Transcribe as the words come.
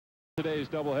today's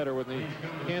doubleheader when the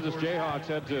Kansas Jayhawks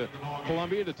head to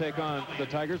Columbia to take on the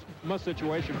Tigers. Must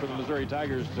situation for the Missouri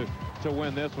Tigers to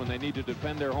win this one. They need to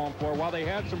defend their home floor. While they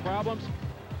had some problems,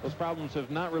 those problems have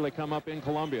not really come up in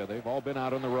Columbia. They've all been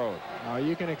out on the road.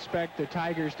 You can expect the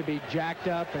Tigers to be jacked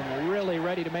up and really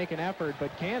ready to make an effort,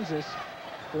 but Kansas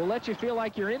will let you feel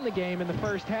like you're in the game in the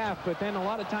first half, but then a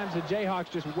lot of times the Jayhawks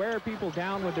just wear people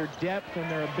down with their depth and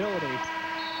their ability.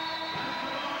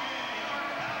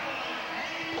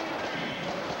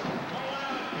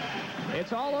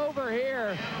 It's all over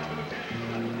here.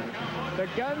 The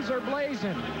guns are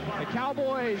blazing. The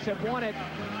Cowboys have won it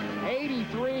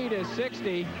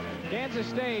 83-60. Kansas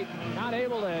State not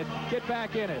able to get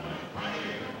back in it.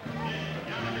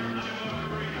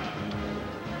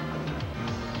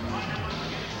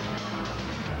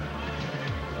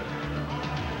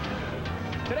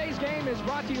 Today's game is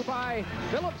brought to you by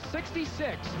Phillips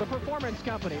 66, the Performance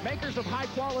Company, makers of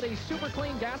high-quality super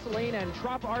clean gasoline and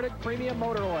Trop Arctic premium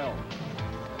motor oil.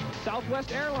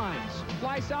 Southwest Airlines.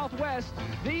 Fly Southwest,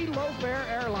 the low-fare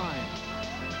airline.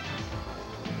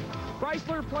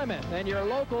 Chrysler Plymouth and your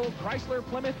local Chrysler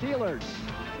Plymouth dealers.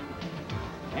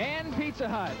 And Pizza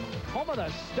Hut, home of the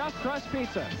stuffed crust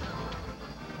pizza.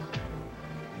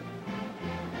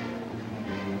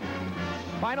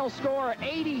 Final score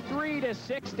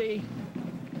 83-60.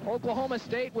 Oklahoma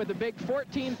State with a big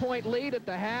 14-point lead at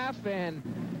the half and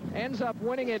ends up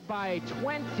winning it by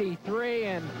 23.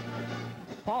 And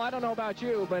Paul, I don't know about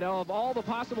you, but of all the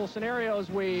possible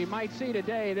scenarios we might see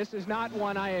today, this is not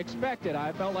one I expected.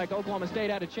 I felt like Oklahoma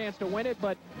State had a chance to win it,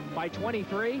 but by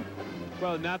 23?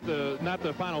 Well, not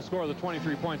the final score of the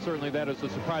 23 points. Certainly that is a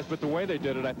surprise, but the way they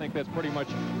did it, I think that's pretty much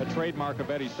a trademark of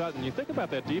Eddie Sutton. You think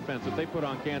about that defense that they put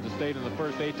on Kansas State in the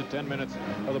first 8 to 10 minutes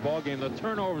of the ball game, the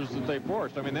turnovers that they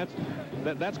forced. I mean,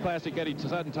 that's classic Eddie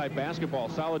Sutton type basketball.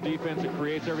 Solid defense that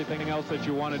creates everything else that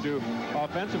you want to do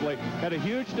offensively. Had a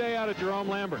huge day out at Jerome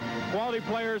Lambert. Quality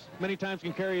players many times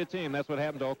can carry a team. That's what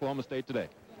happened to Oklahoma State today.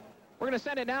 We're going to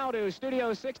send it now to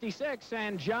Studio 66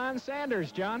 and John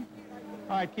Sanders. John?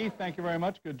 All right, Keith, thank you very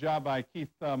much. Good job by Keith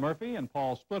Murphy and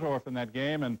Paul Splittorff in that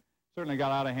game, and certainly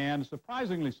got out of hand,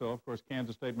 surprisingly so. Of course,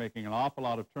 Kansas State making an awful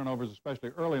lot of turnovers,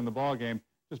 especially early in the ball game.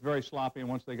 Just very sloppy, and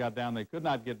once they got down, they could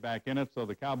not get back in it, so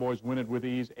the Cowboys win it with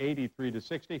ease,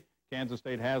 83-60. Kansas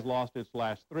State has lost its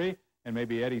last 3, and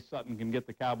maybe Eddie Sutton can get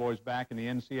the Cowboys back in the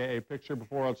NCAA picture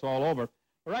before it's all over.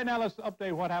 But right now, let's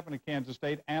update what happened to Kansas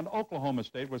State and Oklahoma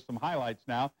State with some highlights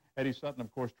now. Eddie Sutton, of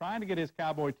course, trying to get his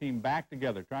Cowboy team back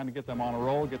together, trying to get them on a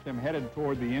roll, get them headed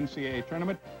toward the NCAA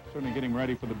tournament, certainly getting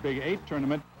ready for the Big 8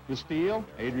 tournament. The steal,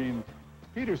 Adrian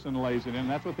Peterson lays it in.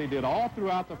 That's what they did all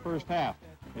throughout the first half.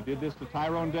 They did this to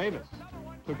Tyrone Davis.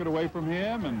 Took it away from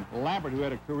him, and Lambert, who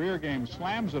had a career game,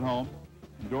 slams it home.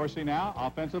 Dorsey now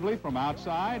offensively from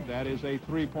outside. That is a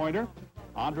three-pointer.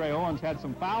 Andre Owens had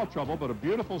some foul trouble, but a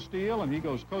beautiful steal, and he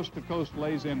goes coast to coast,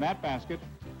 lays in that basket.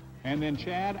 And then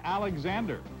Chad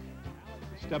Alexander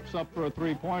steps up for a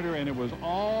three-pointer, and it was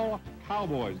all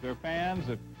Cowboys. Their fans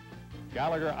at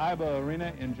Gallagher-Iba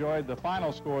Arena enjoyed the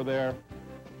final score there.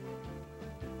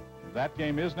 That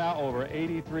game is now over,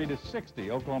 83-60.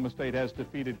 Oklahoma State has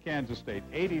defeated Kansas State.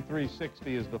 83-60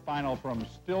 is the final from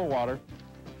Stillwater.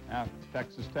 Now,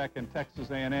 Texas Tech and Texas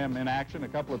A&M in action, a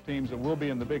couple of teams that will be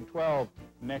in the Big 12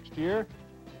 next year.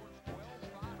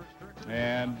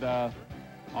 And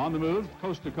on the move,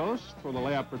 coast to coast for the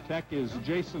layup for Tech is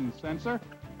Jason Sensor.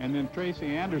 And then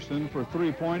Tracy Anderson for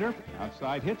three-pointer.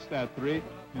 Outside hits that three.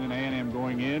 And then A&M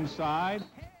going inside.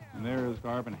 And there is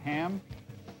Garvin Ham.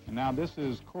 And now this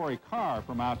is Corey Carr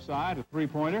from outside, a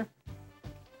three-pointer.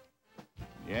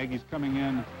 The Aggies coming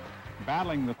in,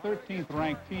 battling the 13th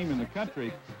ranked team in the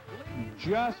country.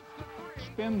 Just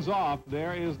spins off.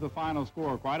 There is the final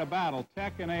score. Quite a battle.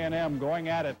 Tech and A&M going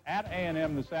at it at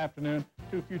A&M this afternoon.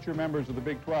 Two future members of the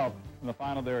Big 12. And the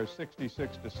final there is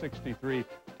 66-63.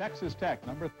 Texas Tech,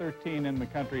 number 13 in the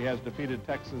country, has defeated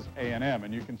Texas A&M.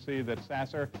 And you can see that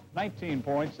Sasser, 19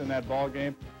 points in that ball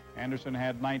game. Anderson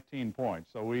had 19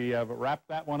 points. So we have wrapped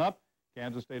that one up.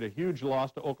 Kansas State, a huge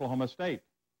loss to Oklahoma State.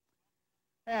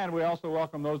 And we also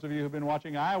welcome those of you who've been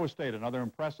watching Iowa State. Another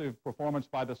impressive performance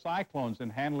by the Cyclones in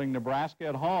handling Nebraska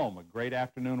at home. A great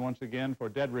afternoon once again for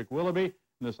Dedrick Willoughby.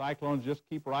 And the Cyclones just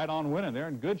keep right on winning. They're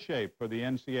in good shape for the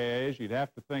NCAAs. You'd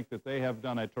have to think that they have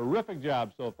done a terrific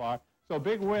job so far. So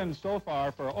big wins so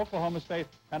far for Oklahoma State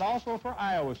and also for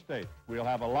Iowa State. We'll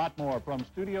have a lot more from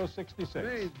Studio 66.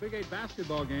 Today's Big 8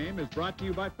 basketball game is brought to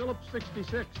you by Phillips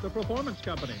 66, the Performance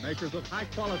Company, makers of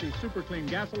high-quality super clean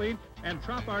gasoline and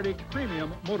Trop Arctic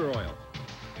premium motor oil.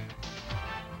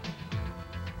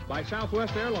 By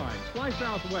Southwest Airlines. Fly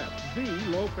Southwest, the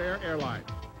low-fare airline.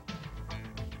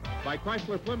 by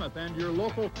Chrysler Plymouth and your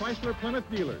local Chrysler Plymouth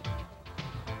dealers.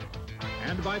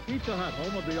 And by Pizza Hut,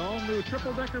 home of the all-new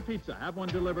triple-decker pizza. Have one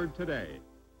delivered today.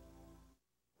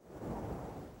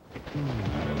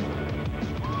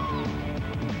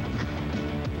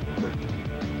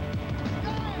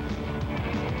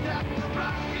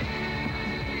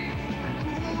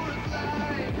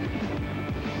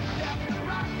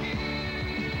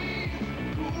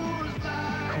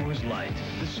 Coors Light,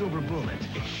 the silver bullet,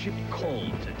 is shipped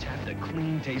cold to tap the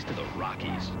clean taste of the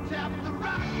Rockies. Tap the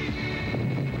Rockies.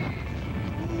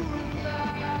 Coors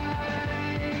Light.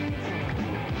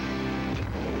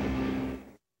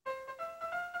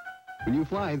 When you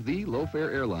fly the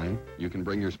low-fare airline, you can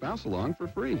bring your spouse along for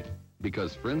free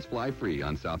because friends fly free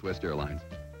on Southwest Airlines.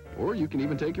 Or you can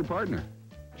even take your partner,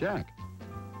 Jack.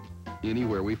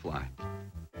 Anywhere we fly.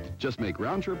 Just make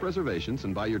round-trip reservations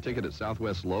and buy your ticket at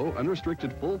Southwest's low,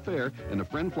 unrestricted full fare, and a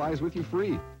friend flies with you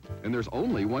free. And there's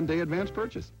only one-day advance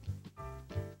purchase.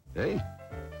 Hey,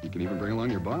 you can even bring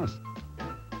along your boss.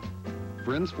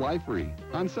 Friends fly free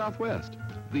on Southwest,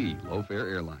 the low-fare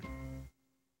airline.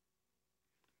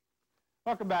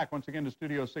 Welcome back once again to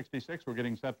Studio 66. We're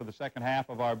getting set for the second half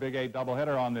of our Big 8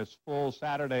 doubleheader on this full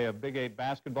Saturday of Big 8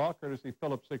 basketball, courtesy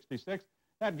Phillips 66.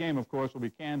 That game, of course, will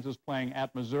be Kansas playing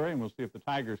at Missouri, and we'll see if the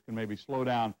Tigers can maybe slow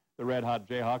down the red-hot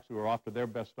Jayhawks, who are off to their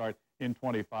best start in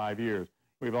 25 years.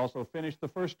 We've also finished the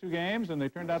first two games, and they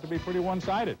turned out to be pretty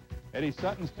one-sided. Eddie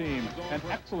Sutton's team, an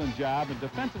excellent job, and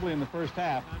defensively in the first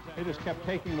half, they just kept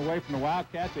taking it away from the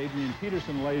Wildcats. Adrian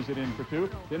Peterson lays it in for two.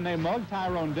 Then they mug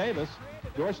Tyrone Davis.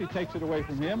 Dorsey takes it away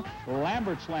from him.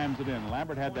 Lambert slams it in.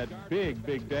 Lambert had that big,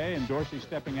 big day, and Dorsey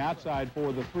stepping outside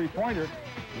for the three-pointer.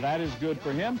 That is good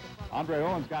for him. Andre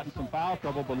Owen's gotten some foul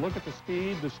trouble, but look at the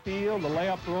speed, the steal, the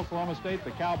layup for Oklahoma State.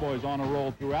 The Cowboys on a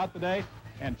roll throughout the day.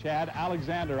 And Chad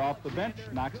Alexander off the bench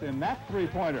knocks in that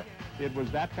three-pointer. It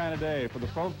was that kind of day for the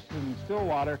folks in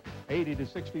Stillwater.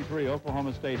 80-63,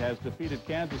 Oklahoma State has defeated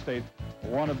Kansas State,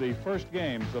 one of the first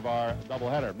games of our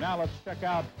doubleheader. Now let's check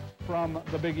out from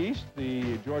the Big East,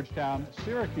 the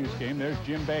Georgetown-Syracuse game. There's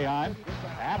Jim Boeheim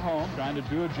at home trying to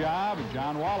do a job, and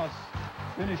John Wallace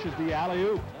finishes the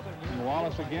alley-oop. And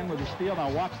Wallace again with a steal.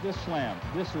 Now watch this slam.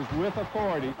 This is with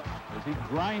authority as he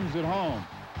grinds it home.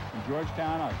 And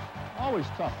Georgetown, always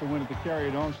tough to win at the Carrier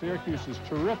Dome. Syracuse is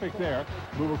terrific there.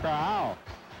 Boubacar Owl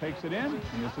takes it in,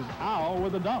 and this is Owl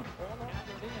with a dunk.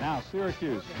 Now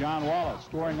Syracuse, John Wallace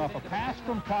scoring off a pass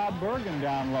from Todd Bergen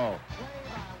down low.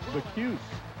 The Cuse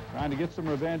trying to get some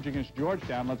revenge against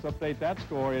Georgetown. Let's update that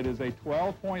score. It is a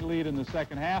 12-point lead in the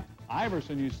second half.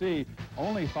 Iverson, you see,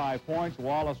 only 5 points.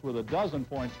 Wallace with a dozen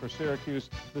points for Syracuse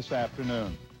this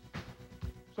afternoon.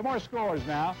 Some more scores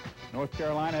now. North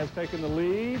Carolina has taken the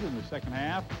lead in the second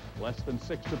half. Less than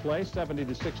 6 to play,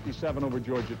 70-67 over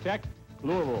Georgia Tech.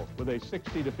 Louisville with a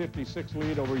 60-56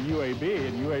 lead over UAB,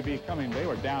 and UAB coming, they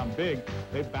were down big.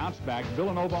 They bounced back.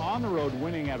 Villanova on the road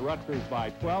winning at Rutgers by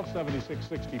 12,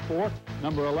 76-64.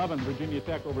 Number 11, Virginia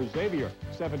Tech over Xavier,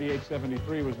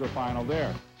 78-73 was the final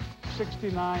there.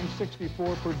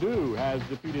 69-64, Purdue has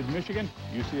defeated Michigan.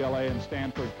 UCLA and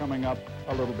Stanford coming up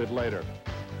a little bit later.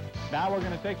 Now we're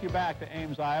going to take you back to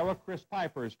Ames, Iowa. Chris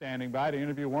Piper is standing by to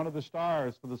interview one of the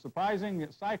stars for the surprising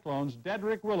Cyclones,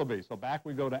 Dedrick Willoughby. So back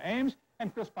we go to Ames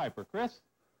and Chris Piper. Chris?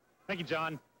 Thank you,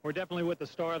 John. We're definitely with the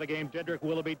star of the game, Dedrick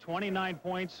Willoughby, 29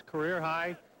 points, career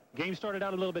high. Game started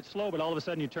out a little bit slow, but all of a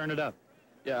sudden you turned it up.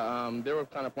 Yeah, they were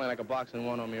kind of playing like a boxing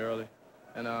one on me early.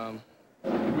 And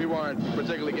we weren't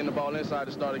particularly getting the ball inside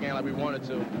to start the game like we wanted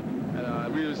to.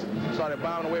 And we just started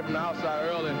bounding away from the outside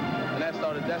early, and that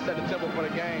set the tempo for the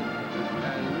game.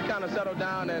 And we kind of settled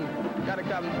down and got a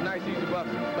couple nice, easy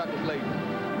buckets late.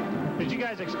 Did you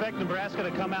guys expect Nebraska to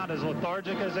come out as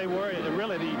lethargic as they were?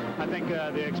 I think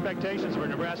the expectations were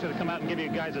Nebraska to come out and give you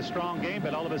guys a strong game,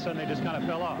 but all of a sudden they just kind of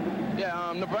fell off.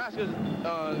 Yeah, Nebraska's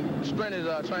strength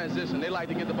is transition. They like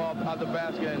to get the ball out the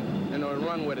basket and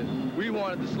run with it. We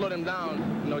wanted to slow them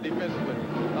down, defensively,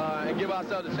 and give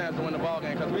ourselves a chance to win the ball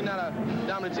game, because we're not a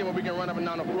dominant team where we can run up and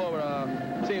down the floor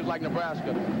with teams like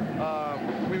Nebraska.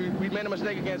 We made a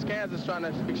mistake against Kansas trying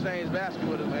to exchange baskets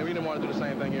with us, and we didn't want to do the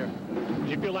same thing here. Did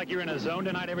you feel like you were in a zone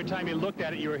tonight? Every time you looked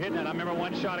at it, you were hitting it. I remember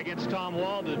one shot against Tom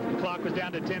Wall. The clock was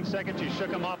down to 10 seconds. You shook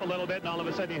him off a little bit, and all of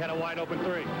a sudden you had a wide-open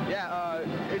three. Yeah,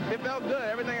 it felt good.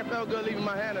 Everything felt good leaving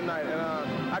my hand tonight.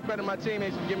 And I credit my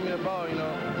teammates for giving me the ball,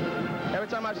 Every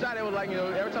time I shot, it was like,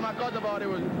 every time I caught the ball, they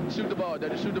would shoot the ball. They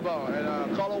would shoot the ball.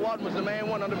 And Carlo Walton was the main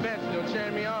one on the bench,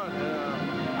 cheering me on.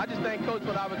 I just thank Coach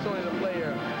for the opportunity to play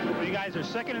here. Well, you guys are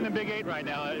second in the Big 8 right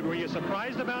now. Were you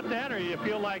surprised about that, or you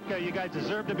feel like you guys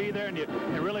deserve to be there, and it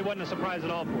really wasn't a surprise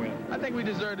at all for you? I think we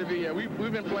deserve to be here.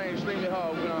 We've been playing extremely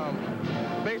hard.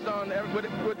 Based on on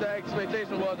what the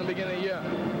expectation was in the beginning of the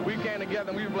year. We came together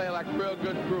and we were playing like a real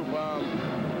good group.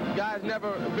 Guys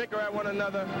never bicker at one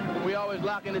another. We always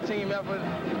lock in the team effort,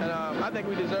 and I think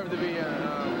we deserve to be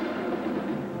in.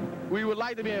 We would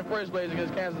like to be in first place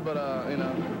against Kansas, but, you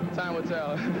know, time will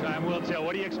tell. Time will tell.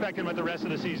 What are you expecting with the rest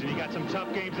of the season? You got some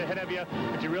tough games ahead of you,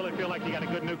 but you really feel like you got a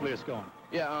good nucleus going.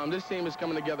 Yeah, this team is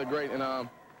coming together great, and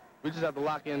we just have to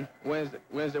lock in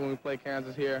Wednesday when we play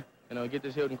Kansas here, you know, get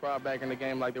this Hilton crowd back in the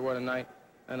game like they were tonight,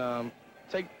 and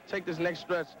take this next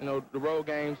stretch, you know, the road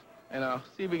games, and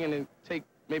see if we can take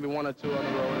maybe 1 or 2 on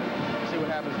the road and see what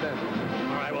happens then.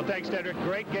 All right, well, thanks, Dedrick.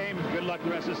 Great game. Good luck the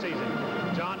rest of the season.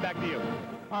 John, back to you.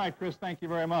 All right, Chris, thank you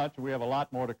very much. We have a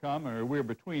lot more to come. We're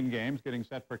between games, getting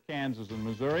set for Kansas and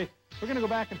Missouri. We're going to go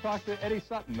back and talk to Eddie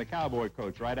Sutton, the Cowboy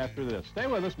coach, right after this. Stay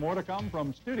with us. More to come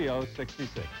from Studio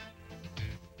 66.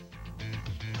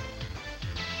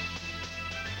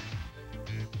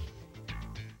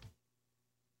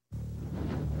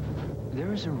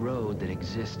 There is a road that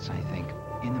exists, I think,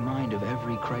 in the mind of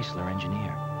every Chrysler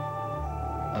engineer.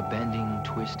 A bending,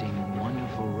 twisting,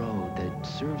 wonderful road that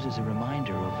serves as a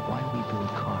reminder of why we build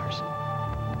cars.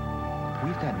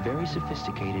 We've got very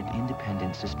sophisticated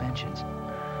independent suspensions,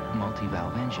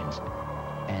 multi-valve engines,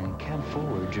 and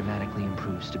cab-forward dramatically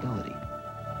improved stability.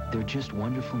 They're just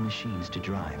wonderful machines to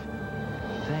drive,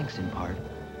 thanks in part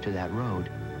to that road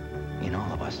in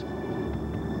all of us.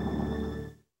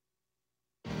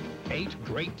 8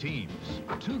 great teams,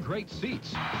 2 great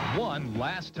seats, 1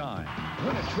 last time.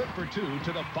 Win a trip for 2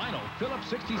 to the final Phillips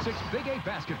 66 Big 8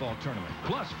 basketball tournament,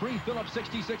 plus free Phillips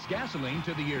 66 gasoline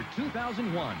to the year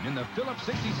 2001 in the Phillips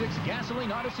 66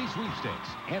 Gasoline Odyssey Sweepstakes.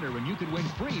 Enter and you could win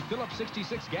free Phillips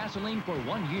 66 gasoline for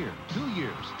 1 year, 2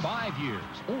 years, 5 years,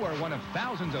 or one of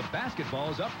thousands of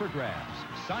basketballs up for grabs.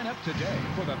 Sign up today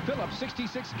for the Phillips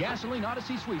 66 Gasoline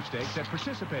Odyssey Sweepstakes at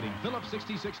participating Phillips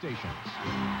 66 stations.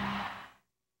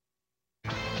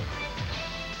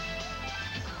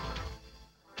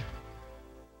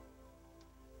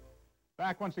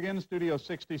 Back once again, Studio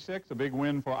 66, a big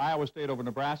win for Iowa State over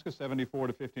Nebraska,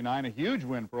 74-59. A huge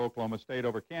win for Oklahoma State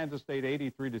over Kansas State,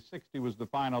 83-60 was the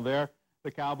final there.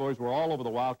 The Cowboys were all over the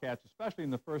Wildcats, especially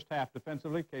in the first half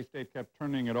defensively. K-State kept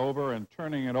turning it over and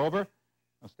turning it over.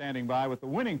 Now, standing by with the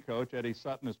winning coach, Eddie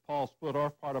Sutton, is Paul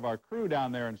Splittorff, part of our crew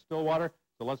down there in Stillwater.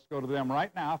 So let's go to them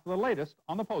right now for the latest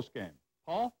on the postgame.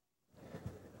 Paul?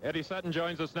 Eddie Sutton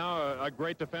joins us now. A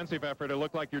great defensive effort. It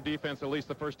looked like your defense, at least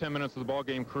the first 10 minutes of the ball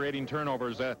game, creating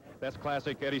turnovers. That's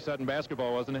classic Eddie Sutton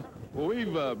basketball, wasn't it? Well,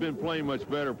 we've been playing much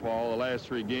better, Paul, the last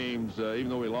 3 games. Even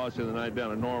though we lost the other night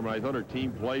down in Norman, I thought our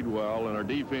team played well, and our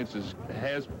defense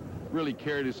has really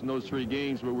carried us in those 3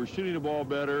 games. But we're shooting the ball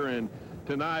better, and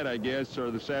tonight, I guess,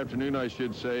 or this afternoon, I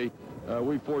should say,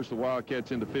 we forced the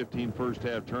Wildcats into 15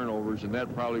 first-half turnovers, and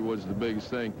that probably was the biggest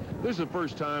thing. This is the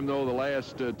first time, though, the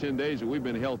last 10 days that we've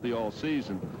been healthy all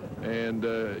season. And,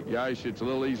 guys, it's a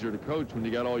little easier to coach when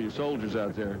you got all your soldiers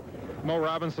out there. Mo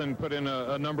Robinson put in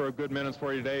a number of good minutes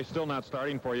for you today. Still not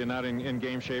starting for you, not in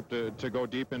game shape to go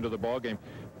deep into the ball game.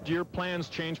 Do your plans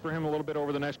change for him a little bit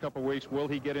over the next couple of weeks? Will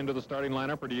he get into the starting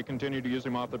lineup, or do you continue to use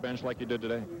him off the bench like you did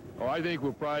today? Oh, I think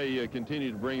we'll probably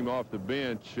continue to bring him off the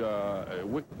bench.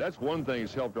 That's one thing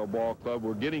that's helped our ball club.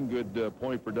 We're getting good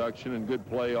point production and good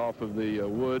play off of the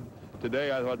wood.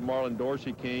 Today, I thought Marlon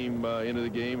Dorsey came into the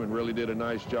game and really did a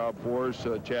nice job for us.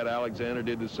 Chad Alexander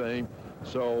did the same.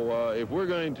 So if we're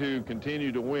going to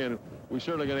continue to win, we're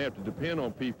certainly going to have to depend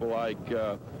on people like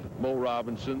Mo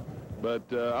Robinson. But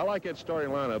I like that starting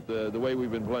lineup, the way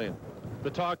we've been playing. The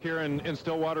talk here in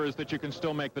Stillwater is that you can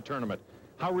still make the tournament.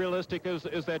 How realistic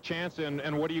is that chance,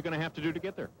 and what are you going to have to do to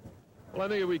get there? Well, I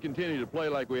think if we continue to play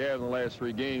like we have in the last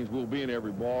 3 games, we'll be in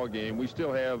every ball game. We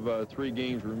still have 3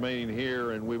 games remaining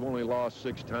here, and we've only lost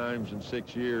 6 times in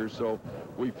 6 years. So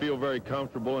we feel very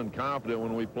comfortable and confident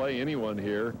when we play anyone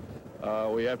here.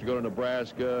 We have to go to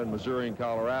Nebraska and Missouri and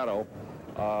Colorado.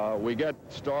 We got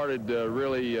started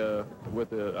really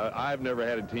with I've never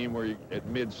had a team where at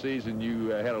mid-season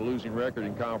you had a losing record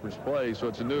in conference play, so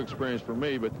it's a new experience for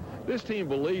me. But this team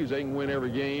believes they can win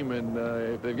every game, and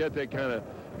if they've got that kind of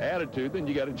attitude, then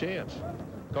you got a chance.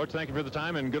 Coach, thank you for the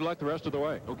time, and good luck the rest of the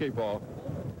way. Okay, Paul.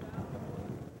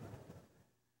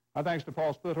 Our thanks to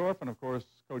Paul Splittorff and, of course,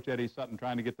 Coach Eddie Sutton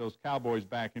trying to get those Cowboys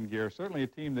back in gear. Certainly a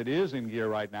team that is in gear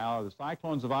right now are the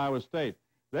Cyclones of Iowa State.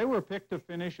 They were picked to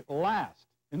finish last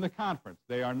in the conference.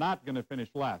 They are not going to finish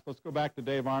last. Let's go back to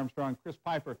Dave Armstrong, Chris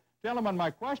Piper. Gentlemen, my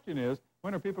question is,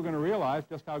 when are people going to realize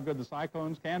just how good the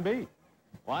Cyclones can be?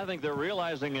 Well, I think they're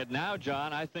realizing it now,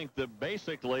 John. I think that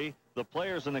basically the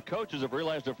players and the coaches have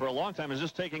realized it for a long time. It's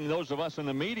just taking those of us in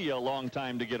the media a long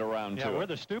time to get around to it. Yeah, we're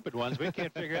the stupid ones. We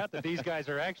can't figure out that these guys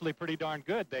are actually pretty darn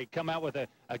good. They come out with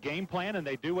a game plan, and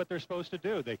they do what they're supposed to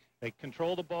do. They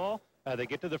control the ball, they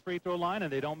get to the free throw line,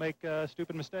 and they don't make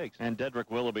stupid mistakes. And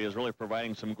Dedrick Willoughby is really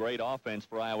providing some great offense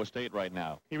for Iowa State right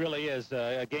now. He really is.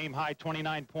 A game-high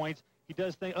 29 points. He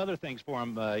does other things for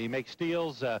him. He makes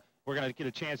steals. We're going to get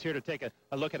a chance here to take a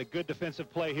look at a good defensive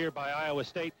play here by Iowa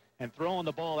State, and throwing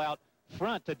the ball out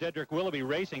front to Dedrick Willoughby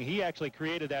racing. He actually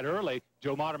created that early.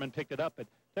 Joe Moderman picked it up, but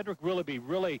Dedrick Willoughby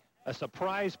really a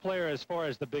surprise player as far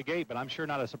as the Big Eight, but I'm sure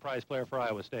not a surprise player for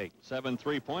Iowa State. 7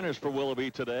 3-pointers for Willoughby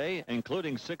today,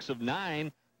 including 6 of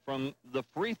 9 from the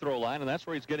free throw line, and that's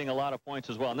where he's getting a lot of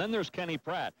points as well. And then there's Kenny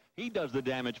Pratt. He does the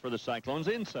damage for the Cyclones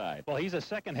inside. Well, he's a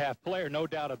second-half player, no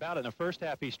doubt about it. In the first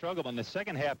half, he struggled. In the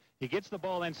second half, he gets the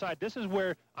ball inside. This is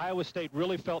where Iowa State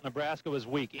really felt Nebraska was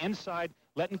weak. Inside,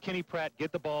 letting Kenny Pratt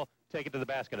get the ball, take it to the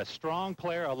basket. A strong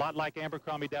player, a lot like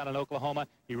Abercrombie down in Oklahoma.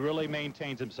 He really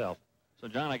maintains himself. So,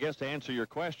 John, I guess to answer your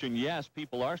question, yes,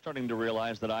 people are starting to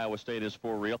realize that Iowa State is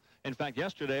for real. In fact,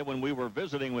 yesterday when we were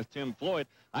visiting with Tim Floyd,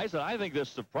 I said, I think this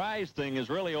surprise thing is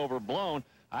really overblown.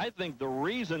 I think the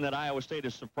reason that Iowa State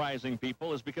is surprising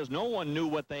people is because no one knew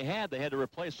what they had. They had to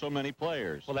replace so many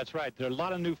players. Well, that's right. There are a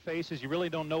lot of new faces. You really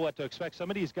don't know what to expect.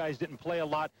 Some of these guys didn't play a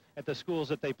lot at the schools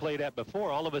that they played at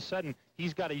before. All of a sudden,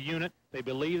 he's got a unit. They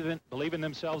believe in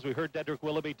themselves. We heard Dedrick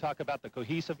Willoughby talk about the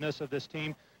cohesiveness of this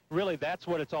team. Really, that's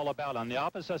what it's all about. On the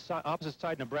opposite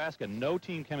side, Nebraska, no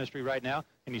team chemistry right now,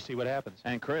 and you see what happens.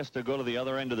 And, Chris, to go to the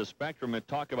other end of the spectrum and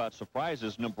talk about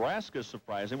surprises, Nebraska's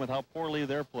surprising with how poorly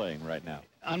they're playing right now.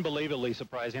 Unbelievably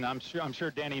surprising. I'm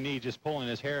sure Danny Nee just pulling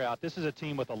his hair out. This is a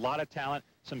team with a lot of talent,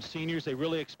 some seniors they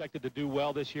really expected to do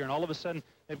well this year, and all of a sudden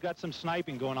they've got some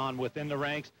sniping going on within the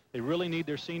ranks. They really need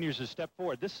their seniors to step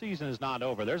forward. This season is not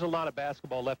over. There's a lot of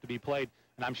basketball left to be played,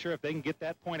 and I'm sure if they can get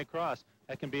that point across,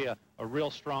 that can be a real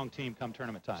strong team come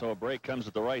tournament time. So a break comes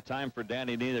at the right time for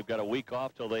Danny Nee. They've got a week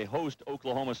off till they host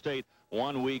Oklahoma State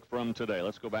 1 week from today.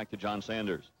 Let's go back to John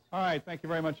Sanders. All right, thank you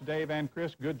very much, Dave and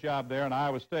Chris. Good job there, and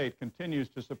Iowa State continues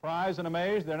to surprise and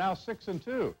amaze. They're now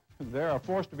 6-2. They're a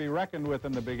force to be reckoned with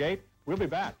in the Big Eight. We'll be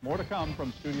back. More to come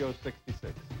from Studio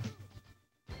 66.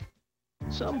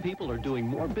 Some people are doing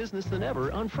more business than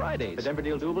ever on Fridays. Is every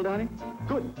deal doable, Donnie?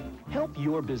 Good. Help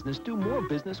your business do more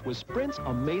business with Sprint's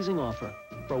amazing offer.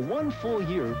 For 1 full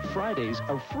year, Fridays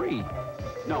are free.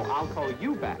 No, I'll call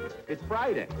you back. It's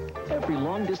Friday. Every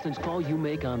long-distance call you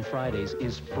make on Fridays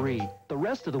is free. The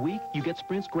rest of the week, you get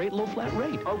Sprint's great low-flat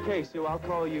rate. Okay, Sue, I'll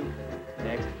call you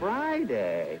next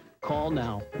Friday. Call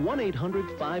now.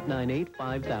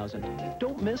 1-800-598-5000.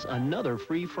 Don't miss another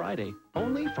free Friday.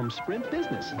 Only from Sprint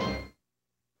Business.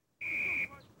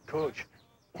 Coach,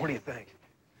 what do you think?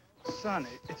 Son,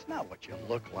 it's not what you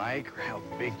look like or how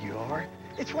big you are.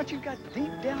 It's what you got deep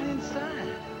down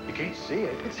inside. You can't see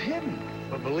it. It's hidden.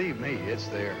 But believe me, it's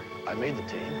there. I made the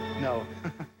team. No,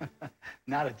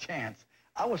 not a chance.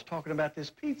 I was talking about this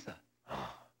pizza.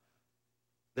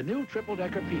 The new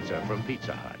triple-decker pizza from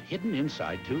Pizza Hut, hidden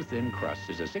inside two thin crusts,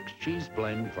 is a 6-cheese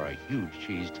blend for a huge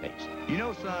cheese taste. You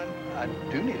know, son, I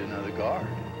do need another guard.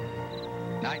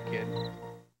 Night, kid.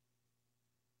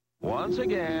 Once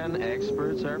again,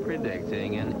 experts are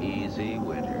predicting an easy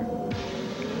winter.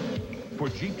 For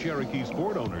Jeep Cherokee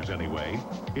Sport owners anyway,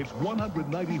 its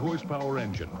 190 horsepower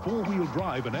engine, 4-wheel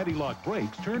drive, and anti-lock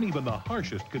brakes turn even the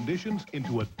harshest conditions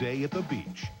into a day at the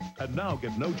beach. And now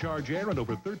get no charge air and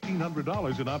over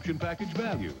 $1,300 in option package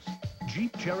values.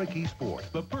 Jeep Cherokee Sport,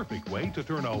 the perfect way to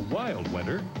turn a wild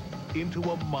winter into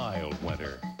a mild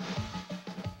winter.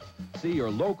 See your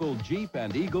local Jeep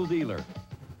and Eagle dealer.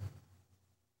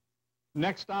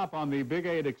 Next stop on the Big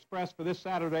 8 Express for this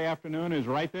Saturday afternoon is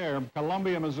right there,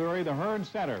 Columbia, Missouri, the Hearn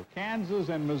Center. Kansas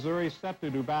and Missouri set to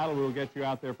do battle. We'll get you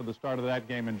out there for the start of that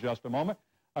game in just a moment.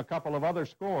 A couple of other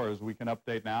scores we can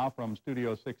update now from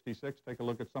Studio 66. Take a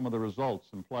look at some of the results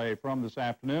and play from this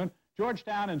afternoon.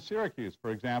 Georgetown and Syracuse,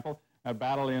 for example, a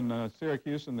battle in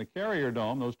Syracuse in the Carrier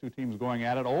Dome. Those two teams going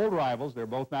at it. Old rivals. They're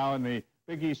both now in the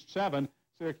Big East 7.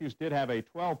 Syracuse did have a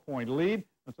 12-point lead.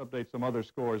 Let's update some other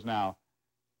scores now.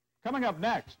 Coming up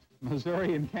next,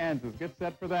 Missouri and Kansas. Get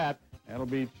set for that. That'll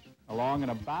be along in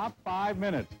about 5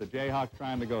 minutes. The Jayhawks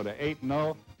trying to go to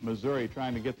 8-0. Missouri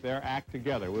trying to get their act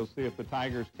together. We'll see if the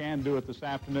Tigers can do it this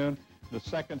afternoon. The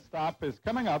second stop is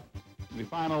coming up. The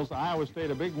finals, Iowa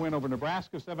State, a big win over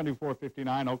Nebraska,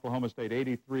 74-59. Oklahoma State,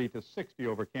 83-60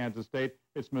 over Kansas State.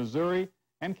 It's Missouri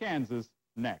and Kansas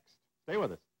next. Stay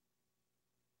with us.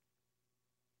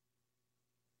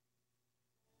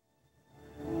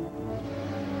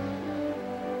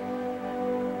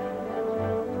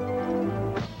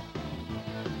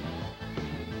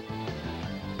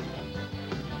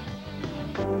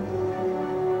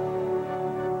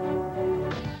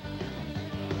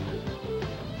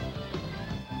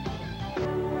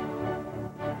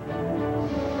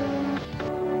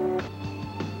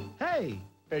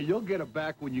 Hey, you'll get it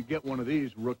back when you get one of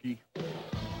these, rookie.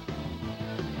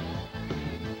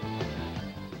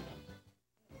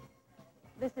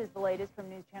 This is the latest from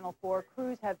News Channel 4.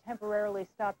 Crews have temporarily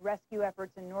stopped rescue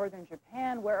efforts in northern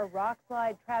Japan, where a rock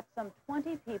slide trapped some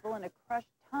 20 people in a crushed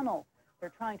tunnel.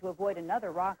 They're trying to avoid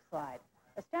another rock slide.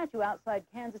 A statue outside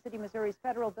Kansas City, Missouri's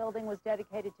federal building was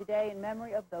dedicated today in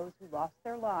memory of those who lost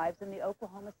their lives in the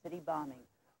Oklahoma City bombing.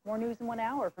 More news in 1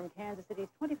 hour from Kansas City's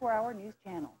 24-hour news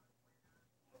channel.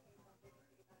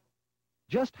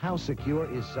 Just how secure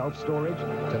is self-storage?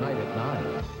 Tonight at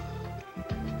 9.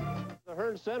 The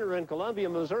Hearn Center in Columbia,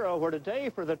 Missouri, where today,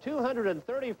 for the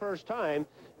 231st time,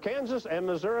 Kansas and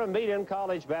Missouri meet in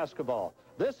college basketball.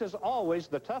 This is always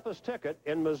the toughest ticket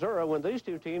in Missouri when these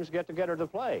two teams get together to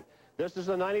play. This is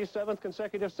the 97th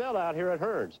consecutive sellout here at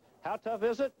Hearns. How tough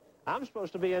is it? I'm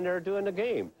supposed to be in there doing the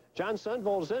game. John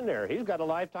Sunvol's in there. He's got a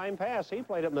lifetime pass. He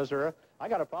played at Missouri. I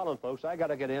got a problem, folks. I got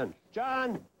to get in.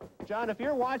 John, if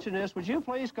you're watching this, would you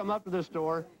please come up to this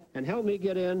door and help me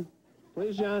get in?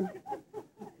 Please, John?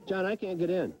 John, I can't get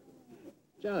in.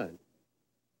 John.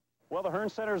 Well, the Hearn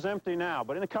Center is empty now,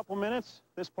 but in a couple minutes,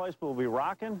 this place will be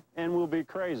rocking and will be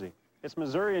crazy. It's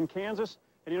Missouri and Kansas,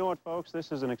 and you know what, folks?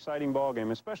 This is an exciting ball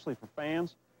game, especially for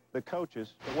fans, the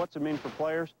coaches, but what's it mean for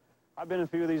players? I've been in a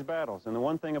few of these battles, and the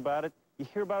one thing about it, you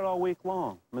hear about it all week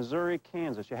long. Missouri,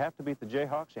 Kansas, you have to beat the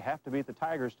Jayhawks, you have to beat the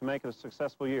Tigers to make it a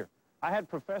successful year. I had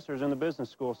professors in the business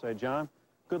school say, John,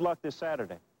 good luck this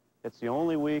Saturday. It's the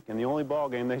only week and the only ball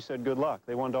game they said good luck.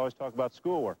 They wanted to always talk about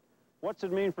schoolwork. What's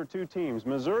it mean for two teams?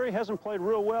 Missouri hasn't played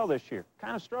real well this year,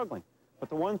 kind of struggling. But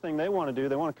the one thing they want to do,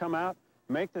 they want to come out,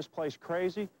 make this place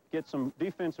crazy, get some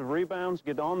defensive rebounds,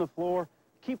 get on the floor,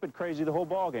 keep it crazy the whole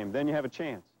ball game. Then you have a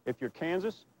chance. If you're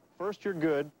Kansas, first you're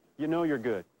good, you know you're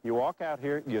good. You walk out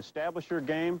here, you establish your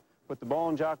game, put the ball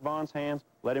in Jock Bond's hands,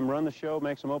 let him run the show,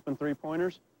 make some open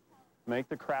three-pointers, make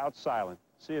the crowd silent.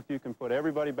 See if you can put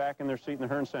everybody back in their seat in the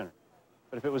Hearn Center.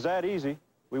 But if it was that easy,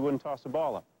 we wouldn't toss the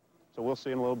ball up. So we'll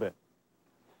see in a little bit.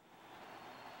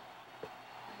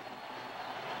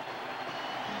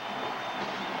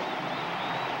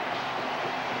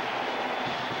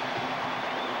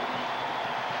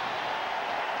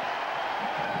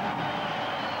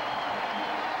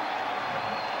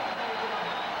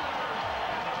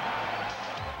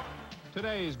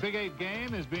 Today's Big 8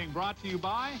 game is being brought to you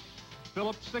by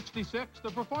Phillips 66, the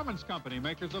performance company,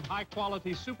 makers of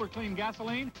high-quality super clean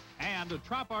gasoline and a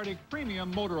Trop Arctic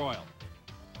premium motor oil.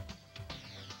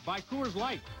 By Coors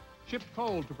Light, shipped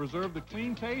cold to preserve the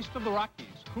clean taste of the Rockies.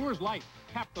 Coors Light,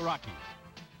 cap the Rockies.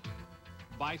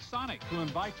 By Sonic, who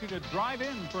invite you to drive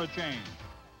in for a change.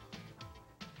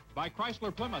 By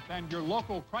Chrysler Plymouth and your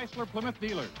local Chrysler Plymouth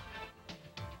dealers.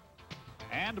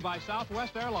 And by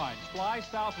Southwest Airlines. Fly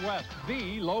Southwest,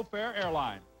 the low-fare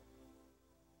airline.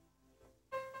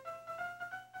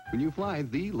 When you fly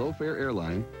the low-fare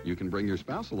airline, you can bring your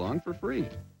spouse along for free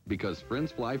because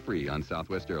friends fly free on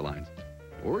Southwest Airlines.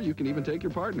 Or you can even take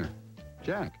your partner,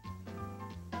 Jack.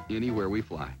 Anywhere we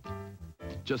fly.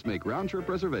 Just make round-trip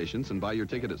reservations and buy your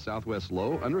ticket at Southwest's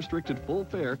low, unrestricted full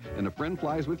fare, and a friend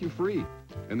flies with you free.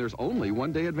 And there's only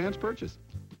one-day advance purchase.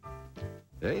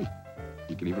 Hey,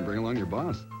 you can even bring along your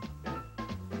boss.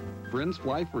 Friends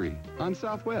fly free on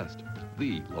Southwest,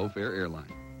 the low-fare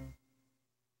airline.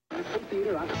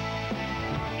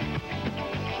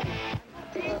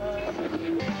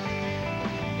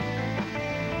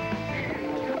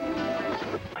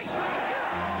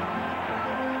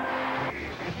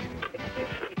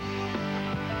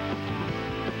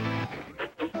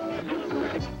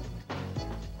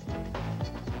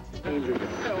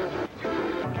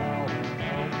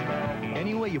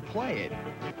 Any way you play it,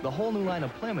 the whole new line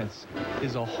of Plymouths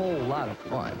is a whole lot of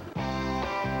fun.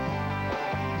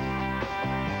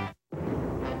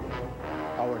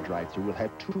 Our drive-thru will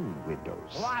have 2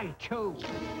 windows. Why 2?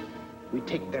 We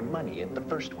take their money at the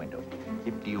first window.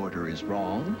 If the order is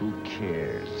wrong, who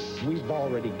cares? We've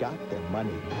already got their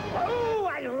money. Oh,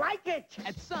 I like it!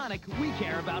 At Sonic, we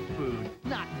care about food,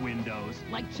 not windows.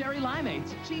 Like cherry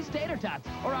limeades, cheese tater tots,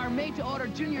 or our made-to-order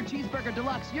Junior Cheeseburger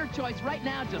Deluxe. Your choice right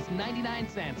now, just 99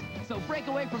 cents. So break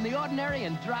away from the ordinary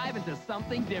and drive into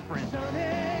something different.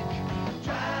 Sonic,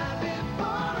 driving for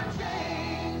a change.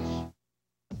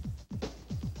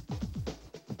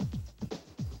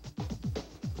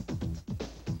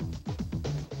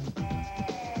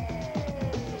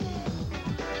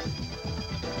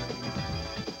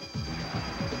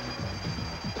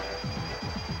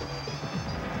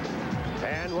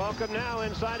 And welcome now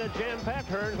inside of Jan Pat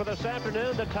Hearns for this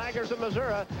afternoon. The Tigers of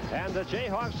Missouri and the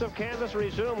Jayhawks of Kansas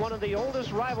resume one of the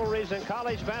oldest rivalries in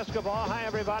college basketball. Hi,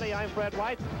 everybody. I'm Fred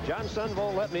White. John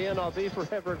Sunvole let me in. I'll be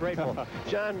forever grateful.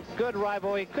 John, good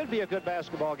rivalry. Could be a good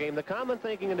basketball game. The common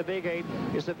thinking in the Big 8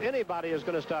 is if anybody is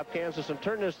going to stop Kansas and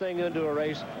turn this thing into a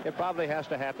race, it probably has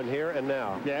to happen here and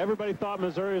now. Yeah, everybody thought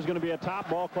Missouri was going to be a top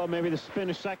ball club, maybe to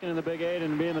finish second in the Big 8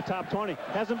 and be in the top 20.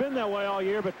 Hasn't been that way all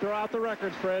year, but throw out the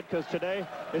records, Fred, because today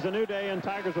is a new day and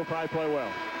Tigers will probably play well.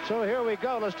 So here we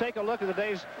go. Let's take a look at the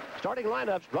day's starting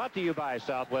lineups brought to you by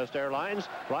Southwest Airlines.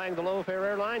 Flying the low-fare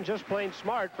airline, just plain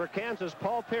smart. For Kansas,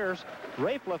 Paul Pierce,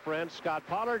 Rafe LaFrentz, Scott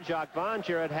Pollard, Jacques Vaughn,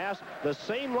 Jared Haas, the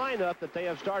same lineup that they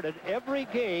have started every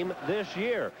game this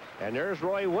year. And there's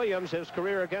Roy Williams, his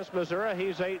career against Missouri.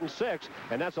 He's 8-6,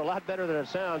 and that's a lot better than it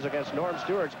sounds against Norm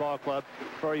Stewart's ball club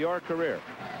for your career.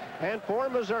 And for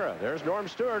Missouri, there's Norm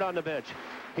Stewart on the bench.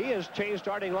 He has changed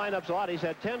starting lineups a lot. He's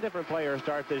had 10 different players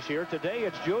start this year. Today,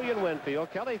 it's Julian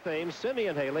Winfield, Kelly Thames,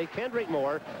 Simeon Haley, Kendrick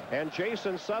Moore, and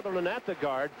Jason Sutherland at the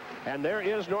guard. And there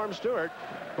is Norm Stewart,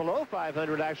 below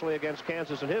 500 actually against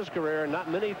Kansas in his career. Not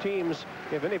many teams,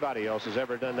 if anybody else, has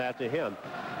ever done that to him.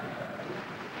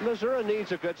 Missouri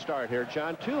needs a good start here,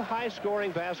 John. Two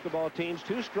high-scoring basketball teams,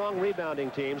 two strong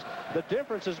rebounding teams. The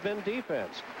difference has been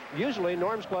defense. Usually,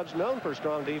 Norm's clubs known for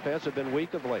strong defense have been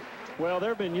weak of late. Well, there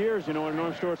have been years, you know, when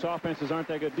Norm Stewart's offenses aren't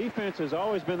that good. Defense has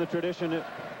always been the tradition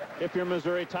if you're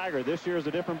Missouri Tiger. This year is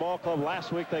a different ball club.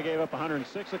 Last week they gave up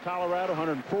 106 at Colorado,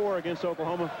 104 against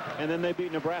Oklahoma, and then they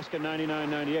beat Nebraska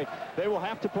 99-98. They will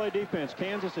have to play defense.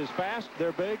 Kansas is fast,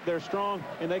 they're big, they're strong,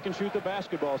 and they can shoot the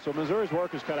basketball. So Missouri's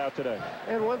work is cut out today.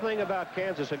 And one thing about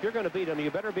Kansas, if you're going to beat them, you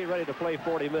better be ready to play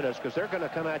 40 minutes because they're going to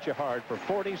come at you hard for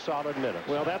 40 solid minutes.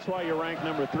 Well, that's why you're ranked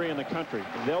number 3 in the country.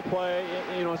 They'll play,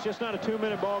 you know, it's just not a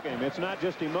 2-minute ball game. It's not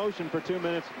just emotion for 2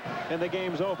 minutes and the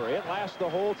game's over. It lasts the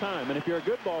whole time. And if you're a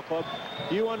good ball club,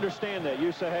 you understand that.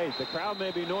 You say, hey, the crowd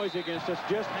may be noisy against us,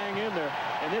 just hang in there.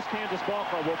 And this Kansas ball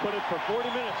club will put it for 40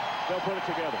 minutes. They'll put it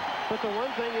together. But the one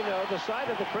thing you know, the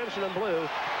side of the crimson and blue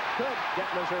could get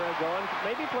Missouri going,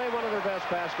 maybe play one of their best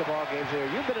basketball games here.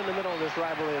 You've been in the middle of this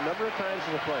rivalry a number of times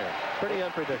as a player. Pretty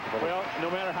unpredictable. Well, no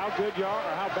matter how good you are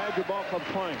or how bad your ball club's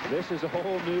playing, this is a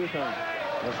whole new thing.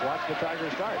 Let's watch the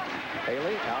Tigers start.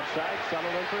 Haley outside,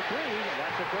 Sutherland for 3. And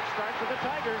that's a quick start for the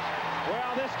Tigers.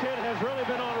 Well, this kid has really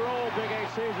been on a roll Big 8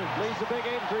 season. Leads the Big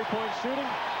 8 in three-point shooting.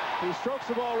 He strokes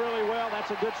the ball really well.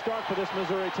 That's a good start for this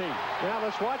Missouri team. Now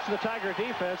let's watch the Tiger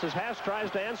defense as Haas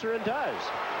tries to answer and does.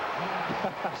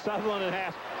 Sutherland and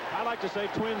Haas. I like to say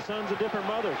twin sons of different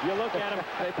mothers. You look at them,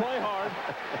 they play hard.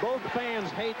 Both fans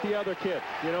hate the other kid.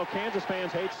 You know, Kansas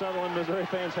fans hate Sutherland, Missouri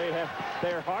fans hate Haas.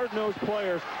 They're hard-nosed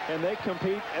players, and they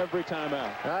compete every time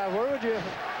out. Where would you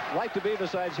like to be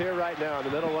besides here right now in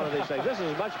the middle of one of these things? This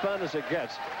is as much fun as it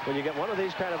gets when you get one of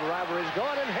these kind of rivalries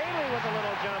going. And Haley with a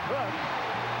little jump hook.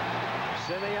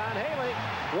 Simeon Haley.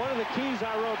 One of the keys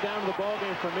I wrote down to the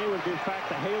ballgame for me would be the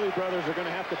fact the Haley brothers are going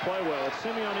to have to play well. It's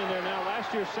Simeon in there now.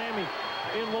 Last year, Sammy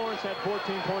in Lawrence had 14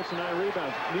 points and 9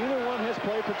 rebounds. Neither one has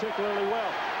played particularly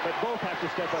well, but both have to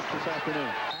step up this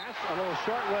afternoon. Pass a little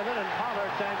short with it, and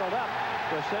Pollard tangled up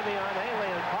with Simeon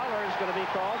Haley, and Pollard is going to be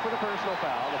called for the personal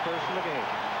foul, the first in the game.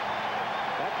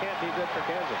 That can't be good for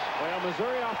Kansas. Well,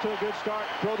 Missouri off to a good start.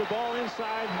 Throw the ball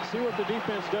inside, see what the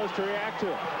defense does to react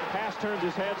to it. Pass turns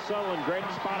his head. Sutherland, great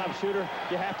spot-up shooter.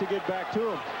 You have to get back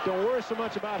to him. Don't worry so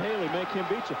much about Haley. Make him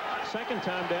beat you. Second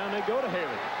time down, they go to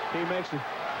Haley. He makes a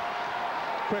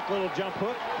quick little jump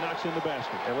hook, knocks in the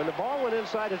basket. And when the ball went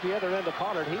inside at the other end of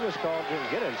Pollard, he was called, didn't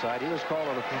get inside. He was called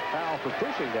on a foul for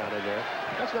pushing down in there.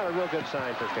 That's not a real good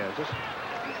sign for Kansas.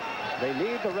 They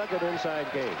need the rugged inside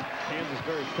game. Kansas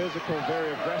very physical,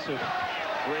 very aggressive.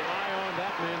 Rely on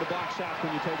that man to block shots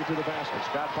when you take it to the basket.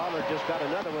 Scott Pollard just got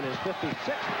another one, his 56th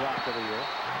block of the year.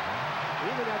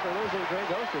 Even after losing Greg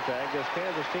Ostertag, this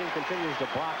Kansas team continues to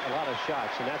block a lot of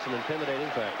shots, and that's an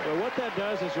intimidating factor. Well, what that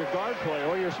does is your guard play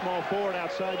or your small forward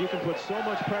outside, you can put so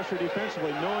much pressure defensively,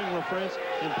 knowing LaFrentz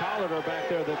and Pollard are back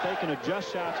there, that they can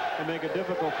adjust shots and make it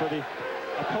difficult for the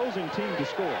opposing team to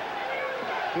score.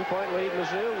 2-point lead,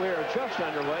 Mizzou. We're just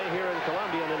underway here in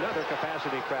Columbia, and another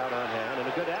capacity crowd on hand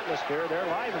and a good atmosphere. They're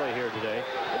lively here today.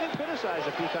 They've been criticized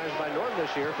a few times by Norm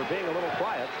this year for being a little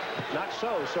quiet. Not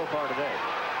so far today.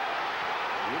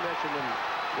 You mentioned in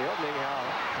the opening how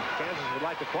Kansas would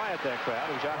like to quiet that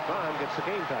crowd, and Jacques Vaughn gets the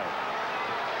game time.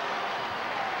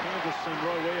 Kansas and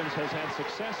Roy Williams has had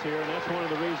success here, and that's one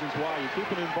of the reasons why. You keep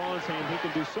it in Vaughn's hand. He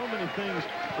can do so many things.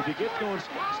 If you get going,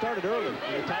 started early,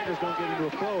 and the Tigers don't get into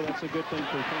a flow, that's a good thing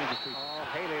for Kansas. Oh,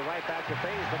 Haley right back to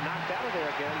things, but knocked out of there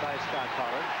again by Scott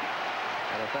Pollard.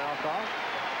 And a foul call.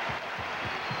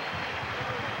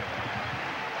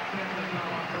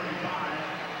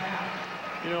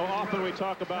 You know, often we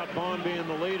talk about Vaughn being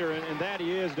the leader, and that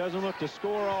he is. Doesn't look to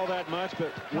score all that much, but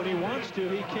when he wants to,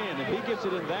 he can. If he gets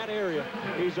it in that area,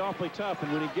 he's awfully tough.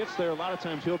 And when he gets there, a lot of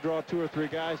times he'll draw 2 or 3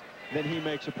 guys, then he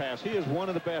makes a pass. He is one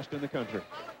of the best in the country.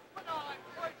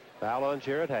 Foul on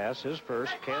Jared Haas, his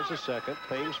first, Kansas second.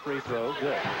 Thames free throw,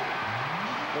 good.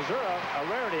 Missouri, a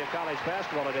rarity of college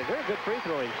basketball today. They're a good free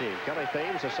throwing team. Kelly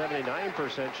Thames, a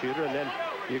 79% shooter, and then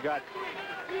you got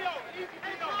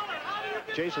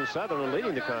Jason Sutherland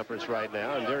leading the conference right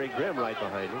now, and Derek Grimm right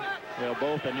behind him. They're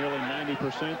both at nearly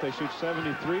 90%. They shoot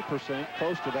 73%,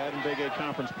 close to that in Big 8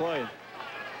 conference play.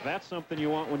 That's something you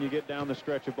want when you get down the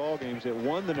stretch of ball games. It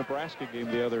won the Nebraska game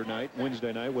the other night,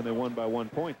 Wednesday night, when they won by 1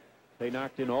 point. They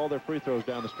knocked in all their free throws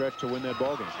down the stretch to win that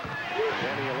ball game.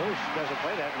 Danny Alous doesn't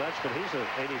play that much, but he's an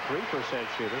 83%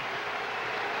 shooter.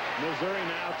 Missouri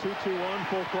now 2-2-1,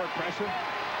 full court pressure.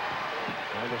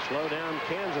 Trying to slow down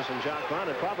Kansas and Jacques Vaughn,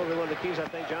 and probably one of the keys, I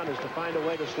think, John, is to find a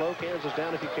way to slow Kansas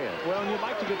down if you can. Well, and you'd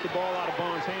like to get the ball out of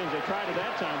Vaughn's hands. They tried it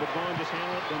that time, but Vaughn just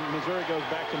handled it, and Missouri goes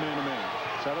back to man-to-man.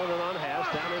 Sutherland on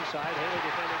Haas, down inside. Haley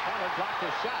defending Pollard, blocked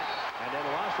his shot, and then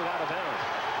lost it out of bounds.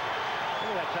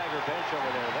 Look at that Tiger bench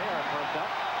over there. They are pumped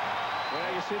up. Well,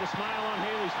 you see the smile on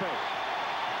Haley's face.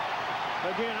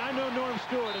 Again, I know Norm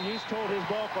Stewart, and he's told his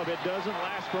ball club it doesn't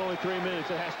last for only 3 minutes.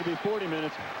 It has to be 40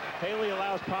 minutes. Haley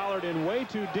allows Pollard in way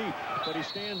too deep, but he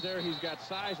stands there. He's got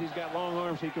size. He's got long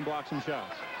arms. He can block some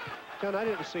shots. John, I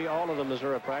didn't see all of the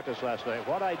Missouri practice last night.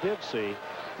 What I did see,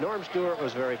 Norm Stewart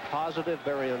was very positive,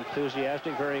 very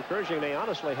enthusiastic, very encouraging. They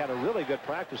honestly had a really good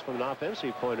practice from an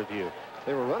offensive point of view.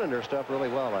 They were running their stuff really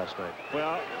well last night.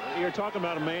 Well, you're talking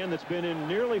about a man that's been in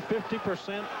nearly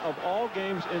 50% of all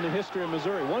games in the history of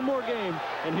Missouri. One more game,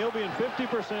 and he'll be in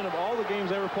 50% of all the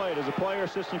games ever played as a player,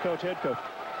 assistant coach, head coach.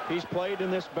 He's played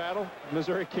in this battle,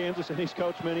 Missouri-Kansas, and he's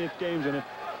coached many games in it.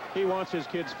 He wants his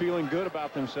kids feeling good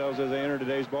about themselves as they enter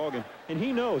today's ballgame. And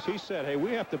he knows, he said, hey,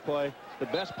 we have to play the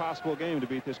best possible game to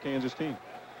beat this Kansas team.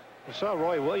 I saw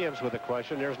Roy Williams with a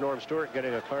question. There's Norm Stewart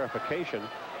getting a clarification.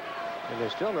 And they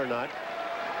still are not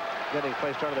getting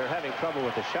play started. They're having trouble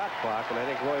with the shot clock. And I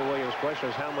think Roy Williams' question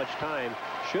is how much time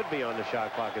should be on the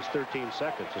shot clock. It's 13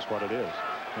 seconds is what it is.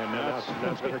 And now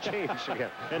it's going to change again.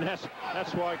 And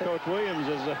that's why Coach Williams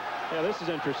is, yeah, this is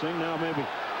interesting. Now maybe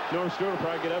Norm Stewart will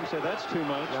probably get up and say, that's too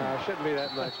much. No, it shouldn't be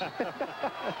that much.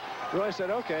 Roy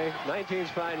said, okay,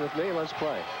 19's fine with me. Let's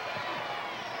play.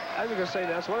 I was going to say,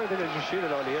 that's one of the things that you shoot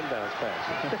it on the inbounds pass.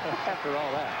 After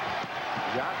all that.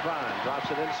 Jacques Vaughn drops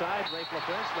it inside. Rafe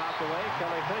LaFrance knocked away.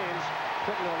 Kelly Thames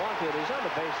couldn't hold on to it. He's on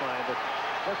the baseline, but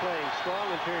they're playing strong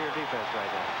interior defense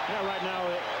right now. Yeah, right now,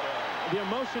 the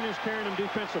emotion is carrying them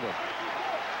defensively.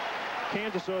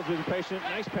 Kansas has been patient.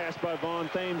 Nice pass by Vaughn.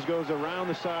 Thames goes around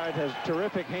the side, has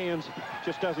terrific hands,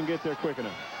 just doesn't get there quick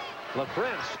enough.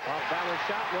 LaFrance, off-balance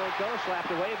shot, won't go,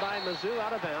 slapped away by Mizzou,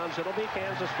 out of bounds. It'll be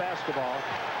Kansas basketball.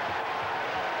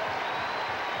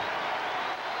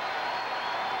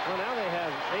 Well, now they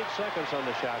have 8 seconds on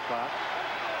the shot clock.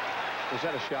 Is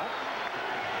that a shot?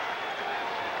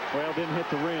 Well, didn't hit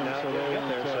the rim, no, so they get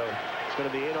there. So it's going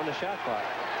to be 8 on the shot clock.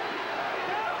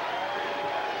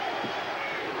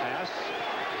 Pass.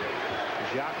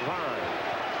 Jacques Vaughn.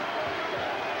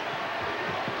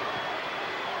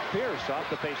 Pierce off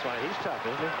the baseline. He's tough,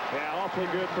 isn't he? Yeah, awfully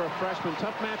good for a freshman.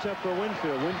 Tough matchup for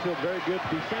Winfield. Winfield very good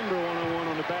defender one-on-one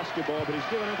on the basketball, but he's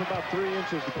given up about 3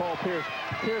 inches to Paul Pierce.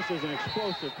 Pierce is an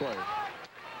explosive player.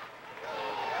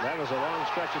 That was a long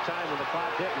stretch of time when the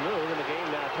clock didn't move, and the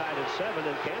game now tied at 7,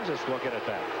 and Kansas will get it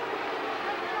back.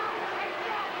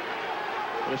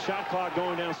 The shot clock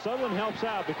going down. Sutherland helps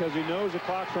out because he knows the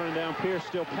clock's running down. Pierce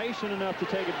still patient enough to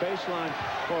take it baseline.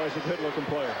 Boy, he's a good-looking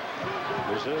player.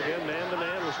 Mizzou again,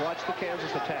 man-to-man. Let's watch the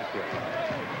Kansas attack here.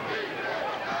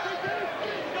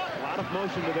 A lot of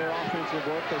motion to their offensive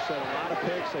work. They set a lot of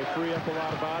picks. They free up a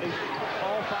lot of bodies.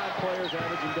 All 5 players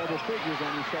averaging double figures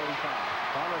on your starting 5.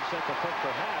 Pollard sent the pick for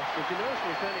Haas. Did you notice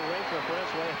defending Rafe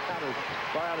LaFrance way out as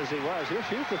far out as he was? He'll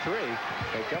shoot the 3.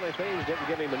 And Kelly Thames didn't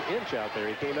give him an inch out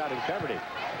there. He came out and covered him.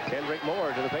 Kendrick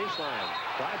Moore to the baseline.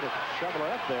 Tried to shovel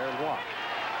it up there and walk.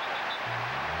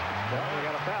 Well, they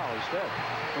got a foul instead.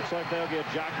 Looks like they'll get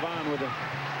Jacques Vaughn with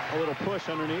a little push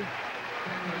underneath.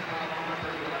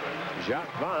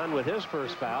 Jacques Vaughn with his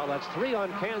first foul. That's 3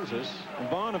 on Kansas. And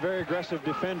Vaughn, a very aggressive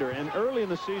defender, and early in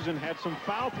the season had some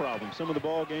foul problems. Some of the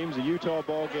ball games, the Utah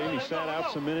ball game, he sat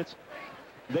out some minutes.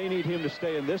 They need him to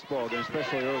stay in this ball game,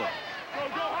 especially early.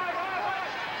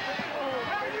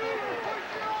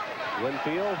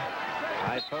 Winfield,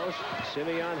 high post.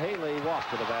 Simeon Haley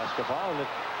walked to the basketball, and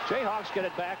Jayhawks get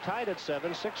it back, tied at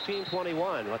 7,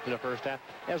 16-21 left in the first half.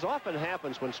 As often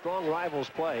happens when strong rivals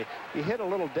play, you hit a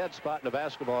little dead spot in a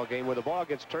basketball game where the ball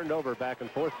gets turned over back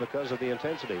and forth because of the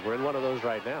intensity. We're in one of those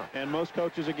right now. And most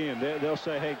coaches, again, they'll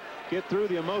say, hey, get through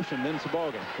the emotion, then it's a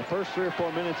ball game. The first 3 or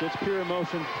 4 minutes, it's pure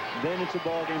emotion, then it's a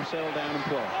ball game, settle down and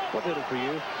play. What did it for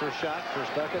you? First shot,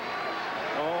 first bucket?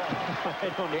 Oh, I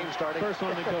don't know. Game starting? First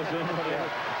one that goes in.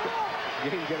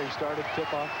 Game getting started,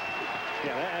 tip off.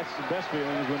 Yeah, that's the best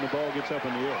feeling is when the ball gets up in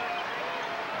the air.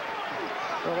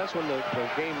 Well, that's when the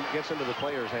game gets into the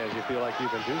players' hands. You feel like you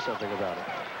can do something about it.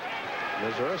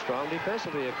 Missouri strong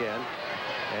defensively again.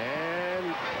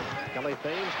 And Kelly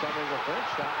Thames covering the French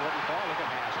shot. Wouldn't fall. Look at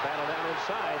Haas. Battle down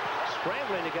inside.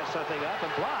 Scrambling to get something up and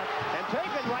blocked. And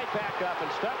taken right back up and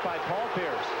stuck by Paul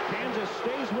Pierce. Kansas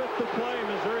stays with the play.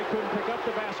 Missouri couldn't pick up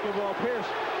the basketball. Pierce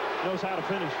knows how to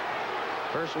finish.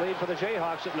 First lead for the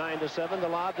Jayhawks at 9-7. The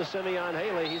lob to Simeon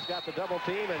Haley. He's got the double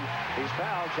team, and he's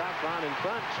fouled. Jacques Vaughn in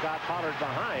front. Scott Pollard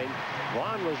behind.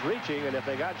 Vaughn was reaching, and if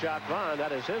they got Jacques Vaughn,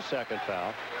 that is his second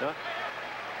foul. No,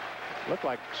 looked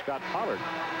like Scott Pollard.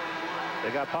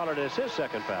 They got Pollard as his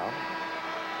second foul.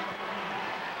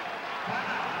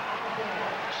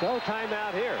 So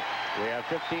timeout here. We have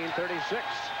 15:36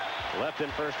 left in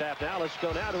first half now. Let's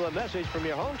go now to a message from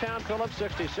your hometown Phillips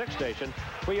 66 station,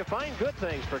 where you find good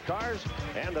things for cars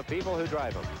and the people who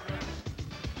drive them.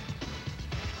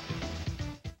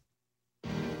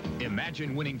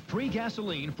 Imagine winning free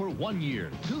gasoline for 1 year,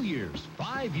 2 years,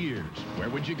 5 years. Where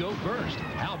would you go first?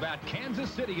 How about Kansas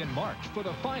City in March for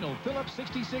the final Phillips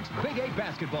 66 Big 8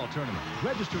 basketball tournament?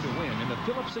 Register to win in the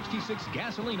Phillips 66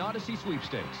 Gasoline Odyssey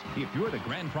Sweepstakes. If you're the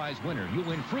grand prize winner, you'll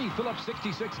win free Phillips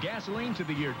 66 gasoline to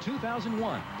the year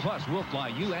 2001. Plus, we'll fly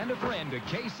you and a friend to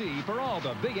KC for all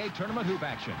the Big 8 tournament hoop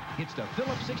action. It's the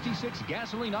Phillips 66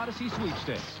 Gasoline Odyssey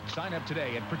Sweepstakes. Sign up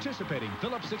today at participating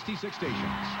Phillips 66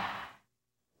 stations.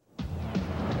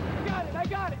 I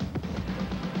got it.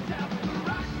 Tap the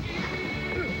Rockies.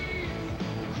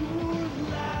 Coors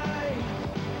Light.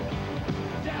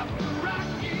 Tap the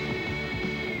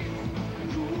Rockies.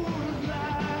 Coors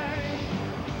Light.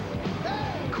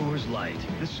 Hey! Coors Light,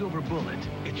 the silver bullet.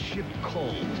 It's shipped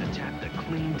cold to tap the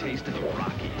clean taste of the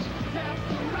Rockies. Tap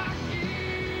the Rockies.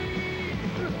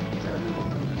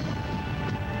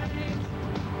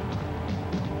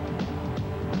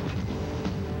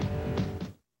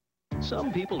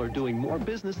 Some people are doing more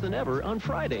business than ever on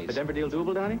Fridays. Is every deal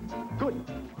doable, Donnie? Good.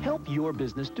 Help your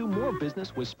business do more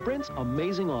business with Sprint's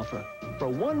amazing offer. For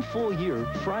 1 full year,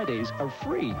 Fridays are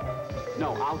free.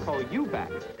 No, I'll call you back.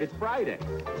 It's Friday.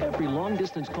 Every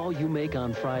long-distance call you make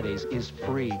on Fridays is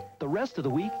free. The rest of the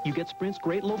week, you get Sprint's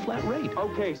great low flat rate.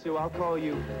 Okay, Sue, I'll call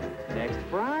you next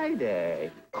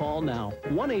Friday. Call now.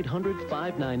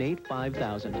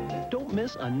 1-800-598-5000. Don't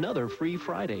miss another free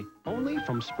Friday. Only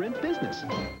from Sprint Business.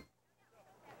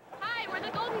 Hi, we're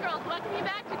the Golden Girls. Welcome you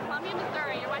back to Columbia,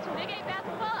 Missouri. You're watching Big 8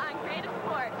 basketball on Creative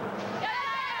Sports.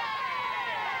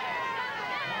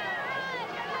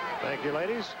 Thank you,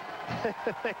 ladies.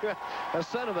 A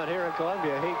sentiment here in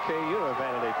Columbia. Hate KU of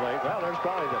Vanity Plate. Well, there's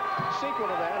probably the sequel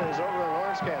to that is over in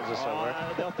Lawrence, Kansas somewhere.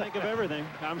 They'll think of everything.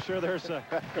 I'm sure there's,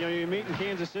 you meet in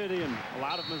Kansas City and a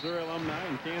lot of Missouri alumni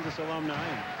and Kansas alumni.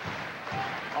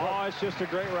 And, it's just a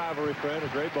great rivalry, Fred, a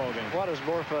great ball game. What is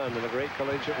more fun than a great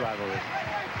collegiate rivalry?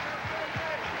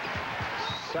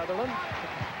 Sutherland.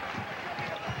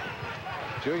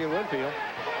 Julian Winfield.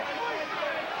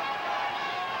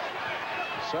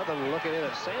 Sutherland looking in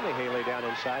at Sammy Haley down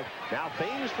inside. Now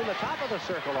Thames from the top of the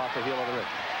circle off the heel of the rim.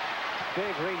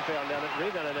 Big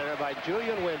rebounded there by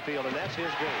Julian Winfield, and that's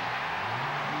his game.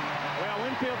 Well,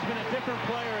 Winfield's been a different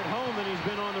player at home than he's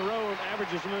been on the road.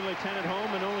 Averages nearly 10 at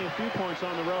home and only a few points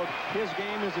on the road. His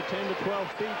game is at 10 to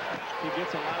 12 feet. He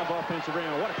gets a lot of offensive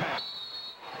rebound. What a pass.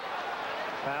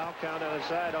 Foul count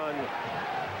outside on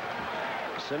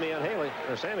Simeon Haley,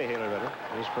 or Sammy Haley, rather.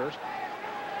 He's first.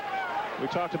 We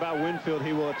talked about Winfield.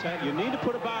 He will attack. You need to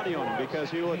put a body on him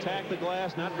because he will attack the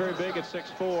glass. Not very big at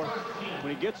 6'4". When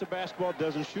he gets a basketball,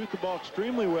 doesn't shoot the ball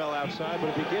extremely well outside,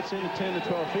 but if he gets into 10 to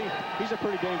 12 feet, he's a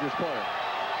pretty dangerous player.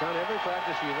 John, every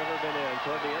practice you've ever been in,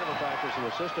 toward the end of a practice, an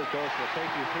assistant coach will take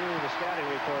you through the scouting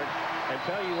report and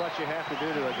tell you what you have to do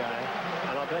to a guy.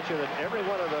 And I'll bet you that every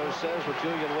one of those says with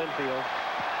Julian Winfield,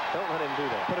 don't let him do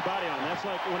that. Put a body on him. That's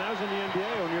like when I was in the NBA,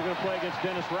 when you're going to play against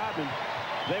Dennis Rodman,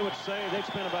 they would say they'd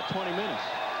spend about 20 minutes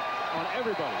on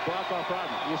everybody. Block off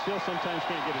Rodman. You still sometimes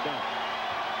can't get it done.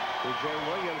 DJ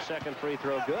Williams' second free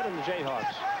throw good, and the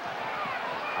Jayhawks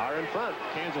are in front.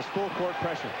 Kansas full court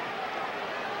pressure.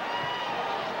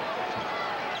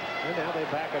 And now they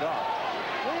back it off.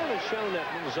 They haven't shown that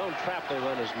zone trap they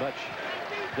run as much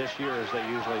this year as they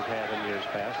usually have in years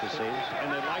past, it seems.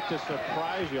 And they'd like to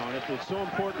surprise you on it. It's so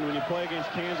important when you play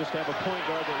against Kansas to have a point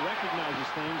guard that recognizes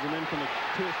things and then to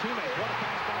his teammates. What a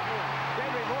pass by Moore.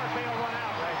 Kendrick Moore failed one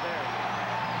out right there.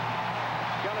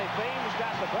 Kelly Thames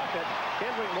got the bucket.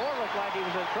 Kendrick Moore looked like he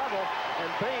was in trouble, and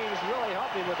Thames really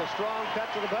helped him with a strong cut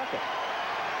to the bucket.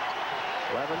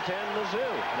 11-10 Mizzou,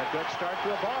 and a good start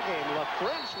to a ball game.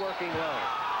 LaFrentz working low.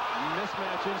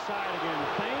 Mismatch inside again.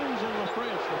 Thames and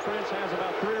LaFrentz. LaFrentz has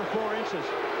about 3 or 4 inches.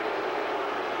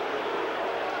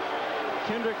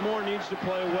 Kendrick Moore needs to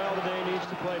play well today, needs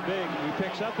to play big. He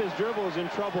picks up his dribble, is in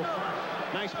trouble.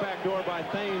 Nice backdoor by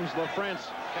Thames. LaFrentz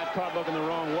got caught looking the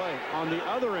wrong way. On the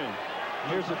other end,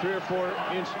 here's the 3 or 4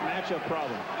 inch matchup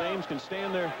problem. Thames can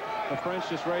stand there. LaFrentz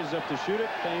just raises up to shoot it.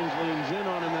 Thames leans in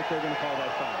on him if they're going to call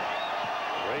that foul.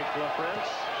 Rafe LaFrentz,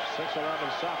 6'11"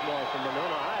 sophomore from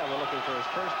Monona, Iowa, looking for his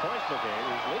first points of the game.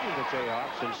 He's leading the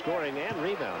Jayhawks in scoring and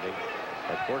rebounding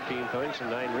at 14 points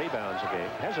and 9 rebounds a game.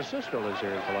 Has a sister lives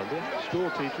here in Columbia. School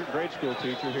teacher, grade school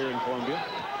teacher here in Columbia.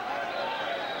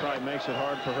 Probably makes it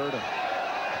hard for her to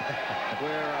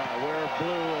wear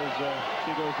blue as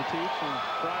she goes to teach. And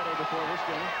Friday before this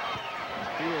game,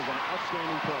 he is an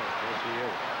outstanding player. Yes, he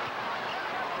is.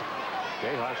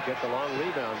 Jayhawks get the long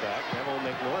rebound back. That won't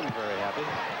make Norton very happy.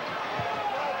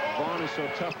 Vaughn is so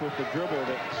tough with the dribble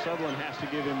that Sutherland has to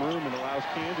give him room and allows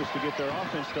Kansas to get their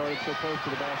offense started so close to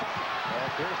the basket. Well,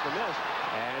 here's the miss.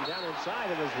 And down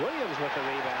inside, it was Williams with the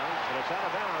rebound, and it's out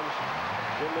of bounds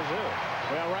in Mizzou.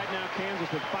 Well, right now, Kansas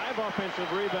with 5 offensive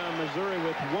rebounds, Missouri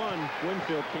with 1.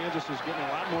 Winfield, Kansas is getting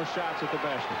a lot more shots at the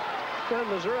basket. Well,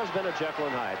 Missouri has been a Jekyll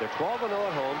and Hyde. They're 12-0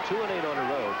 at home, 2-8 on the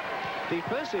road.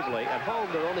 Defensively, at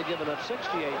home, they're only giving up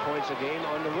 68 points a game.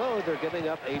 On the road, they're giving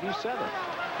up 87.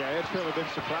 Yeah, it's really been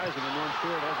surprising. And Norm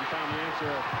Stewart hasn't found the answer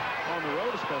on the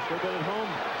road especially. But at home,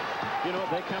 you know,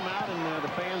 they come out and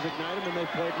the fans ignite them, and they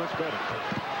played much better.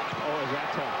 Oh, is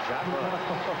that tough?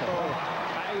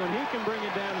 When he can bring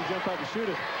it down and jump up and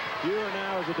shoot it, you are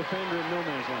now as a defender in no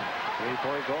man's land.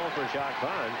 3-point goal for Jacques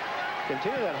Vaughn.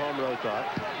 Continue that home road thought.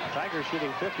 Tigers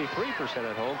shooting 53%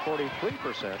 at home,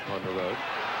 43% on the road.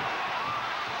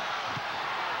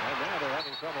 And now they're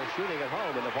having trouble shooting at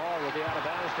home, and the ball will be out of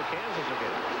bounds to Kansas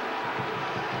again.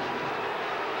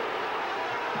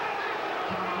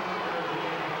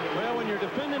 Well, when you're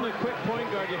defending a quick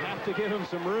point guard, you have to give him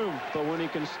some room. But when he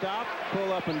can stop,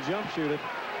 pull up, and jump shoot it,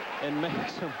 and make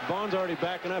some... Vaughn's already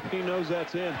backing up. He knows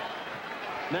that's in.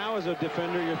 Now, as a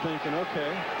defender, you're thinking,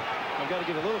 okay, I've got to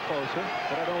get a little closer,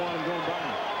 but I don't want him going by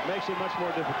me. Makes it much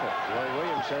more difficult. Roy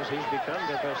Williams says he's become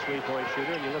their best three-point shooter,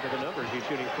 and you look at the numbers, he's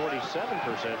shooting 47%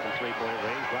 from three-point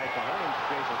range, right behind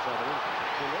Jason Sutherland.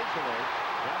 He makes the range.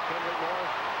 Got Kendrick Moore,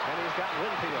 and he's got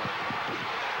Winfield.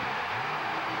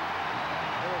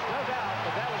 There was no doubt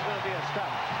that was going to be a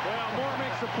stop. Well, Moore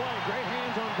makes the play. Great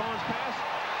hands on Vaughn's pass.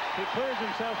 He clears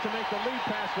himself to make the lead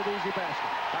pass for the easy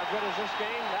basket. How good is this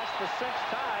game? That's the 6th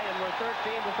tie, and we're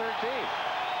 13-13.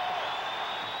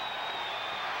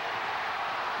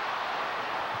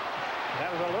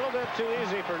 That was a little bit too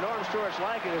easy for Norm Stewart's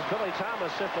liking as Billy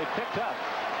Thomas simply picked up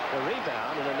the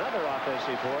rebound and another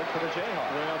offensive board for the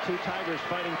Jayhawks. Well, 2 Tigers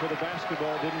fighting for the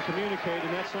basketball didn't communicate,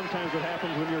 and that's sometimes what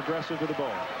happens when you're aggressive to the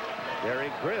ball.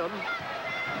 Derek Grimm.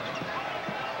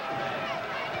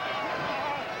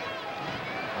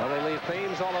 Well, they leave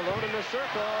Thames all alone in the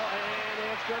circle,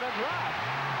 and it's going to drop.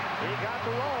 He got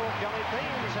the roll. Kelly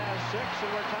Thames has 6,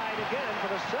 and we're tied again for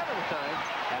the 7th time.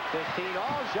 At 15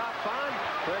 all, Jacques Vaughn.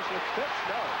 Precious Fitz,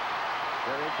 no.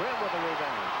 Derek Grimm with the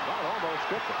rebound. Vaughn almost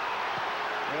stripped it.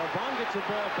 Well, Vaughn gets the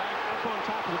ball back up on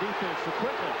top of the defense so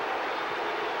quickly.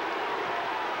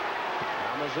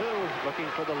 Now Mizzou looking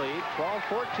for the lead.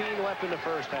 12-14 left in the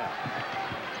first half.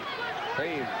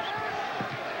 Thames.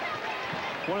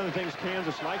 One of the things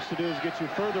Kansas likes to do is get you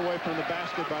further away from the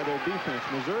basket by their defense.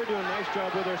 Missouri doing a nice job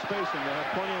with their spacing. They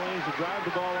have plenty of lanes to drive the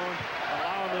ball on,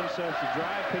 allowing themselves to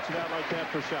drive, pitch it out like that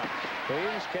for shots.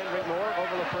 Thames, Kendrick Moore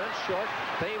over LaFrentz, short.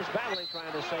 Thames battling,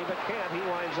 trying to save it, can't. He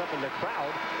winds up in the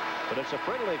crowd, but it's a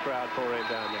friendly crowd for him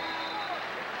down there.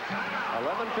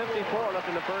 11:54 left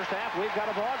in the first half. We've got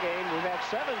a ball game. We've had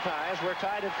 7 ties. We're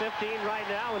tied at 15 right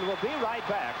now, and we'll be right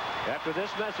back after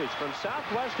this message from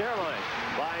Southwest Airlines.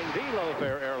 Buying the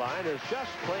low-fare airline is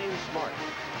just plain smart.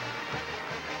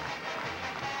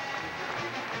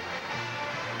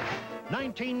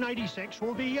 1996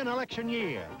 will be an election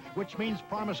year, which means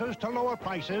promises to lower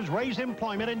prices, raise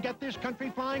employment, and get this country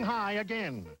flying high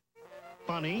again.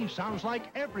 Funny, sounds like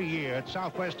every year at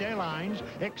Southwest Airlines,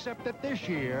 except that this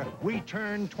year we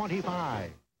turn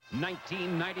 25.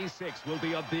 1996 will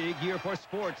be a big year for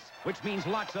sports, which means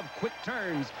lots of quick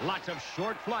turns, lots of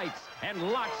short flights, and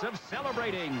lots of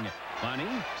celebrating. Funny?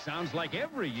 Sounds like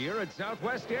every year at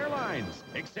Southwest Airlines,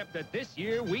 except that this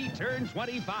year we turn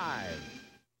 25.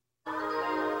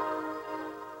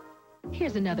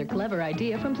 Here's another clever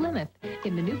idea from Plymouth.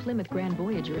 In the new Plymouth Grand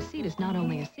Voyager, a seat is not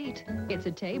only a seat, it's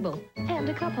a table and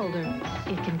a cup holder.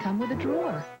 It can come with a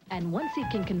drawer, and one seat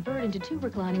can convert into 2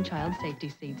 reclining child safety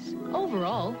seats.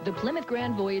 Overall, the Plymouth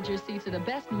Grand Voyager seats are the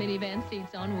best minivan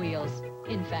seats on wheels.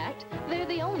 In fact, they're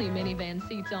the only minivan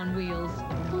seats on wheels.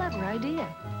 Clever idea.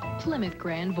 Plymouth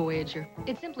Grand Voyager.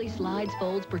 It simply slides,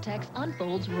 folds, protects,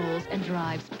 unfolds, rolls, and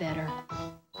drives better.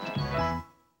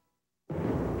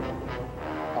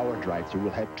 Our drive-thru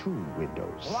will have 2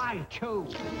 windows. Why 2?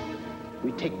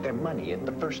 We take their money in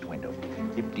the first window.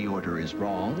 If the order is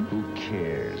wrong, who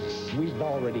cares? We've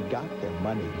already got their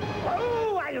money.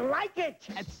 Oh, I like it!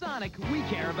 At Sonic, we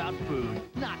care about food,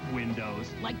 not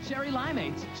windows. Like cherry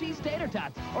limeades, cheese tater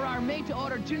tots, or our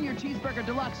made-to-order Junior Cheeseburger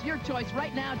Deluxe. Your choice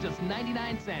right now, just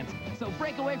 99 cents. So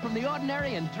break away from the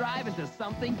ordinary and drive into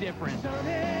something different.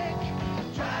 Sonic,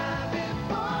 drive it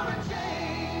for a change.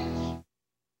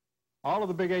 All of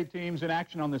the Big 8 teams in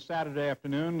action on this Saturday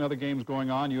afternoon. Other games going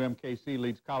on. UMKC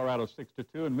leads Colorado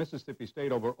 6-2, and Mississippi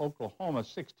State over Oklahoma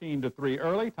 16-3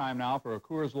 early. Time now for a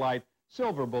Coors Light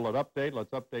Silver Bullet update. Let's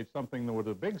update something that was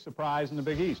a big surprise in the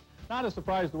Big East. Not a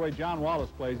surprise the way John Wallace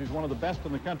plays. He's one of the best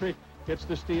in the country. Hits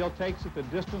the steal, takes it the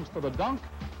distance for the dunk.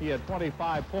 He had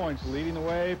 25 points, leading the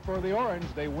way for the Orange.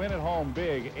 They win at home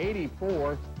big,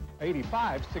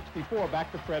 85-64.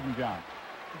 Back to Fred and John.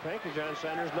 Thank you, John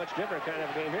Sanders. Much different kind of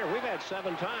game here. We've had 7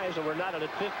 ties, and we're not at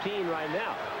 15 right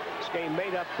now. This game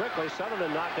made up quickly.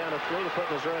 Sutherland knocked down a 3 to put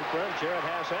Missouri in front. Jarrett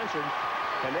Haas answered,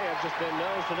 and they have just been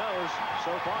nose-to-nose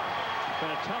so far. It's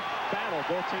been a tough battle.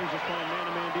 Both teams are playing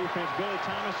man-to-man defense. Billy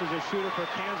Thomas is a shooter for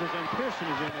Kansas, and Pearson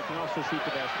is in that can also shoot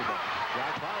the basketball.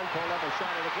 Josh Vaughn pulled up and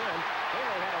shot it again.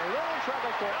 Haley had a little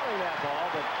trouble corralling that ball,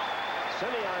 but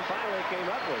Simeon finally came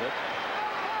up with it.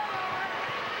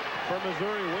 For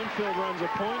Missouri, Winfield runs a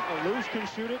point. Alous can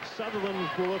shoot it. Sutherland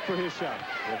will look for his shot.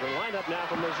 Different lineup now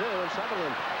for Mizzou, and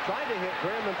Sutherland tried to hit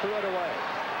Grimm and threw it away.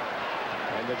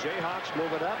 And the Jayhawks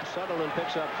move it up. Sutherland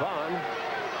picks up Vaughn.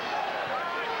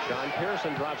 John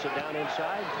Pearson drops it down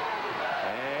inside.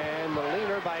 And the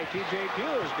leaner by T.J.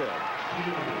 Pugh is good.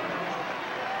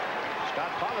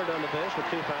 Scott Pollard on the bench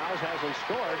with 2 fouls. Hasn't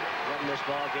scored yet in this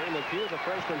ball game. And Pugh, the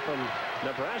freshman from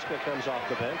Nebraska, comes off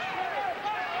the bench.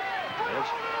 It's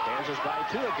Kansas by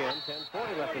 2 again.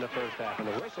 10:40 left in the first half. And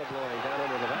the whistle blowing down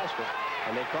into the basket.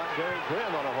 And they caught Derek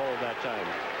Grimm on a hold that time.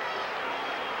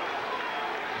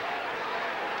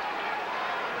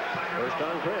 First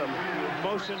on Grimm.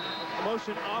 Motion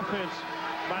offense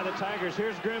by the Tigers.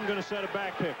 Here's Grimm going to set a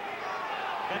back pick.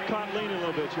 That caught leaning a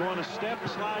little bit. You want to step,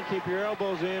 slide, keep your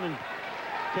elbows in, and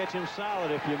catch him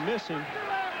solid. If you miss him,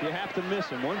 you have to miss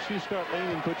him. Once you start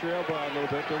leaning, put your elbow out a little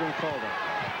bit, they're going to call that.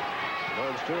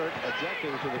 Norm Stewart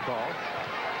objecting to the call.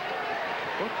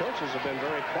 Both coaches have been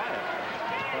very quiet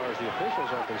as far as the officials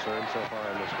are concerned so far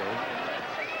in this game.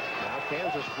 Now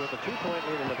Kansas with a 2-point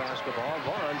lead in the basketball.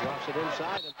 Vaughn drops it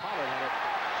inside, and Pollard had it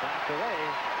slapped away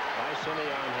by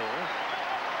Simeon here.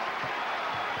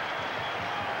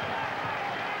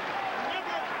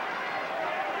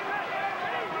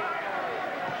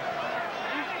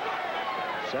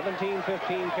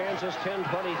 (17-15) Kansas,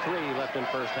 10:23 left in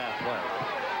first half play.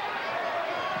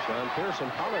 John Pearson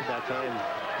Pollard that time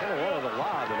kind of wanted a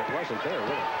lob, and it wasn't there,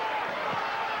 really.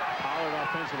 Pollard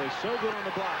offensively so good on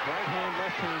the block. Right hand,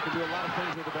 left hand can do a lot of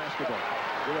things with the basketball.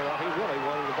 You know what? He really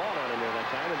wanted the ball on him there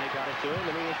that time, and they got it to him,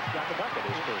 and he got the bucket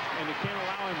his first. And you can't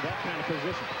allow him that kind of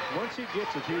position. Once he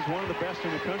gets it, he's one of the best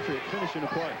in the country at finishing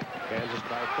a play. Kansas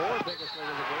by 4, biggest lead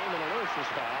of the game, and Alous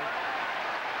is fouled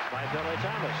by Billy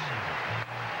Thomas.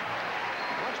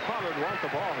 Watch Pollard want the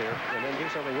ball here and then do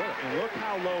something with it. And look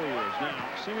how low he is. Now,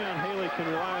 Simeon Haley can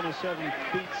rely on his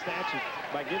 7-feet stature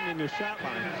by getting into the shot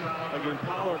line. Again,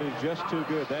 Pollard is just too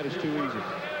good. That is too easy.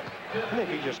 I think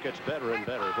he just gets better and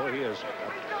better. Boy, he is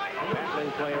a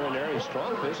battling player in there. He's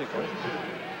strong physically.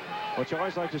 What you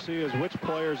always like to see is which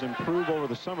players improve over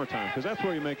the summertime, because that's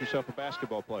where you make yourself a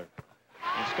basketball player.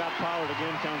 And Scott Pollard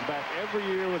again comes back every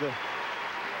year with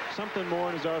something more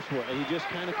in his arsenal. He just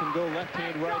kind of can go left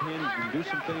hand, right hand. He can do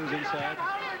some things inside.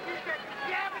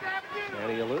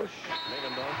 Danny Alous,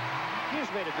 Megan Bell. You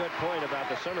just made a good point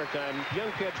about the summertime.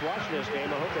 Young kids watching this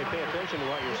game, I hope they pay attention to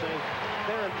what you're saying.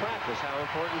 They're in practice, how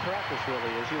important practice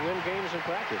really is. You win games in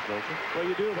practice, don't you? Well,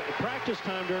 you do. Practice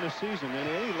time during a season at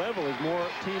any level is more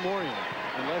team-oriented.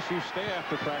 Unless you stay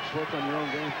after practice, work on your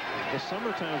own game. The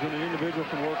summertime is when an individual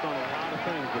can work on a lot of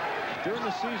things. But during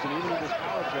the season, even at this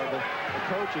college level, the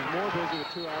coach is more busy with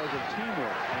 2 hours of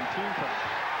teamwork and team practice.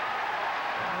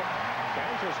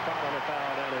 Kansas caught on a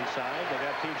foul down inside. They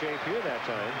got T.J. Pugh that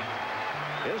time.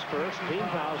 His first, team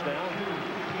fouls now.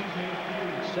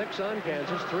 6 on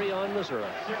Kansas, 3 on Missouri.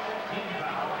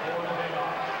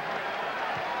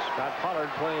 Scott Pollard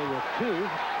playing with 2.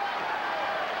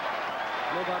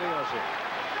 Nobody else here.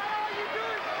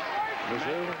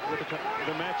 Missouri with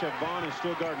the matchup. Vaughn is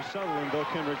still guarding Sutherland, though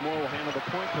Kendrick Moore will handle the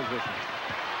point position.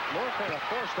 Moore kind of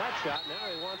forced that shot. Now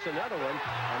he wants another one.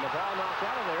 And the ball knocked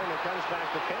out of there, and it comes back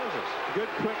to Kansas.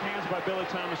 Good quick hands by Billy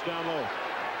Thomas down low.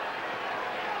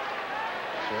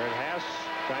 Jared Haas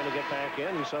trying to get back in,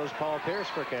 and so is Paul Pierce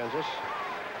for Kansas.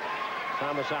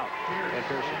 Thomas out. And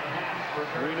Pearson.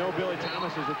 We know Billy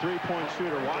Thomas is a three-point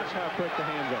shooter. Watch how quick the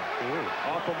hands are.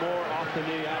 Off of Moore, off the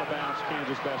knee, out of bounds,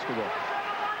 Kansas basketball.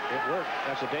 It worked.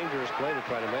 That's a dangerous play to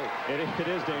try to make. It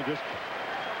is dangerous.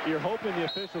 You're hoping the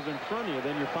official's in front of you,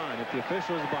 then you're fine. If the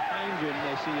official's behind you and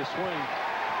they see you swing,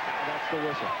 that's the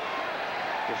whistle.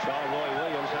 You saw Roy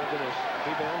Williams. How good has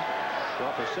he been?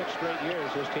 Well, for 6 straight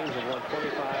years, his teams have won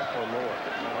 25 or more.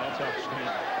 Now, that's outstanding.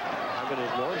 How good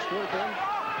has North Stewart been?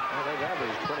 Well, they've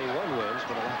averaged 21 wins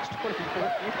for the last 24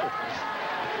 years.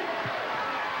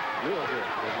 Real good.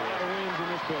 There's a lot of wins in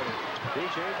this building.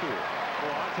 T.J. Pugh.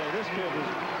 Well, I'll tell you, this kid was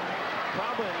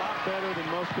probably a lot better than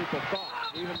most people thought.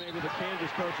 Even maybe the Kansas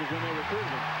coaches when they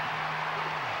recruited him.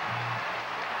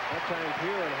 That time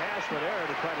Pugh and Haas with error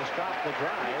to try to stop the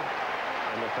drive,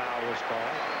 and the foul was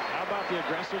called. How about the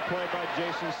aggressive play by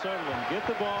Jason Sutherland? Get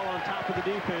the ball on top of the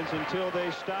defense until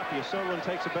they stop you. Sutherland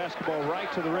takes a basketball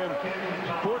right to the rim.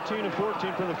 14 of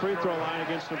 14 from the free throw line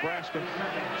against Nebraska.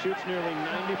 Shoots nearly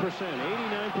 90%,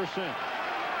 89%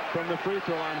 from the free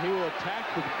throw line. He will attack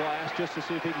the glass just to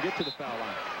see if he can get to the foul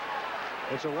line.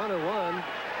 It's a 1-on-1.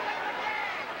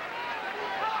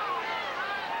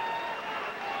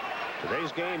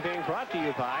 Today's game being brought to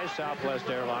you by Southwest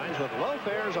Airlines, with low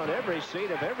fares on every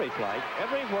seat of every flight,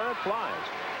 everywhere it flies.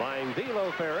 Flying the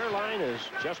low-fare airline is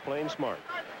just plain smart.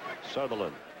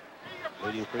 Sutherland,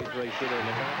 leading free throw shooter in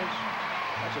the conference.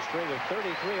 That's a string of 33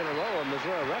 in a row, a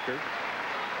Missouri record.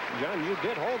 John, you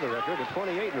did hold the record at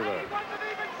 28 in a row.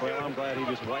 Well, I'm glad he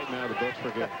just wiped me out of the books for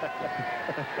good.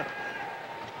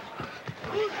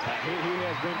 He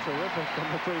has been terrific from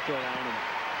the free throw line.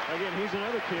 And again, he's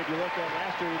another kid you look at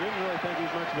last year. You didn't really think he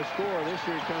was much of a scorer. This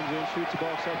year he comes in, shoots the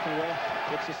ball exceptionally well.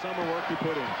 It's the summer work he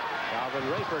put in. Calvin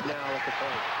Rayford now at the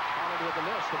point. Pollard with the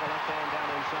miss with the left hand down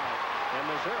inside. And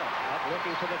Missouri up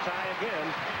looking for the tie again.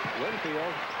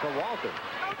 Winfield to Walter.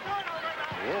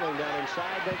 Rolling down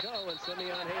inside they go, and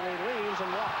Simeon Haley leads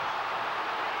and walks.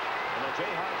 And the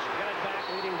Jayhawks get it back,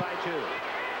 leading by 2.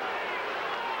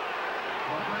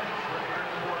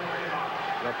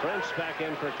 The French back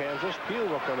in for Kansas. Pugh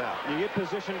will come out. You get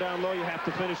positioned down low, you have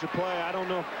to finish the play. I don't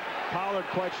know if Pollard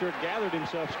quite sure gathered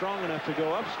himself strong enough to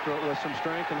go up with some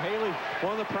strength. And Haley,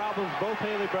 one of the problems both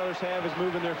Haley brothers have is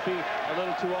moving their feet a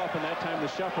little too often. That time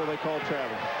the shuffle they called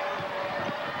travel.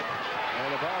 And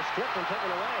the ball stripped and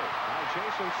taken away by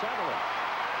Jason Sutherland.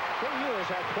 KU has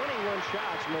had 21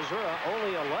 shots. Missouri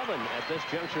only 11 at this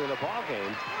juncture of the ball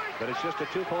game. But it's just a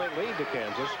 2-point lead to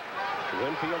Kansas.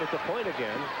 Winfield at the point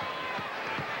again.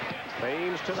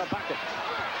 Thames to the bucket.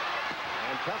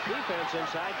 And tough defense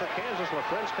inside for Kansas.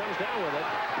 LaFrance comes down with it.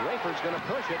 Rayford's going to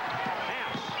push it.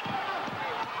 Pass.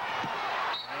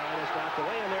 And it's knocked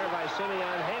away in there by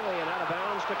Simeon Haley and out of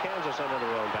bounds to Kansas under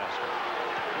their own basket.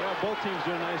 Well, both teams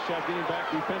do a nice job getting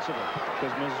back defensively,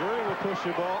 because Missouri will push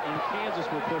the ball and Kansas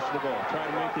will push the ball, try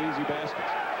to make the easy baskets.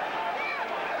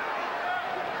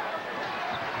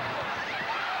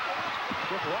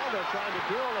 Waldo trying to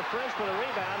duel LaFrance for the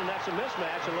rebound, and that's a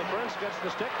mismatch, and LaFrance gets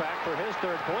the stick back for his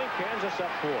 3rd point. Kansas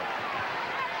up 4.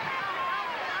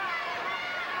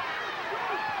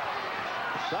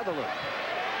 Sutherland.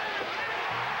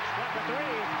 Struck a 3.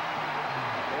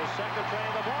 His 2nd try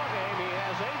of the ball game. He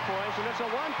has 8 points, and it's a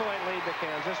 1-point lead to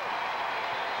Kansas.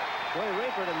 Boy,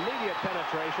 Rayford, immediate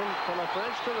penetration from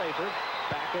LaFrance to Rayford.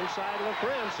 Back inside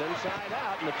LaFrance, inside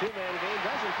out, and the 2-man game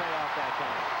doesn't pay off that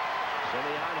time.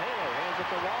 Simeon Haley hands it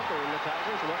to Walter, and the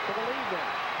Tigers look for the lead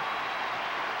now.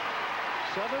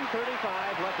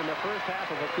 7:35 left in the first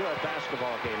half of a good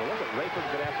basketball game. And look at Rayford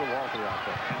get after Walter out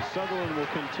there. And Sutherland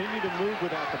will continue to move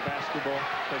without the basketball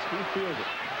because he feels it.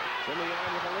 Simeon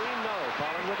with the lead, no.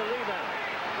 Pollard with the rebound.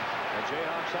 The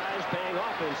Jayhawks' eyes paying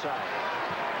off inside.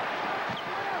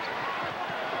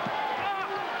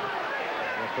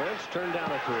 The Prince turned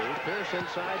down a three. Pierce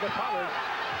inside to Pollard.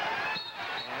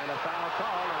 And a foul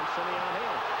call on Simeon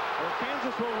Haley. Well,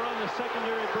 Kansas will run the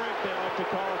secondary break, they like to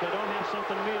call it. They don't have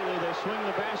something immediately. They swing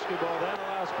the basketball. That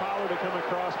allows Pollard to come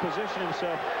across, position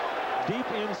himself deep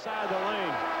inside the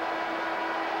lane.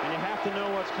 And you have to know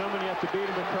what's coming. You have to beat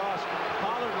him across.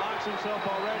 Pollard locks himself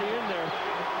already in there.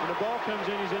 When the ball comes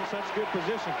in, he's in such good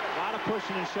position. A lot of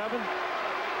pushing and shoving.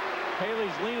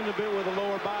 Haley's leaning a bit with a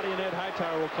lower body, and Ed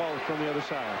Hightower will call it from the other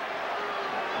side.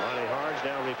 Monty Harge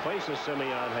now replaces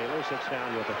Simeon Haley, sits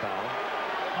down with the foul.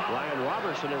 Ryan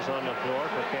Robertson is on the floor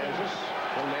for Kansas.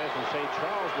 Young man from St.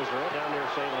 Charles, Missouri, down near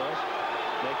St. Louis,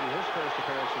 making his first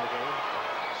appearance in the game.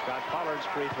 Scott Pollard's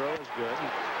free throw is good.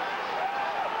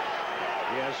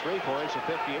 He has 3 points, a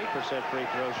 58% free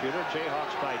throw shooter.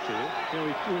 Jayhawks by 2. You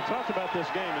know, we talked about this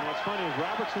game, and what's funny is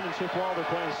Robertson and Chip Walder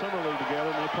playing summer league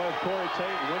together, and they played Corey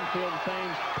Tate, Winfield, and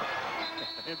Thames.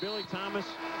 And Billy Thomas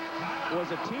was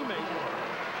a teammate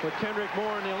with Kendrick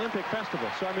Moore in the Olympic Festival.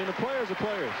 So, I mean, the players are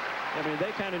players. I mean,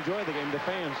 they kind of enjoy the game. The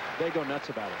fans, they go nuts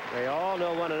about it. They all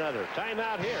know one another.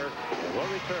 Timeout here. We'll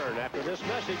return after this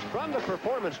message from the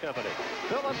Performance Company.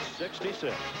 Phillips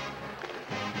 66.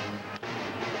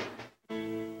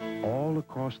 All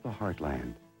across the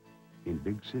heartland, in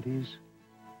big cities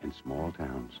and small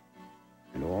towns,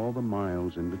 and all the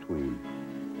miles in between,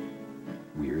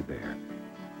 we're there.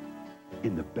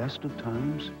 In the best of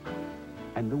times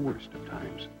and the worst of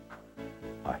times,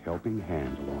 a helping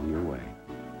hand along your way.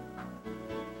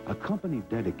 A company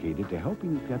dedicated to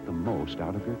helping you get the most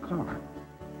out of your car,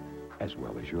 as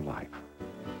well as your life.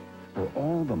 For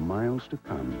all the miles to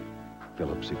come,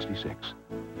 Phillips 66,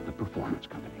 the Performance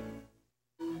Company.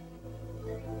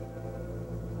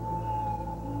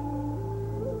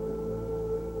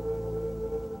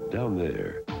 Down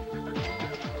there,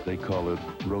 they call it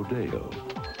rodeo.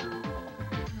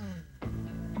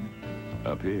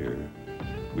 Up here,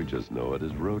 we just know it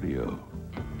as rodeo.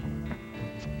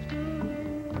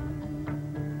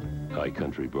 High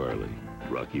country barley,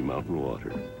 Rocky Mountain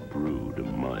water, brewed a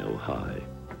mile high.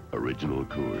 Original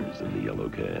Coors in the yellow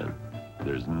can.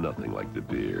 There's nothing like the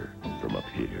beer from up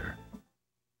here.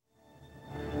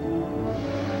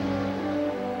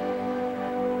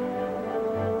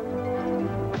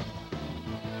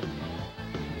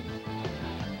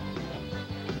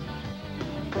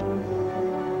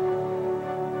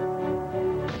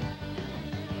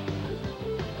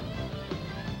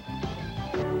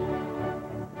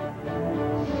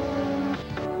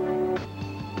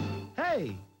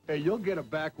 Hey, you'll get it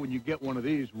back when you get one of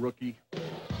these, rookie.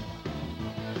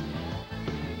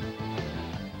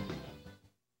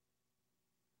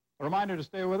 A reminder to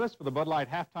stay with us for the Bud Light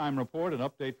halftime report, an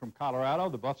update from Colorado.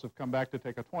 The Buffs have come back to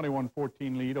take a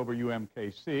 21-14 lead over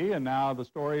UMKC. And now the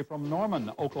story from Norman,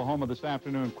 Oklahoma this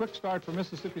afternoon. Quick start for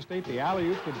Mississippi State. The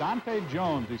alley-oop to Dante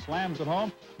Jones. He slams it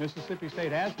home. Mississippi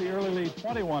State has the early lead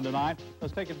 21-9.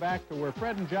 Let's take it back to where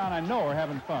Fred and John, I know, are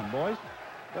having fun, boys.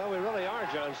 Well, we really are,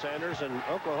 John Sanders, and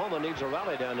Oklahoma needs a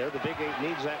rally down there. The Big Eight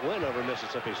needs that win over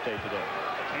Mississippi State today.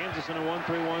 Kansas in a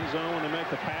 1-3-1 zone. When they make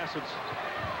the pass, it's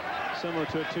similar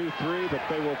to a 2-3, but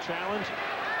they will challenge.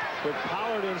 With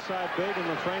Pollard inside big and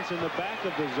LaFrance in the back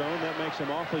of the zone, that makes him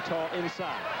awfully tall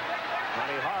inside.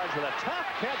 Monty Harge with a tough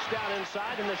catch down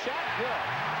inside, and the shot good.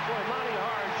 Boy, Monty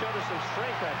Harge showed us some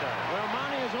strength that time. Well,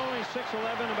 Monty is only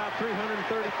 6'11", about 330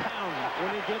 pounds.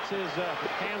 When he gets his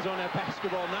hands on that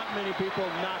basketball, not many people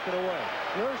knock it away.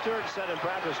 Lewis Stewart said in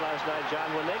practice last night,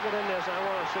 John, when they get in this, I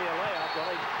want to see a layup.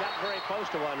 Well, they got very close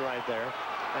to one right there.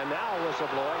 And now a whistle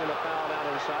blowing and a foul down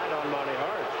inside on Monty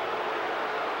Harge.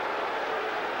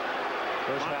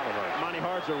 First foul of Harge. Monty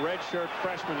Harge, a redshirt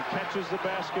freshman. He catches the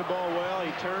basketball well.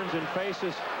 He turns and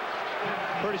faces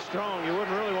pretty strong. You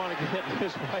wouldn't really want to get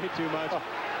his way too much.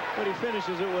 But he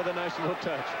finishes it with a nice little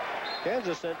touch.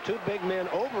 Kansas sent 2 big men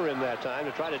over him that time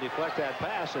to try to deflect that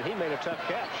pass, and he made a tough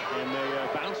catch. And they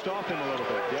bounced off him a little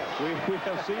bit. Yeah, we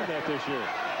have seen that this year.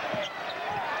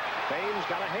 Thames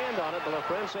got a hand on it, but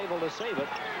LaFrance able to save it.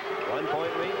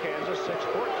 1-point lead, Kansas,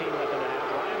 6:14 left in the half.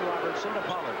 Ryan Robertson to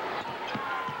Pollard.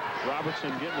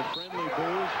 Robertson getting a friendly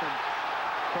boos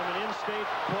from an in-state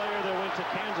player that went to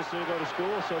Kansas to go to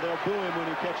school, so they'll boo him when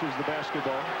he catches the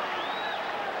basketball.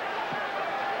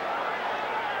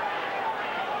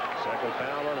 Second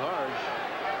foul on Harge.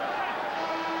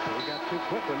 So we got 2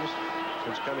 quick ones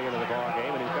since coming into the ball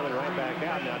game, and he's coming right back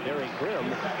out. Now Derek Grimm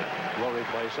will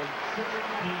replace him.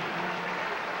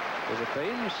 Is it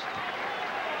Thames?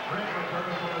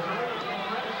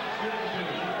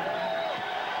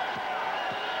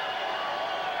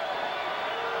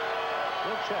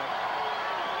 We'll check.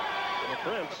 And the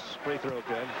Prince free throw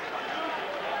good.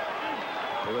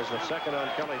 It was the second on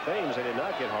Kelly Thames. They did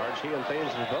not get hard. He and Thames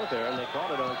were both there, and they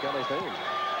called it on Kelly Thames.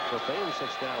 So Thames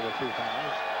sits down with 2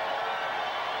 fouls.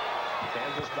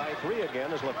 Kansas by 3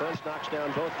 again as LaPrince knocks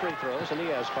down both free throws, and he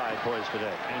has 5 points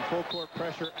today. And full court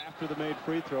pressure after the made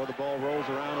free throw. The ball rolls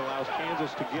around, allows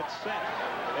Kansas to get set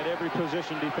at every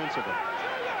position defensively.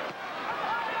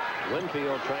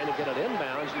 Winfield trying to get it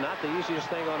inbounds. Not the easiest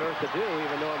thing on earth to do,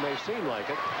 even though it may seem like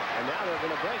it. And now they're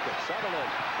going to break it.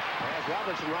 Sutherland has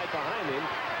Robertson right behind him.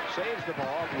 Saves the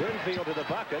ball. Winfield to the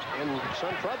bucket. In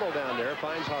some trouble down there.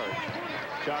 Finds Hart.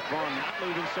 Jock Vaughn not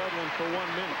leaving Sutherland for 1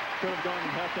 minute. Could have gone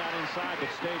and helped out inside, but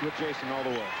stayed with Jason all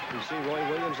the way. You see Roy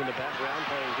Williams in the background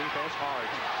playing defense hard.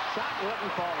 Shot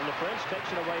wouldn't fall, and the Prince takes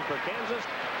it away for Kansas.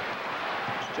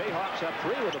 Jayhawks up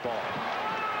 3 with the ball.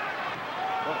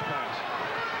 What a pass.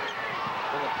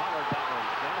 Look at Pollard that one.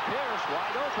 Now Pierce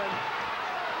wide open.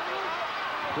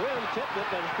 Grimm tipped it,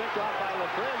 but it's picked off by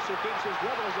LaPrince, who keeps his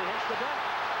dribble as he hits the deck.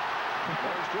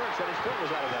 Martin Stewart said his foot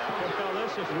was out of bounds. Well,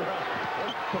 this is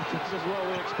what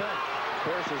we expect.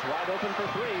 Pierce is wide open for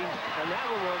 3, and that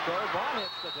one won't go. Ball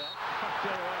hits the deck.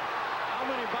 How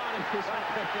many bodies is that?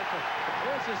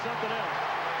 This is something else.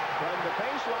 From the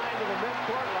baseline to the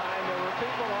midcourt line, there were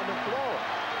people on the floor.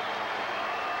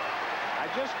 I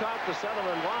just caught the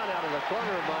Sutherland one out of the corner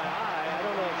of my eye. I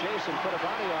don't know if Jason put a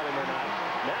body on him or not.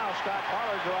 Now Scott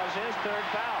Pollard draws his 3rd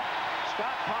foul.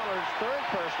 Scott Pollard's 3rd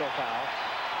personal foul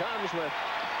comes with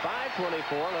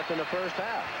 5:24 left in the first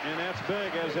half. And that's big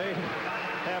as they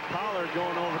have Pollard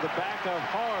going over the back of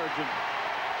Harge. And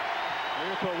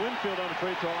they're going to put Winfield on the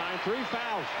free throw line. 3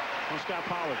 fouls on Scott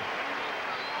Pollard.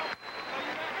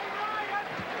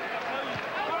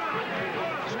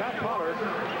 Scott Pollard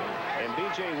and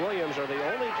B.J. Williams are the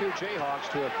only 2 Jayhawks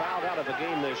to have fouled out of the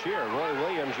game this year. Roy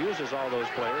Williams uses all those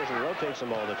players and rotates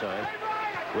them all the time.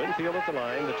 Winfield at the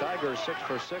line. The Tigers 6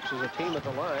 for 6 as a team at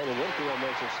the line, and Winfield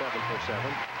makes it 7 for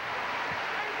 7.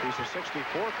 He's a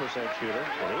 64% shooter,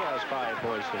 and he has 5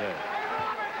 points today.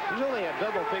 He's only had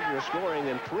double-figure scoring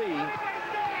in 3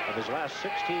 of his last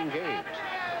 16 games.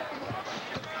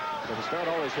 But it's not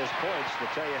always his points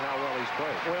that tell you how well he's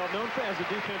played. Well, known as a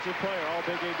defensive player, all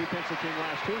Big 8 defensive team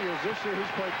last 2 years. This year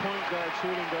he's played point guard,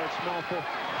 shooting guard, small forward.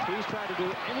 He's tried to do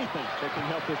anything that can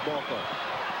help this ball club.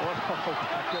 Oh,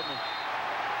 my goodness.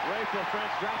 Ray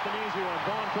LaFrance dropped an easy one.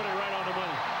 Vaughn put it right on the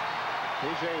money.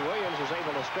 P.J. Williams is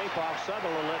able to scrape off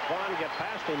Sutherland, let Vaughn get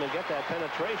past him and get that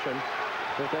penetration.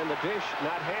 But then the dish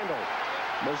not handled.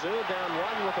 Mizzou down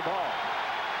 1 with the ball.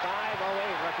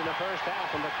 5:08 left in the first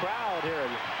half, and the crowd here in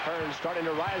Hearn starting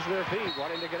to rise to their feet,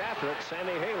 wanting to get after it.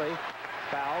 Sammy Haley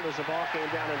fouled as the ball came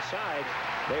down inside.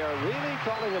 They are really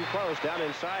calling him close down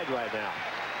inside right now.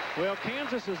 Well,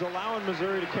 Kansas is allowing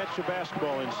Missouri to catch the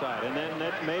basketball inside, and then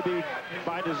that may be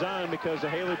by design because the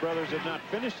Haley brothers have not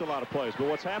finished a lot of plays. But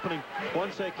what's happening,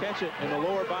 once they catch it and the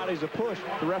lower bodies are pushed,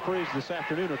 the referees this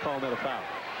afternoon are calling that a foul.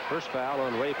 First foul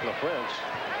on Rafe LaPrince.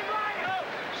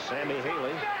 Sammy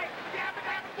Haley.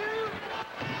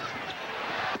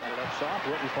 Left soft,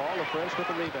 wouldn't fall. LaPrince with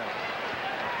the rebound.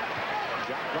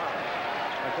 Jock Vaughn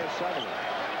against Sutherland.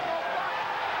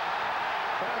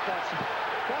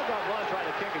 Crowd thought Vaughn tried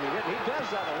to kick him. He didn't. He does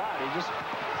that a lot. He just,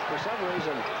 for some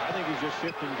reason, I think he's just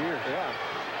shifting gears. Yeah.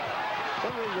 For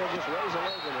some reason, he'll just raise a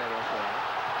leg in there once in a while.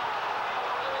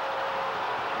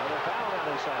 Another foul out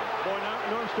inside. Boy,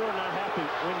 Norm Stewart not happy.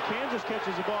 When Kansas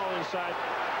catches the ball inside,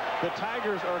 the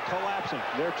Tigers are collapsing.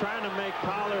 They're trying to make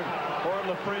Pollard or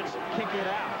LaFrance kick it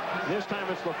out. This time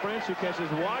it's LaFrance who catches.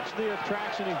 Watch the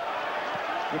attraction.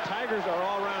 The Tigers are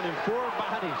all around in 4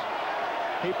 bodies.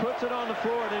 He puts it on the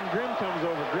floor, and then Grimm comes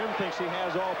over. Grimm thinks he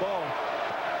has all ball.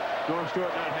 Norm Stewart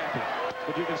not happy.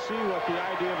 But you can see what the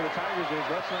idea of the Tigers is.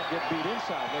 Let's not get beat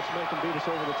inside. Let's make them beat us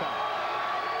over the top.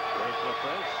 Rafe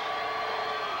LaPrince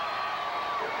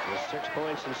with 6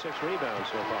 points and 6 rebounds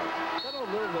so far. That little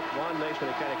move that Juan makes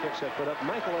when he kind of kicks that foot up.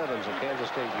 Michael Evans of Kansas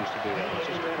State used to do that.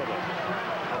 It's just kind of a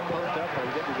pumped up and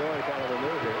getting going kind of a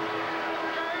move here.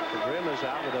 Grimm is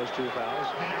out with those 2 fouls.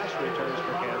 Hash returns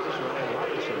for Kansas. Ryan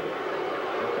Robinson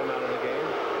will come out of the game.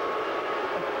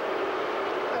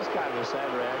 That's kind of a sad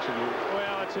reaction.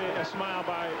 Well, it's a smile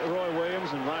by Roy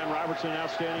Williams and Ryan Robertson,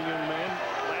 outstanding young man.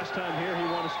 Last time here, he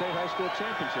won a state high school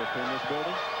championship in this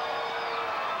building.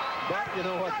 But you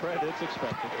know what, Fred? It's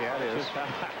expected. Yeah, it is.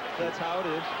 That's how it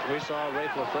is. We saw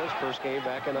Rafe LaFrance first game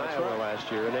back in Iowa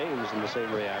last year, and Ames in the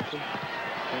same reaction.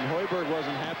 And Hoiberg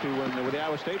wasn't happy with the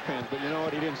Iowa State fans, but you know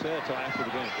what? He didn't say it until after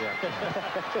the game. Yeah.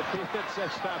 He did say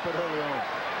stop it early on.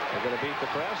 They're going to beat the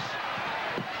press.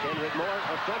 Kendrick Moore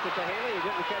up front to Haley. He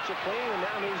didn't catch it clean, and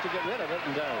now needs to get rid of it,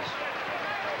 and does.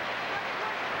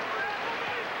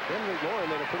 Henry Moore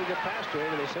made a pretty good pass to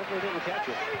him, and he simply didn't catch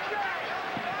it.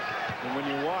 And when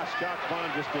you watch, Jock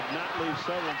Bond just did not leave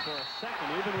Sutherland for a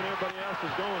second. Even when everybody else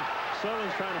was going,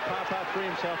 Sutherland's trying to pop out, free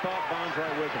himself off. Bond's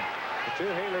right with him. The two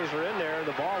Haleys are in there.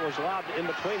 The ball was lobbed in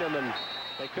between them, and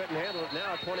they couldn't handle it.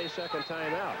 Now a 20-second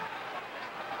timeout.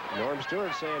 Norm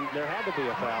Stewart saying there had to be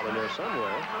a foul in there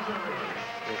somewhere.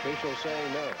 The official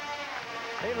saying no.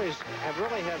 Haleys have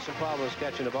really had some problems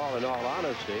catching the ball, in all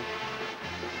honesty.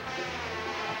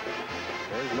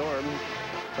 There's Norm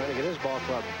trying to get his ball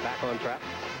club back on track.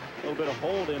 A little bit of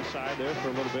hold inside there for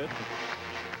a little bit.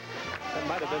 That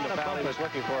might have been the foul he was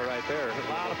looking for right there.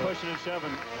 A lot of pushing and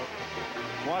shoving.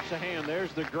 Watch the hand.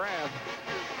 There's the grab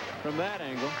from that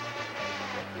angle.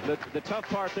 The tough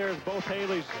part there is both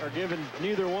Haleys are giving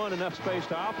neither one enough space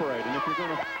to operate. And if they're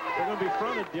going to be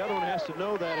fronted, the other one has to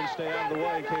know that and stay out of the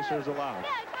way in case there's a loud.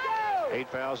 8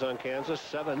 fouls on Kansas,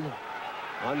 7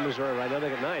 on Missouri. Right now they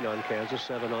got 9 on Kansas,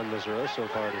 7 on Missouri so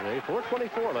far today.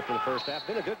 4:24 left in the first half.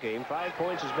 Been a good game. 5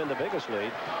 points has been the biggest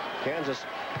lead. Kansas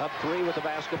up 3 with the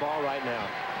basketball right now.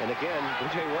 And again,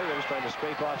 B.J. Williams trying to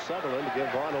scrape off Sutherland to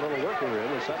give Vaughn a little working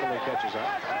room, and Sutherland catches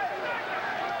up.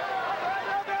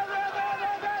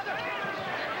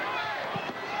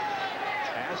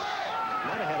 Pass.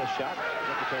 Might have had a shot.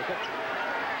 Get to take it.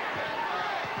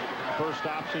 First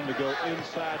option to go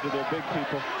inside to their big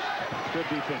people. Good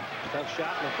defense. Tough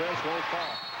shot, and the French won't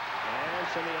fall. And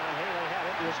Simeon Haley had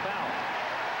it, and was fouled.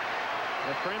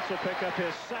 The French will pick up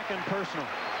his second personal.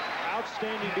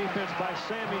 Outstanding defense by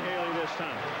Sammy Haley this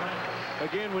time.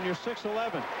 Again, when you're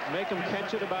 6'11", make them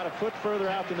catch it about a foot further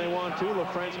out than they want to.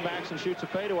 LaFrance backs and shoots a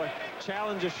fadeaway.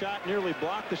 Challenge a shot, nearly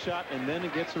block the shot, and then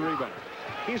it gets a rebound.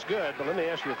 He's good, but let me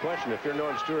ask you a question. If you're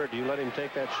Norm Stewart, do you let him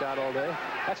take that shot all day?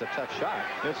 That's a tough shot.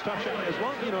 It's a tough shot. As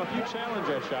long, you know, if you challenge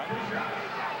that shot,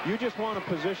 you just want a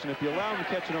position. If you allow him to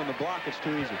catch it on the block, it's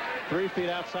too easy. 3 feet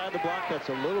outside the block, that's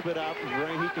a little bit out of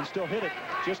range. He can still hit it.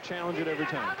 Just challenge it every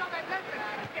time.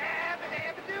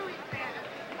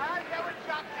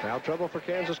 Foul trouble for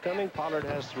Kansas coming. Pollard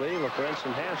has 3.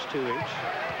 LaFrenson has 2 each.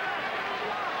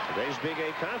 Today's Big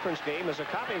 8 conference game is a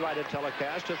copyrighted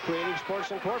telecast of Creative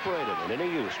Sports Incorporated, and any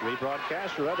use,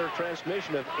 rebroadcast, or other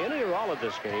transmission of any or all of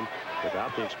this game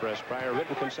without the express prior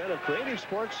written consent of Creative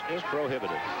Sports is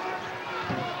prohibited.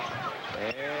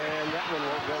 And that one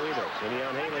won't go either.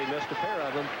 Simeon Haley missed a pair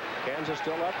of them. Kansas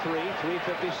still up 3.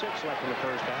 3:56 left in the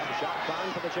first half. A shot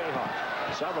found for the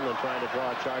Jayhawks. Sutherland trying to draw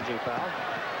a charging foul.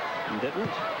 And didn't. And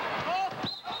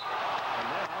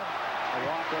now a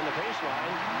walk on the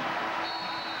baseline.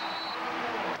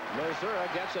 Missouri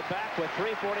gets it back with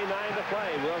 3:49 to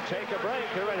play. We'll take a break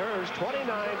here in Hearns.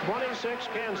 29-26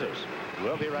 Kansas.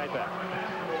 We'll be right back.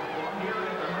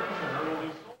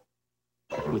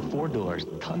 With 4 doors,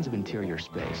 tons of interior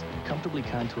space, comfortably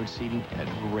contoured seating, and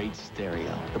a great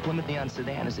stereo, the Plymouth Neon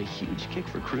sedan is a huge kick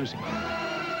for cruising.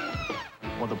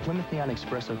 While the Plymouth Neon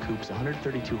Espresso Coupe's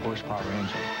 132 horsepower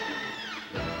engine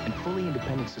and fully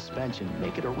independent suspension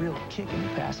make it a real kick in the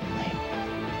passing lane.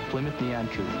 Plymouth Neon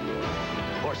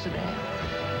Coupe or sedan,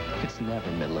 it's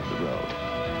never middle of the road.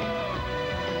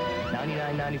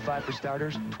 $99.95 for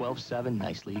starters, 12.7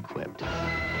 nicely equipped.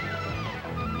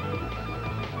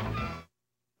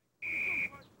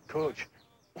 Coach,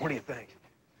 what do you think?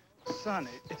 Son,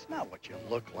 it's not what you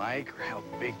look like or how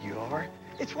big you are.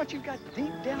 It's what you've got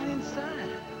deep down inside.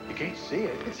 You can't see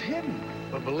it. It's hidden.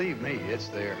 But believe me, it's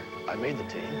there. I made the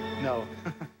team. No,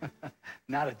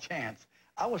 not a chance.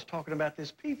 I was talking about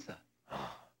this pizza.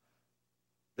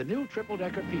 The new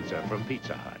triple-decker pizza from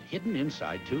Pizza Hut. Hidden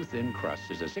inside 2 thin crusts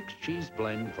is a 6-cheese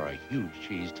blend for a huge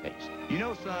cheese taste. You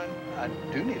know, son, I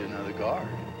do need another guard.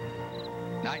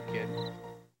 Night, kid.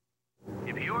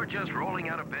 If you're just rolling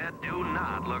out of bed, do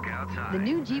not look outside. The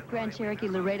new Jeep Grand Cherokee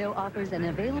Laredo offers an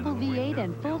available V8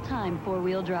 and full-time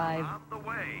 4-wheel drive. Out the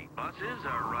way, buses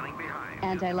are running behind.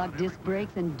 Anti-lock disc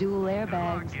brakes and dual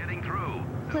airbags. Getting through.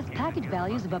 Plus package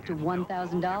values of up to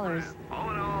 $1,000.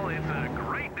 All in all, it's a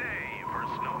great day for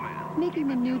snowmen. Making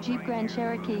the new Jeep Grand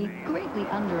Cherokee greatly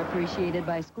underappreciated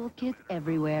by school kids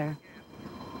everywhere.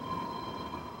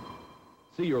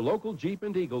 See your local Jeep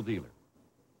and Eagle dealer.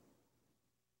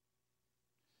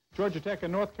 Georgia Tech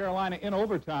and North Carolina in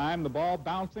overtime. The ball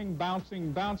bouncing.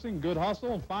 Good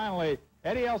hustle. And finally,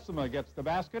 Eddie Elsema gets the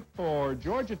basket for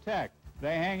Georgia Tech.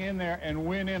 They hang in there and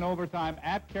win in overtime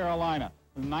at Carolina,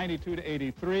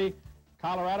 92-83.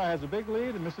 Colorado has a big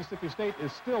lead, and Mississippi State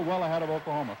is still well ahead of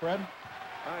Oklahoma. Fred?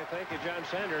 All right, thank you, John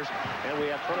Sanders. And we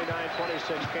have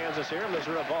 29-26 Kansas here.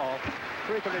 Missouri ball.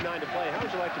 3:39 to play. How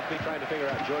would you like to be trying to figure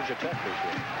out Georgia Tech this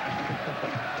year?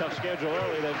 Tough schedule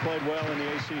early. They played well in the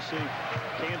ACC.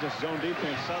 Kansas zone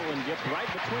defense. Sutherland gets right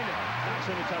between them. Knocks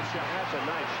in a tough shot. That's a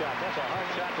nice shot. That's a hard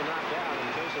shot to knock down.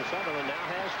 And Jason Sutherland now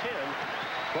has 10.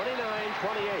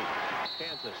 29-28.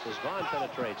 Kansas as Vaughn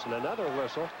penetrates. And another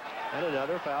whistle. And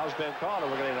another foul's been called.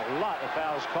 And we're getting a lot of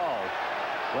fouls called.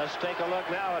 Let's take a look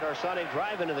now at our Sonic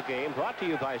Drive-In of the game, brought to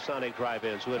you by Sonic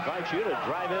Drive-Ins, who invite you to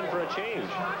drive in for a change.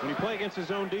 When you play against a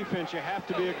zone defense, you have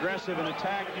to be aggressive and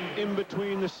attack in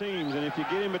between the seams. And if you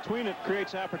get in between, it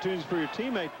creates opportunities for your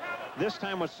teammate. This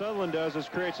time what Sutherland does is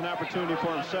creates an opportunity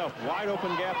for himself. Wide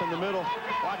open gap in the middle.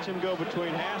 Watch him go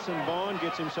between Hass and Vaughn,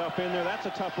 gets himself in there. That's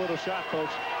a tough little shot,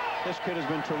 folks. This kid has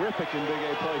been terrific in Big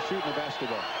A play shooting the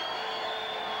basketball.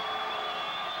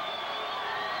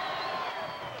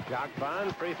 Jock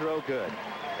Vaughn, free throw good.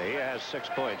 He has 6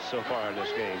 points so far in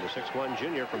this game. The 6'1"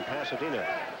 junior from Pasadena.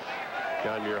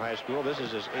 John Muir High School. This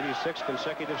is his 86th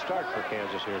consecutive start for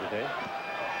Kansas here today.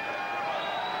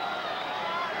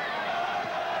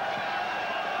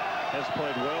 Has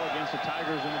played well against the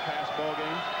Tigers in the past ball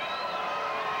games.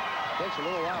 Takes a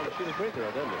little while to shoot a free throw,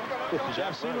 doesn't it?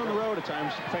 I've seen on the road at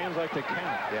times fans like to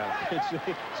count. Yeah.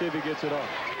 See if he gets it off.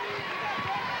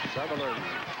 Sutherland.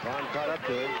 Vaughn caught up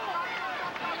to him.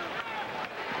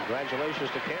 Congratulations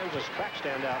to Kansas track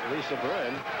standout Lisa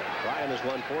Bruin. Ryan has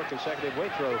won 4 consecutive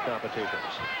weight throw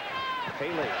competitions.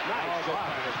 Haley, nice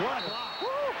block.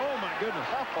 Oh my goodness.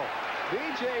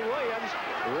 B.J. Williams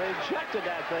rejected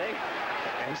that thing.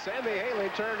 And Sammy Haley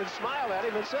turned and smiled at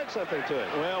him and said something to him.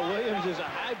 Well, Williams is a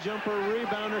high jumper,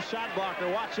 rebounder, shot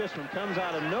blocker. Watch this one. Comes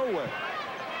out of nowhere.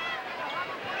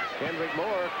 Kendrick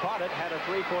Moore caught it, had a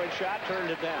three-point shot,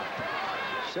 turned it down.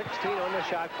 16 on the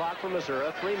shot clock for Missouri.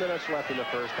 3 minutes left in the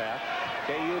first half.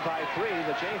 KU by 3.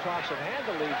 The Jayhawks have had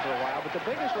the lead for a while, but the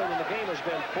biggest lead in the game has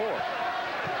been 4.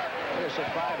 I said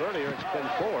 5 earlier. It's been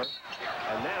 4.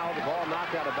 And now the ball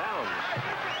knocked out of bounds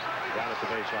down at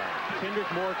the baseline. Kendrick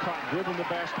Moore caught dribbling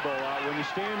the basketball out. When you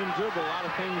stand and dribble, a lot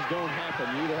of things don't happen.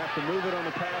 You either have to move it on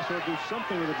the pass or do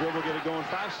something with the dribble, get it going.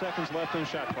 5 seconds left in the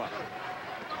shot clock.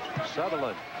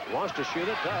 Sutherland wants to shoot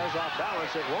it, does. Off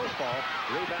balance, it won't fall.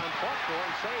 Rebound fought for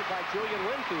and saved by Julian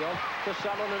Winfield to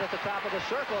Sutherland at the top of the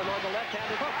circle and on the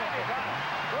left-handed.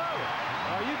 Whoa!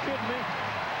 Are you kidding me?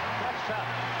 That's tough.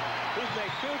 He's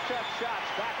made 2 tough shots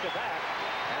back-to-back,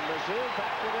 and Mizzou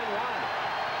back within 1.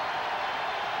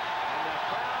 And the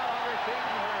crowd on their feet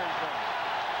and hears them.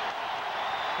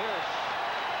 Pierce,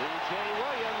 B.J.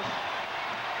 Williams.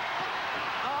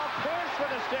 Oh, Pierce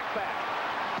with a stick back.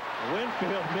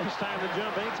 Winfield missed time to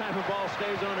jump. Anytime the ball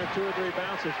stays on there 2 or 3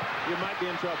 bounces, you might be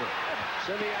in trouble.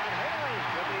 Simeon Haley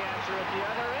with the answer at the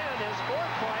other end. His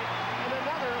 4th point and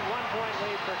another 1-point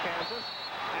lead for Kansas.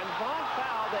 And Vaughn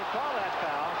fouled. They call that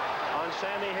foul on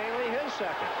Sammy Haley, his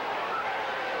 2nd.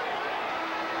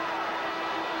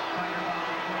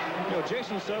 You know,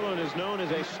 Jason Sutherland is known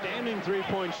as a standing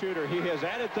 3-point shooter. He has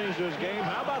added things to his game.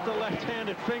 How about the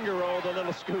left-handed finger roll, the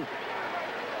little scoop?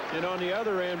 And on the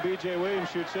other end, B.J.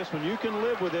 Williams shoots this one. You can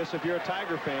live with this if you're a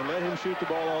Tiger fan. Let him shoot the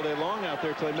ball all day long out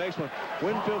there till he makes one.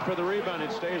 Winfield for the rebound.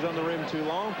 It stays on the rim too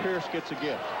long. Pierce gets a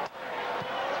gift.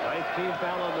 9th team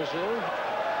foul on Mizzou.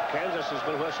 Kansas has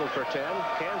been whistled for 10.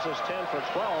 Kansas 10 for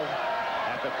 12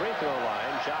 at the free throw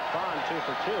line. Jock Vaughn 2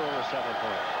 for 2 with 7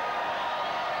 points.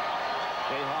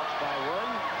 Jayhawks by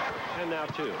 1 and now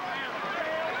 2.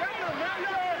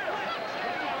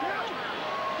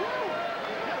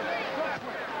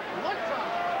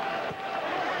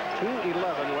 2:11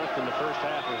 left in the first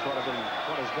half is what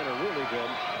has been a really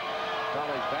good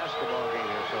college basketball game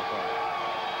here so far.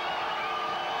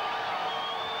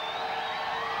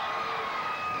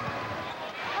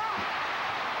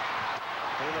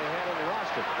 Haley had it and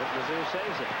lost it, but Mizzou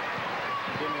saves it.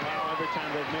 Didn't allow every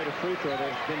time they've made a free throw.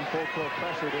 They've been full court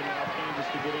pressure. Didn't allow Kansas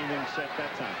to get anything set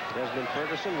that time. Desmond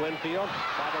Ferguson, Winfield,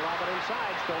 tried to lob it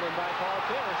inside, stolen by Paul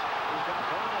Pierce. He's got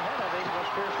Vaughn ahead of him.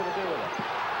 What's Pierce going to do with it?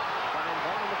 Find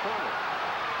Vaughn in the corner.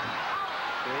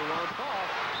 He won't fall.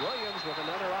 Williams with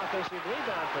another offensive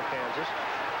rebound for Kansas.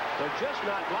 They're just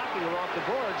not blocking him off the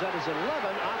boards. That is 11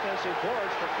 offensive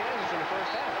boards for Kansas in the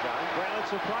first half, John. Well,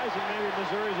 it's surprising. Maybe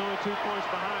Missouri's only 2 points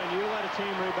behind. You let a team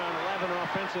rebound 11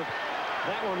 offensive.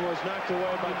 That one was knocked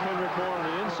away by Kendrick Moore on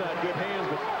the inside. Good hands,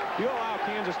 but if you allow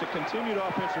Kansas to continue to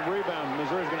offensive rebound,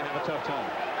 Missouri's going to have a tough time.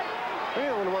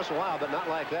 Yeah, every once in a while, but not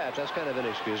like that. That's kind of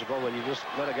inexcusable when you just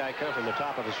let a guy come from the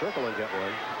top of the circle and get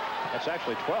one. That's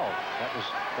actually 12.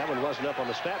 That one wasn't up on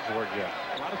the stat board yet.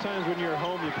 A lot of times when you're at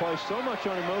home, you play so much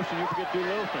on emotion, you forget to do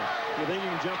little things. You think you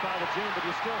can jump out of the gym, but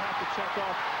you still have to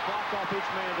block off each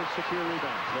man to secure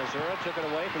rebounds. Missouri took it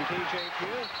away from TJQ,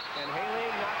 and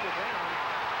Haley knocked it down.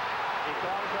 He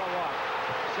calls a walk.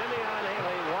 Simeon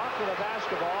Haley walked with a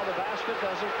basketball. The basket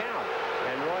doesn't count.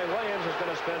 And Roy Williams is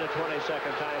going to spend a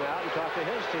 20-second timeout and talk to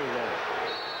his team now.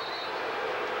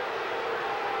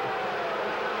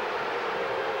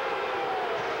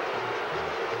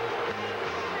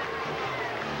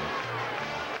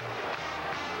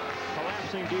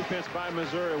 Defense by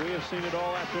Missouri. We have seen it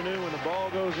all afternoon. When the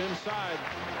ball goes inside,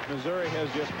 Missouri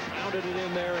has just pounded it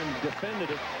in there and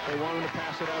defended it. They want him to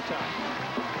pass it out top.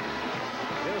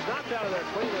 It was knocked out of there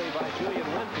cleanly by Julian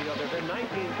Winfield. There have been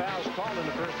 19 fouls called in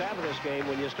the first half of this game.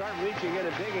 When you start reaching in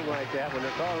and digging like that, when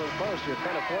they're calling close, you're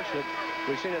kind of fortunate.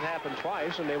 We've seen it happen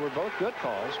twice, and they were both good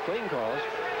calls, clean calls.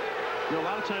 You know, a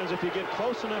lot of times if you get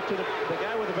close enough to the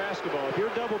guy with the basketball, if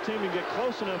you're double teaming, get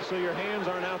close enough so your hands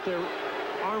aren't out there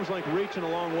arms length reaching a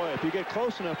long way. If you get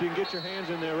close enough, you can get your hands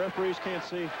in there. Referees can't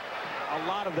see a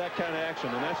lot of that kind of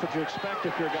action, and that's what you expect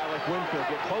if you're a guy like Winfield.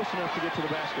 Get close enough to get to the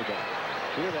basketball.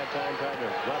 Here that time tried to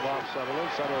rub off Sutherland.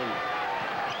 Sutherland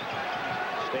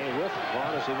staying with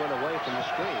Vaughn as he went away from the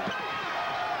screen.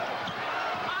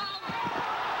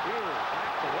 Here,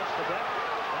 back to what's the bet?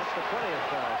 That's the 20th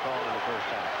foul called in the first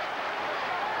half.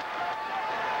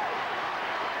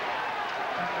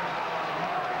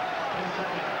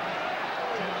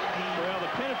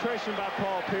 Penetration by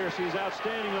Paul Pierce. He's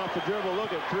outstanding off the dribble.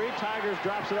 Look at three. Tigers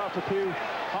drops it off to Pugh.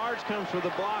 Hards comes for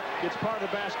the block. Gets part of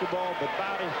the basketball, but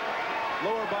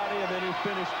lower body, and then he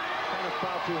finished kind of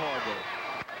fouled too hard there.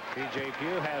 B.J.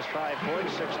 Pugh has 5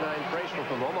 points, 6'9" Fracewell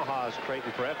from Omaha's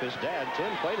Creighton Prep. His dad,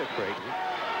 Tim, played at Creighton.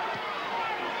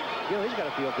 You know, he's got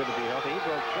to feel good to be healthy. He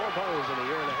broke 4 bones in a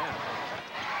year and a half.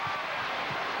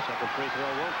 Second free throw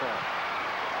won't fall.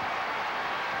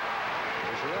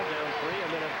 Missouri down 3, a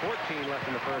minute 14 left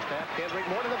in the first half. Kendrick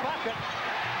more to the pocket.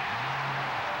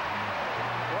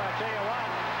 Boy, I tell you what,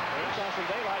 he saw some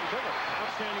daylight and took it.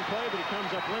 Outstanding play, but he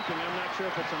comes up limping. I'm not sure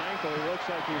if it's an ankle. He looks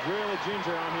like he's really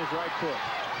ginger on his right foot.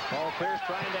 Paul Pierce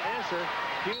trying to answer.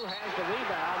 Pugh has the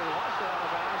rebound and lost it out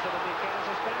of bounds. It'll be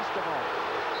Kansas basketball.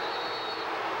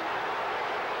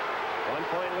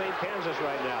 1-point lead, Kansas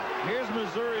right now. Here's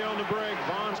Missouri on the break.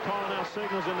 Vaughn's calling out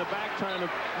signals in the back, trying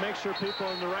to make sure people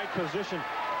are in the right position.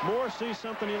 Moore sees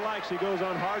something he likes. He goes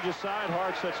on Harge's side.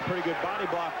 Harge sets a pretty good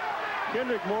body block.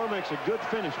 Kendrick Moore makes a good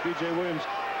finish. B.J. Williams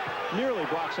nearly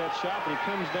blocks that shot, but he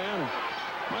comes down and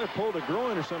might have pulled a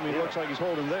groin or something. He looks like he's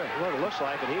holding there. Well, it looks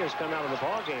like it. He has come out of the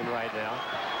ball game right now.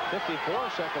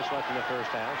 54 seconds left in the first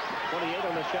half. 28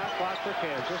 on the shot clock for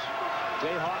Kansas.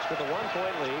 Jayhawks with a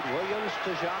 1-point lead. Williams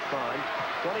to Jacques Vaughn.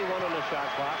 21 on the shot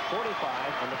clock. 45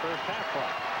 on the first half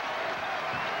clock.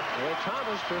 Roy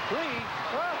Thomas for 3.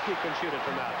 Oh, he can shoot it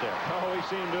from out there. Oh, we've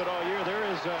seen him do it all year. There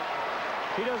is,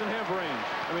 he doesn't have range.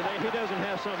 I mean, he doesn't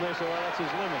have something they say, well, that's his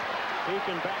limit. He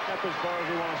can back up as far as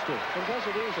he wants to. And does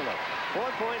it easily.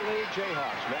 4-point lead,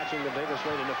 Jayhawks, matching the biggest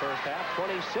lead in the first half.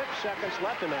 26 seconds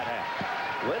left in that half.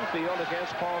 Winfield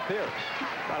against Paul Pierce.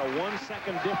 About a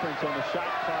 1-second difference on the shot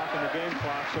clock and the game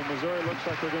clock, so Missouri looks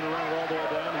like they're going to run it all the way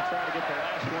down and try to get the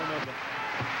last one of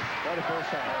the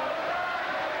first half.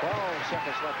 12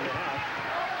 seconds left in the half.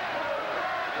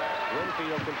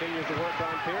 Winfield continues to work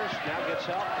on Pierce. Now gets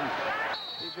help from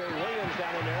B.J. Williams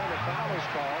down in there, and the foul is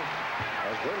called.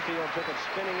 As Winfield took it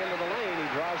spinning into the lane, he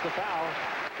draws the foul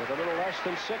with a little less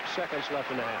than 6 seconds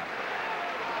left in the half.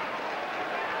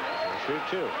 Shoot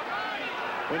 2.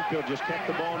 Winfield just kept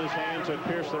the ball in his hands and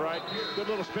Pierce the right. Good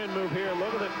little spin move here.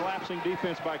 Look at the collapsing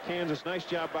defense by Kansas. Nice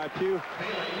job by Pugh.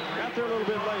 Got there a little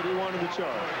bit late. He wanted the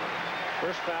charge.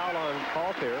 First foul on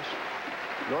Paul Pierce.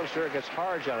 Norm Stewart gets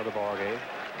Harge out of the ball game.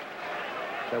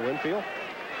 Is that Winfield?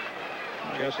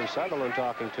 Jason Sutherland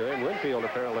talking to him. Winfield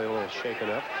apparently a little shaken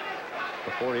up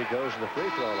before he goes to the free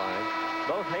throw line.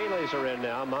 Both Haleys are in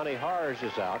now. Monty Harge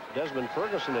is out. Desmond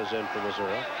Ferguson is in for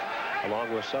Missouri,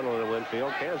 along with Sutherland and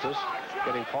Winfield. Kansas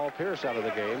getting Paul Pierce out of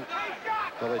the game.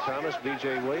 Willie Thomas,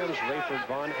 B.J. Williams, Rayford,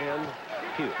 Vaughn, and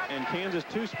Pugh. And Kansas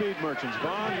 2 speed merchants.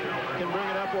 Vaughn can bring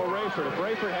it up or Rayford. If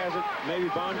Rayford has it, maybe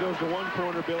Vaughn goes to one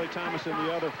corner, Billy Thomas in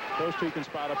the other. Those two can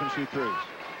spot up and shoot threes.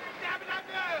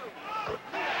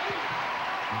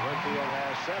 Winfield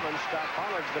has 7. Scott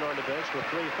Pollard's been on the bench with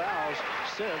 3 fouls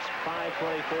since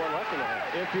 5:24 left in the half.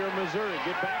 If you're Missouri,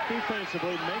 get back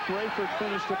defensively, make Rayford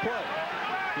finish the play.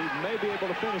 He may be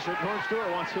able to finish it. Norm Stewart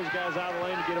wants his guys out of the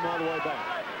lane to get him all the way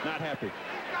back. Not happy.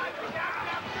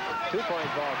 2-point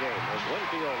ball game as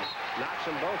Winfield knocks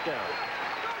them both down.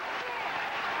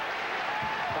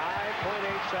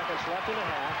 seconds left in the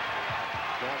half.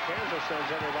 Now Kansas sends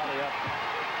everybody up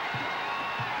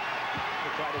to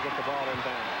try to get the ball in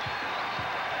bounds.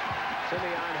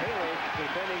 Simeon Haley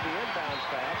defending the inbounds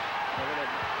pass. They're going to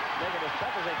make it as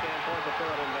tough as they can for it to throw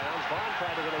it in bounds. Vaughn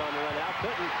tried to get it on the run out,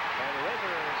 couldn't, and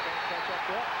Rager can't catch up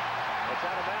to it. It's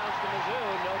out of bounds to Mizzou.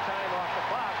 No time off the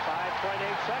clock. 5.8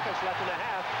 seconds left in the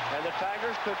half, and the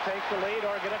Tigers could take the lead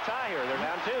or get a tie here. They're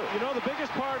down 2. You know, the biggest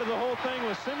part of the whole thing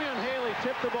was Simeon Haley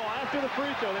tipped the ball after the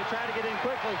free throw. They tried to get in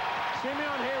quickly.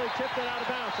 Simeon Haley tipped it out of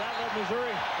bounds. That let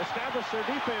Missouri establish their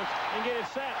defense and get it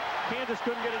set. Kansas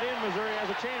couldn't get it in. Missouri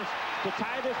has a chance to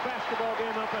tie this basketball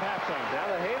game up at halftime. Now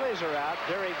the Haleys are out.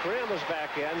 Derek Grimm is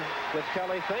back in with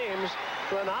Kelly Thames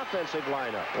for an offensive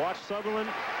lineup. Watch Sutherland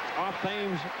off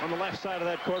Thames on the left side of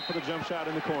that court for the jump shot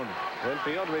in the corner.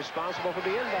 Winfield responsible for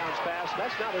the inbounds pass.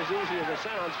 That's not as easy as it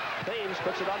sounds. Thames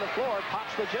puts it on the floor,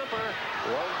 pops the jumper,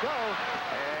 won't go,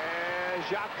 and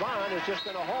Jacques Vaughn is just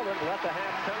going to hold it and let the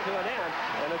half come to an end.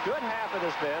 And a good half it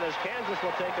has been as Kansas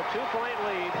will take a 2-point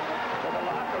lead to the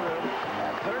locker room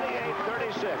at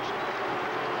 38-36.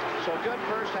 So good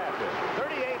first half here.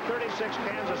 38-36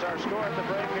 Kansas, our score at the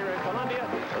break here in Columbia.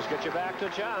 Let's get you back to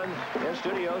John in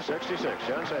Studio 66.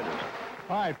 John Sanders.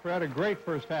 All right, Fred, a great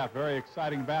first half. Very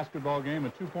exciting basketball game,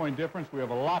 a 2-point difference. We have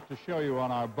a lot to show you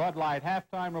on our Bud Light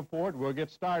halftime report. We'll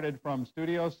get started from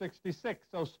Studio 66,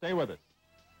 so stay with us.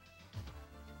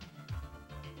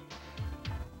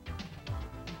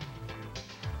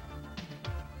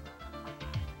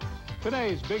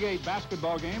 Today's Big 8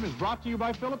 basketball game is brought to you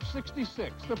by Phillips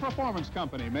 66, the performance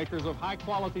company, makers of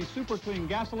high-quality super clean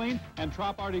gasoline and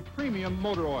Trop Arctic premium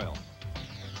motor oil.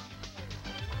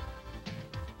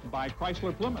 By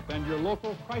Chrysler Plymouth and your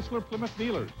local Chrysler Plymouth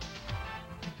dealers.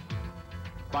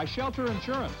 By Shelter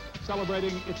Insurance,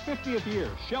 celebrating its 50th year.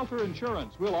 Shelter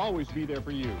Insurance will always be there for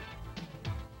you.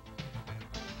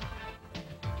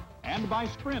 And by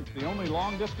Sprint, the only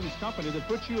long-distance company that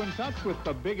puts you in touch with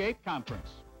the Big 8 Conference.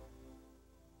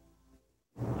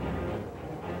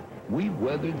 We've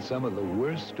weathered some of the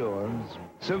worst storms,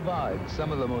 survived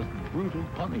some of the most brutal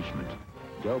punishment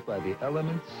dealt by the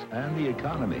elements and the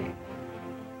economy.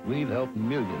 We've helped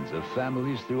millions of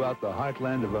families throughout the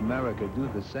heartland of America do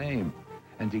the same.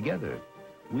 And together,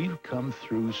 we've come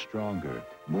through stronger,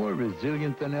 more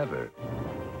resilient than ever.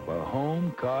 For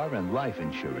home, car, and life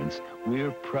insurance,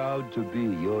 we're proud to be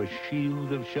your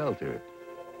shield of shelter.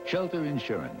 Shelter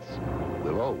Insurance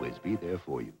will always be there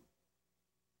for you.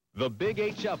 The Big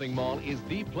 8 Shopping Mall is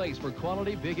the place for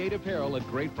quality Big 8 apparel at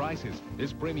great prices.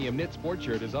 This premium knit sport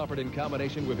shirt is offered in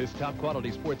combination with this top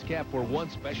quality sports cap for one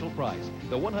special price.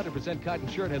 The 100% cotton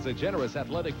shirt has a generous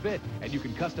athletic fit, and you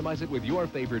can customize it with your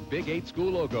favorite Big 8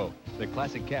 school logo. The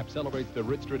classic cap celebrates the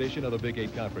rich tradition of the Big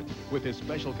 8 Conference with this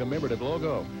special commemorative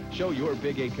logo. Show your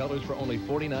Big 8 colors for only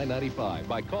 $49.95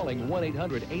 by calling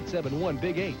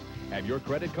 1-800-871-BIG-8. Have your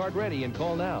credit card ready and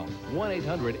call now.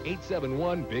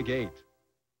 1-800-871-BIG-8.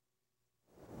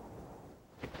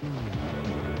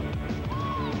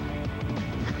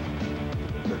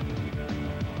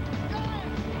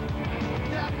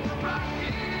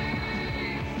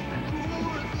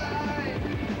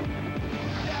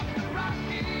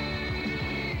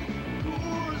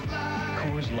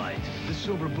 Coors Light, the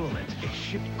silver bullet, is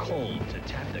shipped cold to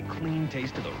tap the clean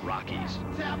taste of the Rockies.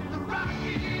 Tap the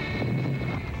Rockies!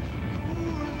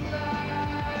 Coors Light!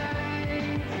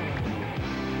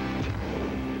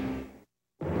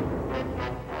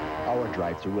 Our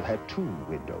drive-thru will have 2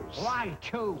 windows. Why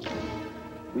 2?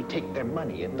 We take their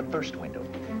money in the first window.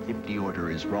 If the order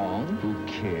is wrong, who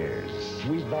cares?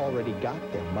 We've already got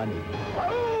their money.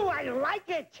 Oh, I like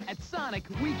it! At Sonic,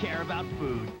 we care about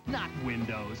food, not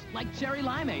windows. Like cherry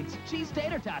limeades, cheese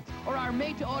tater tots, or our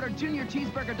made-to-order Junior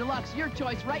Cheeseburger Deluxe. Your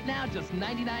choice right now, just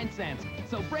 99 cents.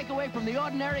 So break away from the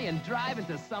ordinary and drive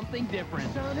into something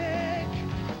different. Sonic,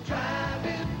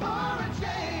 driving for a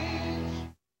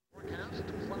change. Forecast,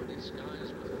 cloudy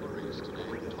skies with flurries today.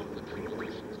 Total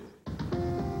accumulations.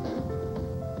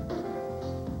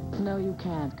 No, you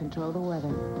can't control the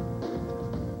weather.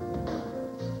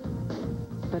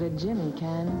 But a Jimmy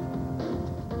can.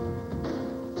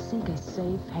 Seek a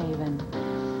safe haven.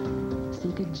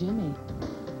 Seek a Jimmy.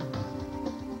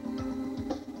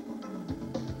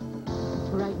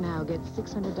 Right now, get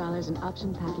 $600 in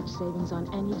option package savings on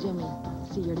any Jimmy.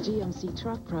 See your GMC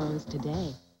Truck Pros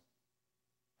today.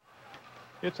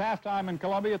 It's halftime in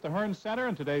Columbia at the Hearn Center,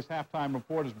 and today's halftime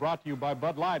report is brought to you by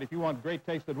Bud Light. If you want great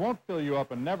taste that won't fill you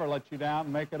up and never let you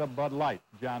down, make it a Bud Light.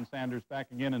 John Sanders back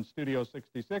again in Studio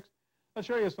 66. Let's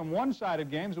show you some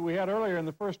one-sided games that we had earlier in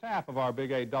the first half of our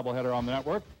Big 8 doubleheader on the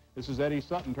network. This is Eddie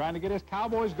Sutton trying to get his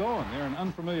Cowboys going. They're in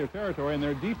unfamiliar territory, and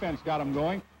their defense got them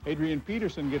going. Adrian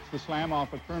Peterson gets the slam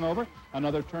off a turnover.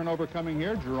 Another turnover coming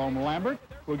here. Jerome Lambert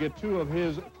will get 2 of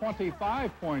his 25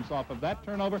 points off of that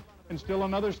turnover, and still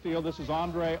another steal. This is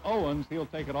Andre Owens. He'll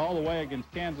take it all the way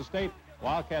against Kansas State.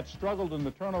 Wildcats struggled in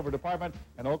the turnover department,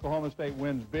 and Oklahoma State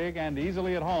wins big and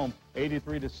easily at home.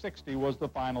 83-60 was the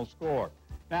final score.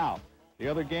 Now, the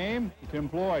other game, Tim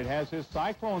Floyd has his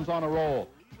Cyclones on a roll.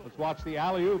 Let's watch the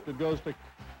alley-oop that goes to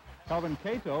Kelvin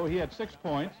Cato. He had 6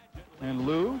 points. And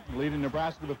Lou leading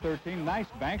Nebraska with 13. Nice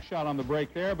bank shot on the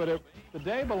break there, but the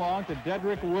day belonged to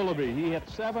Dedrick Willoughby. He had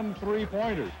 7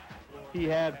 3-pointers. He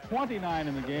had 29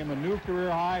 in the game, a new career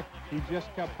high. He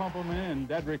just kept pumping them in.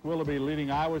 Dedrick Willoughby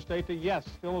leading Iowa State to, yes,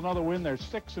 still another win. They're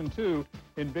 6-2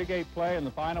 in Big 8 play, and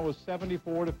the final was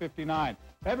 74-59.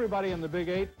 Everybody in the Big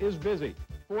 8 is busy.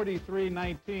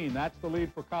 43-19. That's the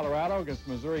lead for Colorado against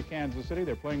Missouri, Kansas City.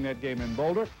 They're playing that game in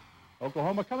Boulder.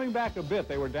 Oklahoma coming back a bit.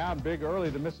 They were down big early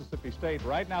to Mississippi State.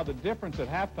 Right now, the difference at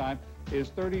halftime is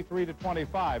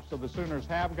 33-25. So the Sooners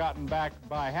have gotten back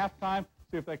by halftime.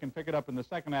 See if they can pick it up in the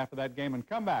second half of that game and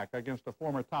come back against a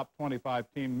former top 25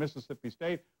 team, Mississippi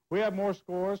State. We have more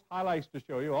scores, highlights to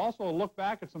show you. Also, a look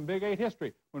back at some Big 8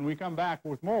 history when we come back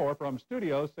with more from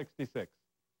Studio 66.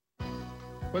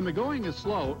 When the going is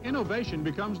slow, innovation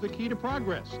becomes the key to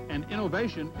progress, and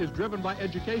innovation is driven by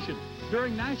education.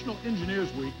 During National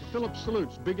Engineers Week, Phillips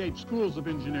salutes Big 8 schools of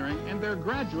engineering and their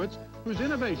graduates whose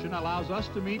innovation allows us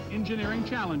to meet engineering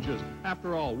challenges.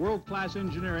 After all, world-class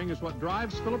engineering is what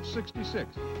drives Phillips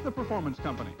 66, the performance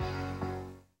company.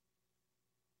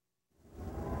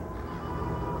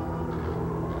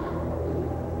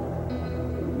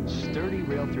 Sturdy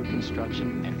rail-through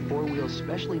construction and 4-wheel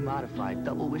specially modified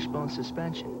double wishbone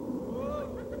suspension.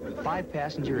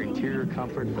 5-passenger interior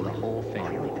comfort for the whole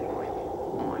family.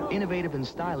 Innovative and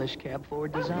stylish cab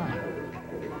forward design.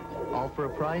 All for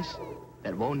a price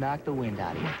that won't knock the wind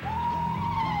out of you.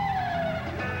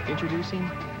 Introducing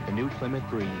the new Plymouth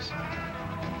Breeze.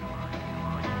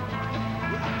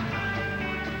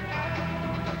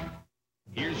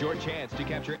 Here's your chance to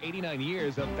capture 89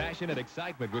 years of passion and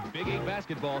excitement with Big 8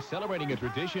 basketball celebrating a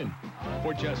tradition.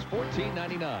 For just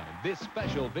 $14.99, this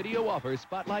special video offer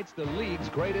spotlights the league's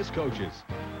greatest coaches.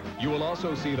 You will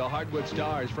also see the hardwood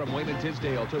stars from Wayman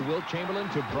Tisdale to Wilt Chamberlain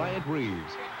to Bryant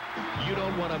Reeves. You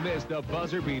don't want to miss the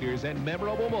buzzer beaters and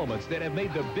memorable moments that have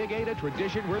made the Big 8 a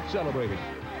tradition worth celebrating.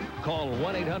 Call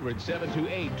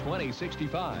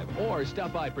 1-800-728-2065 or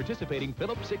stop by participating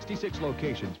Phillips 66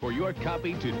 locations for your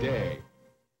copy today.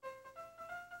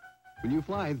 When you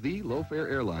fly the low-fare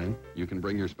airline, you can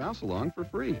bring your spouse along for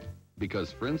free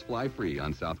because friends fly free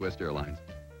on Southwest Airlines.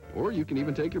 Or you can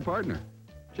even take your partner,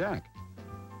 Jack,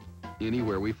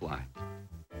 anywhere we fly.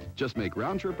 Just make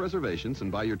round-trip reservations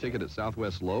and buy your ticket at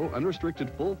Southwest low, unrestricted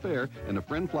full fare, and a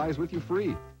friend flies with you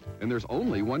free. And there's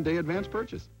only one-day advance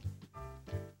purchase.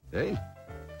 Hey,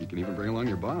 you can even bring along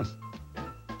your boss.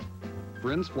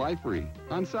 Friends fly free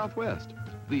on Southwest,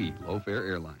 the low-fare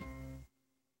airline.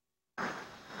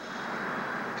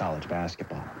 College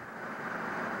basketball.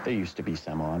 There used to be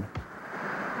some on.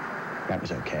 That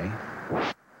was okay.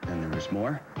 Then there was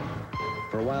more.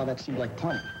 For a while, that seemed like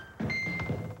plenty.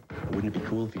 Wouldn't it be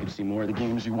cool if you could see more of the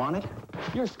games you wanted?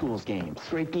 Your school's games.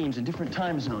 Great games in different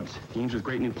time zones. Games with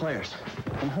great new players.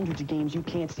 And hundreds of games you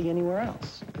can't see anywhere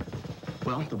else.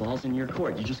 Well, the ball's in your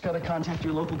court. You just got to contact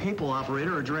your local cable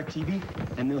operator or DirecTV,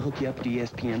 and they'll hook you up to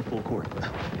ESPN Full Court.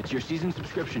 It's your season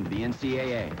subscription to the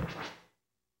NCAA.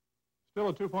 Still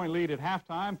a 2-point lead at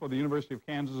halftime for the University of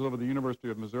Kansas over the University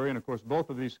of Missouri. And, of course, both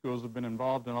of these schools have been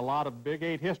involved in a lot of Big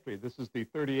 8 history. This is the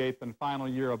 38th and final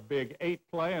year of Big 8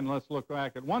 play. And let's look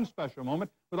back at one special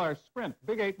moment with our Sprint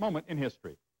Big 8 moment in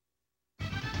history. The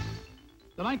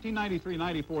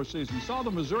 1993-94 season saw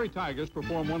the Missouri Tigers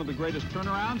perform one of the greatest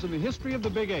turnarounds in the history of the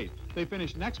Big 8. They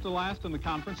finished next to last in the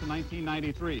conference in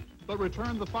 1993, but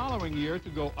returned the following year to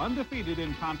go undefeated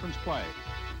in conference play.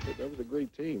 That was a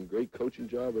great team, great coaching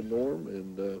job at Norm,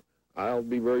 and I'll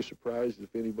be very surprised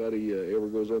if anybody ever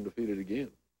goes undefeated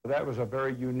again. That was a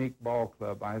very unique ball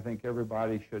club. I think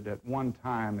everybody should at one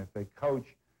time, if they coach,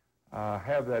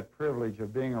 have that privilege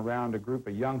of being around a group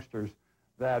of youngsters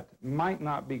that might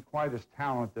not be quite as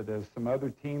talented as some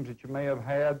other teams that you may have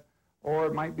had, or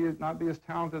it might not be as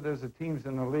talented as the teams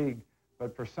in the league,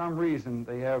 but for some reason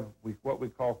they have what we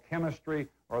call chemistry,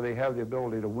 or they have the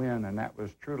ability to win, and that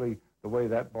was truly the way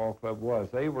that ball club was.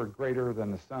 They were greater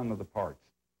than the sum of the parts.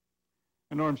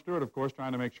 And Norm Stewart, of course,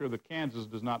 trying to make sure that Kansas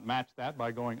does not match that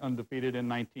by going undefeated in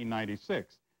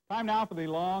 1996. Time now for the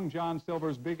Long John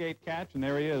Silver's Big 8 catch, and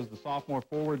there he is, the sophomore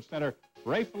forward center,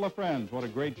 Rafe LaFrenz. What a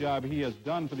great job he has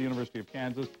done for the University of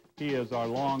Kansas. He is our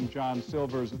Long John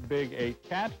Silver's Big 8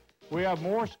 catch. We have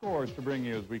more scores to bring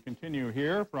you as we continue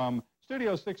here from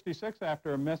Studio 66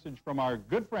 after a message from our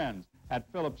good friends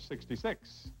at Phillips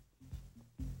 66.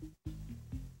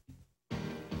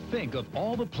 Think of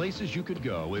all the places you could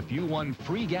go if you won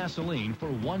free gasoline for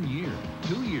 1 year,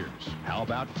 2 years. How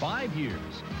about 5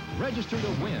 years? Register to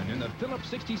win in the Phillips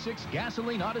 66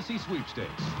 Gasoline Odyssey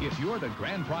Sweepstakes. If you're the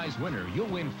grand prize winner, you'll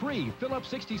win free Phillips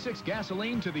 66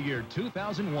 gasoline to the year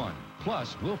 2001.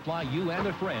 Plus, we'll fly you and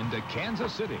a friend to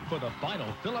Kansas City for the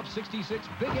final Phillips 66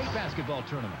 Big 8 basketball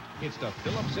tournament. It's the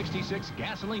Phillips 66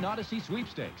 Gasoline Odyssey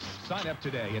Sweepstakes. Sign up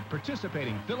today at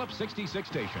participating Phillips 66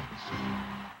 stations.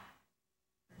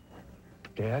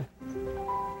 Dad?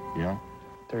 Yeah?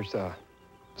 There's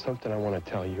something I want to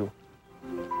tell you.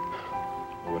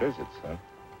 What is it, son?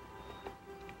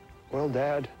 Well,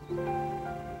 Dad,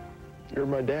 you're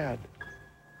my dad.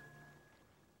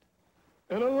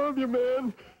 And I love you,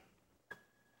 man.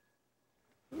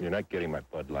 You're not getting my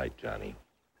Bud Light, Johnny.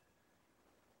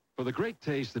 For the great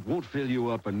taste that won't fill you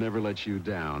up and never lets you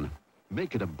down,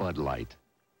 make it a Bud Light.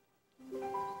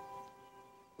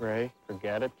 Ray,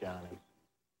 forget it, Johnny.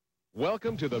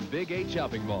 Welcome to the Big 8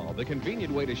 Shopping Mall, the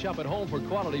convenient way to shop at home for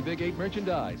quality Big 8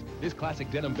 merchandise. This classic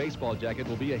denim baseball jacket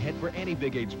will be a hit for any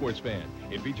Big 8 sports fan.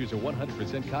 It features a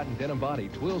 100% cotton denim body,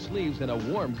 twill sleeves, and a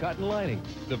warm cotton lining.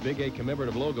 The Big 8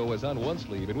 commemorative logo is on one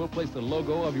sleeve, and we'll place the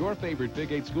logo of your favorite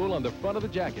Big 8 school on the front of the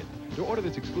jacket. To order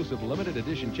this exclusive limited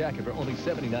edition jacket for only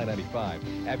 $79.95,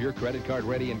 have your credit card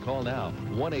ready and call now,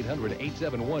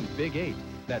 1-800-871-BIG-8.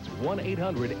 That's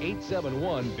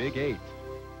 1-800-871-BIG-8.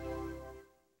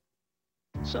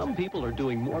 Some people are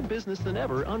doing more business than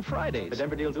ever on Fridays. The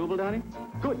Denver deal doable, Donnie?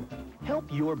 Good.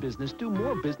 Help your business do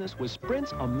more business with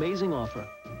Sprint's amazing offer.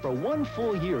 For 1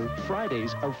 full year,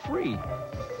 Fridays are free.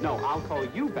 No, I'll call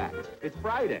you back. It's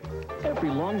Friday.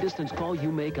 Every long-distance call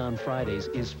you make on Fridays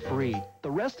is free. The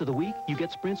rest of the week, you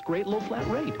get Sprint's great low-flat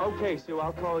rate. Okay, so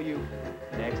I'll call you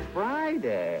next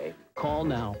Friday. Call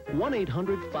now,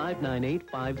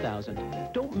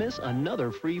 1-800-598-5000. Don't miss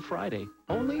another free Friday,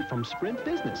 only from Sprint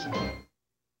Business.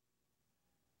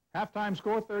 Halftime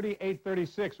score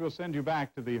 38-36. We'll send you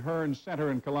back to the Hearns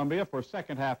Center in Columbia for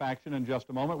second half action in just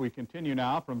a moment. We continue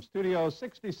now from Studio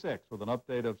 66 with an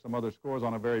update of some other scores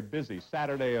on a very busy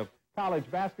Saturday of college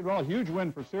basketball. A huge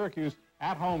win for Syracuse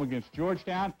at home against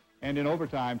Georgetown, and in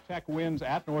overtime, Tech wins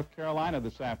at North Carolina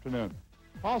this afternoon.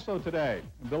 Also today,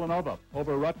 Villanova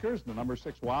over Rutgers. The number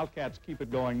 6 Wildcats keep it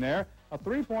going there. A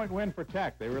 3-point win for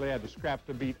Tech. They really had to scrap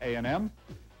to beat A&M.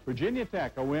 Virginia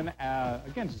Tech, a win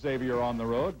against Xavier on the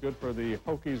road. Good for the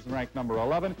Hokies, ranked number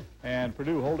 11. And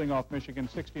Purdue holding off Michigan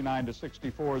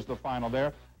 69-64 is the final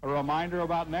there. A reminder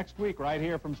about next week right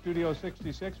here from Studio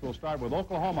 66. We'll start with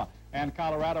Oklahoma and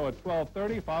Colorado at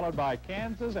 12:30, followed by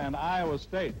Kansas and Iowa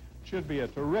State. Should be a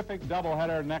terrific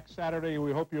doubleheader next Saturday.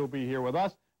 We hope you'll be here with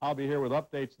us. I'll be here with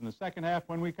updates in the second half.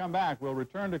 When we come back, we'll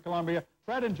return to Columbia.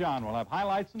 Fred and John will have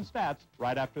highlights and stats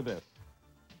right after this.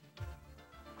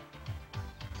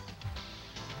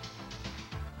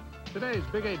 Today's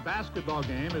Big 8 basketball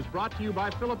game is brought to you by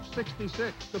Phillips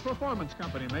 66, the performance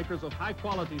company, makers of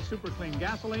high-quality super clean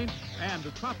gasoline and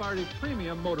the Top Arctic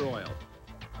premium motor oil.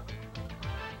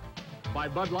 By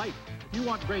Bud Light. If you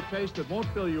want great taste that won't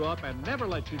fill you up and never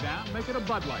let you down, make it a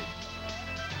Bud Light.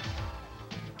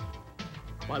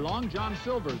 By Long John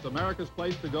Silver's, America's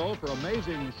place to go for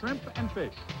amazing shrimp and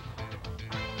fish.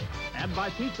 And by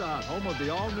Pizza Hut, home of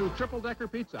the all-new triple-decker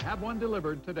pizza. Have one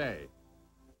delivered today.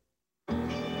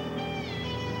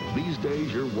 These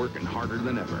days, you're working harder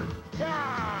than ever.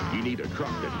 You need a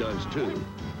truck that does, too.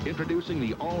 Introducing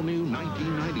the all-new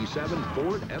 1997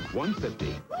 Ford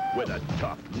F-150 with a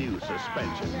tough new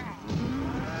suspension.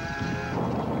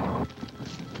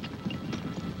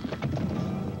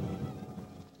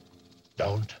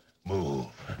 Don't move.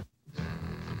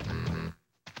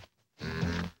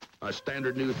 A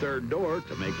standard new third door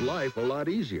to make life a lot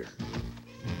easier.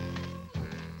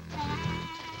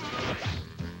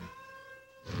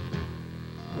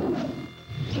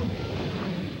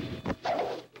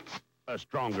 A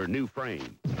stronger new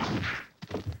frame.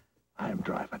 I'm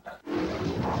driving.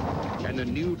 And a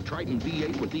new Triton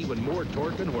V8 with even more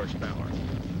torque and horsepower.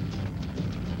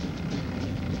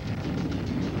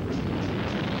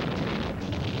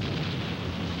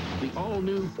 The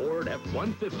all-new Ford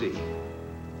F-150.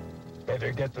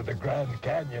 Better get to the Grand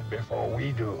Canyon before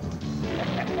we do.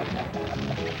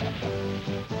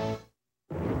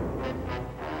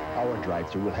 Our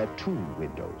drive-thru will have 2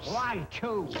 windows. Why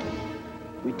 2?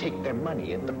 We take their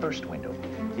money in the first window.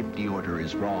 If the order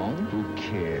is wrong, who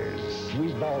cares?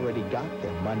 We've already got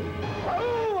their money.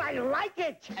 Oh, I like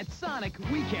it! At Sonic,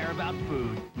 we care about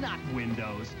food, not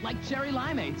windows. Like cherry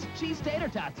limeades, cheese tater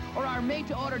tots, or our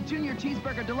made-to-order Junior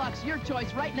Cheeseburger Deluxe. Your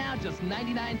choice right now, just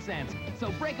 99 cents.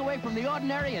 So break away from the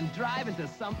ordinary and drive into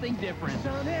something different.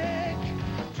 Sonic,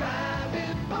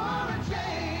 driving for a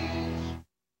change.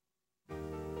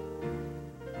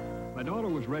 My daughter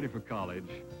was ready for college.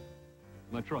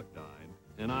 My truck died,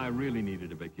 and I really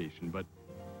needed a vacation, but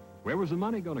where was the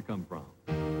money going to come from?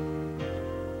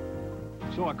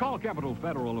 So I called Capital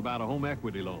Federal about a home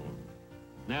equity loan.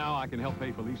 Now I can help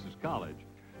pay for Lisa's college.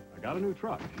 I got a new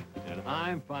truck, and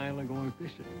I'm finally going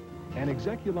fishing. An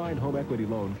Execuline home equity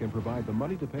loan can provide the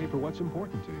money to pay for what's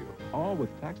important to you, all with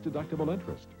tax-deductible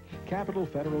interest. Capital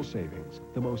Federal Savings,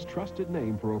 the most trusted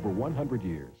name for over 100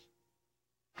 years.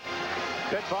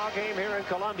 Good ball game here in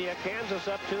Columbia. Kansas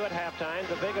up 2 at halftime.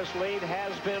 The biggest lead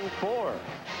has been 4.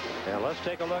 Now let's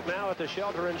take a look now at the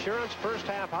Shelter Insurance first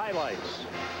half highlights.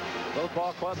 Both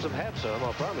ball clubs have had some,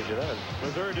 I'll promise you that.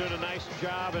 Missouri doing a nice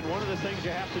job, and one of the things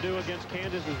you have to do against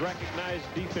Kansas is recognize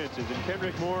defenses. And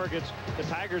Kendrick Moore gets the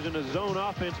Tigers in a zone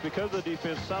offense because of the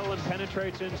defense. Sutherland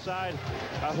penetrates inside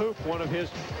a hoop, one of his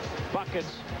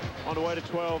buckets, on the way to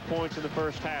 12 points in the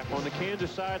first half. On the Kansas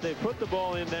side, they put the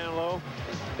ball in down low.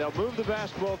 They'll move the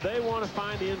basketball. They want to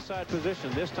find the inside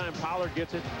position. This time Pollard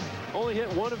gets it. Only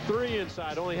hit 1 of 3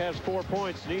 inside. Only has 4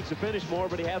 points. Needs to finish more,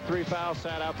 but he had 3 fouls.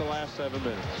 Sat out the last 7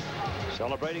 minutes.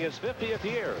 Celebrating its 50th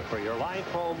year for your life,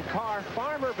 home, car,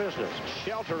 farmer business.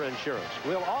 Shelter Insurance.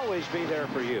 We'll always be there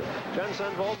for you. John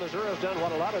Sunvold, Missouri has done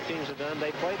what a lot of teams have done.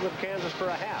 They played with Kansas for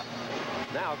a half.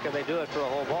 Now, can they do it for a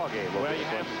whole ball game? Well, you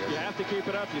have to keep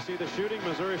it up. You see the shooting.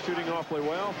 Missouri shooting awfully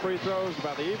well. Free throws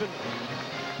about even.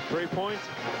 3 points.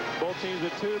 Both teams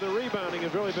at 2. The rebounding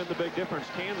has really been the big difference.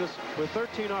 Kansas with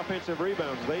 13 offensive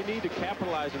rebounds. They need to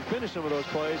capitalize and finish some of those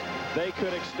plays. They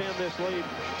could extend this lead.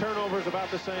 Turnovers about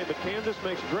the same, but Kansas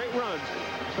makes great runs,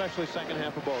 especially second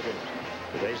half of ball games.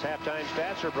 Today's halftime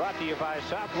stats are brought to you by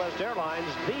Southwest Airlines.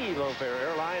 The low-fare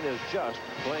airline is just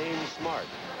plain smart.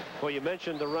 Well, you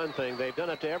mentioned the run thing. They've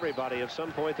done it to everybody. At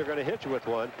some point, they're going to hit you with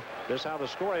one. This is how the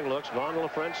scoring looks. Von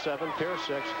LaFrentz, 7. Pierce,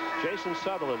 6. Jason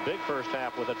Sutherland, big first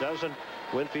half with a dozen.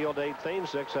 Winfield, 8. Thames,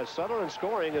 6. That Sutherland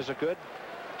scoring is a good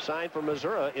sign for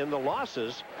Missouri in the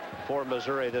losses for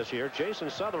Missouri this year. Jason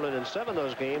Sutherland in 7 of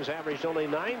those games averaged only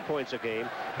 9 points a game.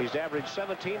 He's averaged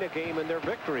 17 a game in their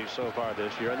victories so far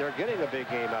this year, and they're getting a big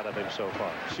game out of him so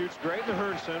far. Shoots great in the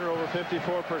Hearn Center, over 54%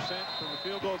 from the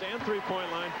field goals and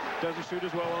three-point line. Doesn't shoot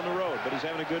as well on the road, but he's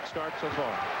having a good start so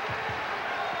far.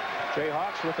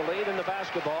 Jayhawks with the lead in the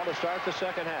basketball to start the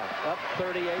second half. Up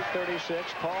 38-36,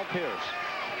 Paul Pierce.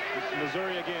 It's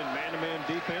Missouri again, man-to-man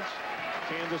defense.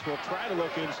 Kansas will try to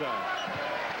look inside.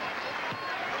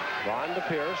 Vaughn to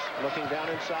Pierce, looking down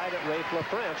inside at Rafe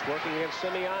LaFrentz, working against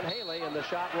Simeon Haley, and the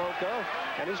shot won't go,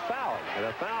 and he's fouled. And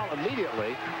a foul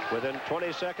immediately within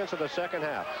 20 seconds of the second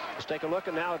half. Let's take a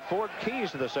look now at Ford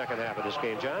Keys to the second half of this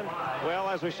game, John. Well,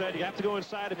 as we said, you have to go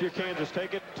inside if you're Kansas.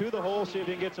 Take it to the hole, see if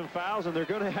you can get some fouls, and they're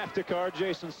going to have to guard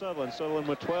Jason Sutherland. Sutherland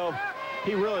with 12.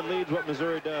 He really leads what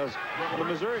Missouri does. On the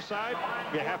Missouri side,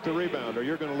 you have to rebound, or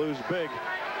you're going to lose big.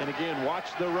 And again,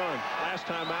 watch the run. Last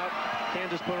time out,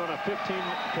 Kansas put on a 15-0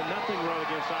 run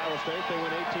against Iowa State. They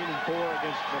went 18-4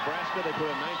 against Nebraska. They put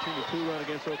a 19-2 run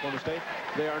against Oklahoma State.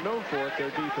 They are known for it.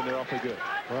 They're deep, and they're awfully good.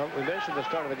 Well, we mentioned the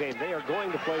start of the game. They are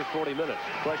going to play 40 minutes.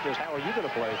 The question is, how are you going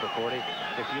to play for 40?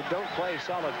 If you don't play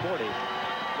solid 40,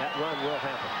 that run will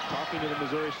happen. Talking to the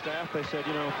Missouri staff, they said,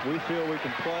 you know, we feel we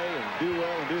can play and do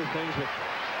well and do things, but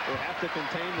we have to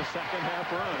contain the second half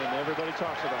run, and everybody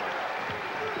talks about it.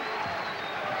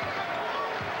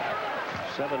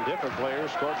 7 different players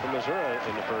scored for Missouri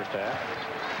in the first half.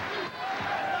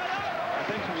 I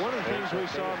think one of the things we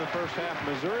saw in the first half,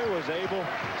 Missouri was able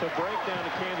to break down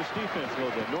the Kansas defense a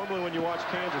little bit. Normally when you watch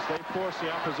Kansas, they force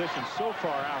the opposition so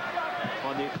far out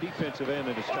on the defensive end,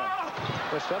 and it's tough.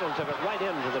 The Sutherland took it right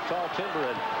into the tall timber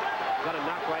and got a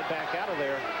knock right back out of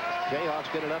there. Jayhawks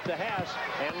get it up to Haas,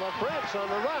 and LaFrentz on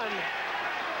the run.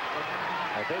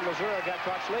 I think Missouri got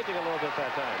caught sleeping a little bit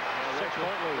that time.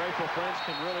 6-point lead. Rafe LaFrentz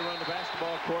can really run the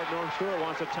basketball court. Norm Stewart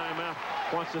wants a timeout,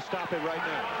 wants to stop it right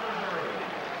now.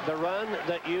 The run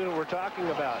that you were talking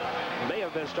about may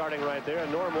have been starting right there,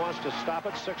 and Norm wants to stop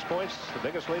it. 6 points, the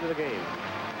biggest lead of the game.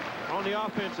 On the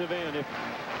offensive end,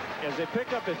 as they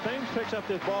pick up, if Thames picks up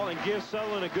this ball and gives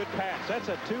Sutherland a good pass, that's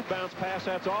a 2-bounce pass,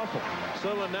 that's awful.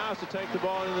 Sutherland now has to take the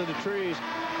ball into the trees,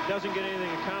 doesn't get anything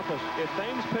accomplished. If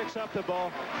Thames picks up the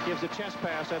ball, gives a chest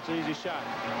pass, that's an easy shot.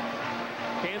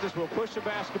 Kansas will push the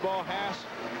basketball. Haas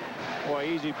Boy,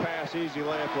 easy pass, easy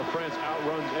layup. LaFrentz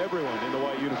outruns everyone in the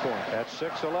white uniform. That's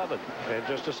 6'11", and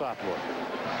just a sophomore.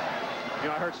 You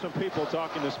know, I heard some people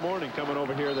talking this morning coming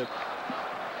over here that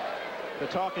the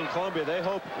talk in Columbia, they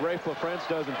hope Raef LaFrentz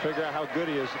doesn't figure out how good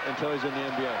he is until he's in the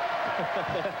NBA.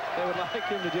 They would like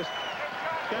him to just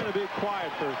kind of be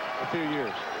quiet for a few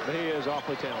years. But he is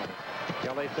awfully talented.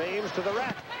 Kelly Thames to the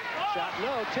rack. Shot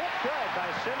no, tip good by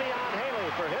Simeon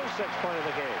Haley for his 6th point of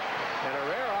the game. And a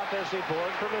rare offensive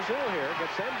board for Mizzou here.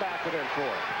 Gets them back within 4.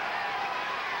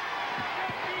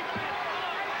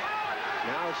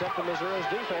 Now it's up to Missouri's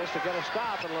defense to get a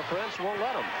stop, and LaFrentz won't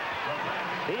let him.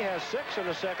 He has 6 in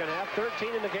the second half,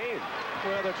 13 in the game.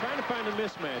 Well, they're trying to find a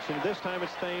mismatch, and this time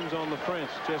it's Thames on LaFrentz.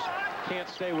 Just can't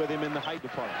stay with him in the height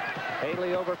department.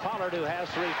 Haley over Pollard, who has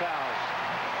 3 fouls.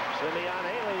 Simeon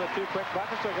Haley with 2 quick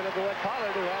buckets. They're going to go at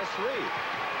Pollard, who has 3.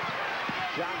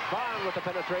 John Bond with the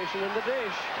penetration in the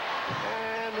dish.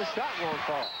 And the shot won't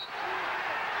fall.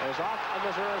 It's off of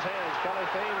Missouri's hands. Kelly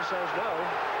Thames says no.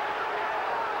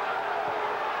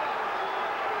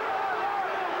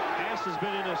 Hass has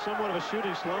been in somewhat of a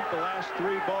shooting slump the last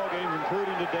 3 ball games,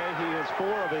 including today. He has 4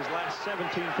 of his last 17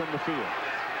 from the field.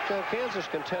 So Kansas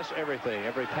contests everything,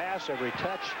 every pass, every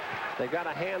touch. They got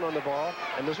a hand on the ball,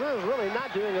 and Missouri is really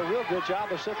not doing a real good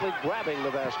job of simply grabbing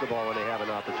the basketball when they have an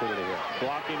opportunity here.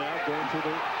 Blocking out, going to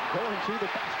the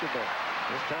basketball.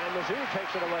 This time Mizzou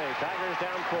takes it away. Tigers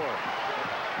down 4.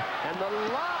 And the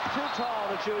lob too tall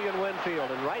to Julian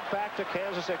Winfield, and right back to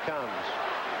Kansas it comes.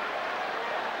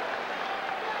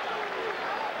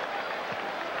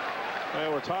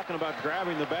 Well, we're talking about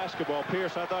grabbing the basketball.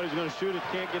 Pierce, I thought he was going to shoot it,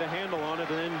 can't get a handle on it,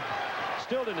 and then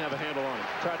still didn't have a handle on it.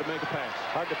 Tried to make a pass.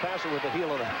 Hard to pass it with the heel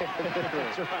of the hand.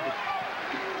 That's right.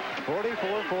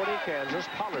 44-40 Kansas.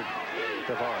 Pollard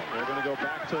to Vaughn. They're going to go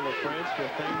back to LaFrentz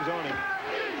with things on him.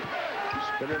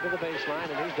 Spinner to the baseline,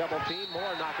 and he's double teamed.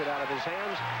 Moore knocked it out of his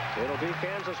hands. It'll be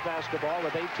Kansas basketball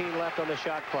with 18 left on the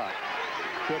shot clock.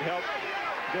 Good help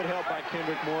by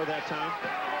Kendrick Moore that time.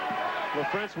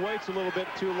 LaFrentz waits a little bit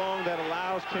too long. That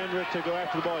allows Kendrick to go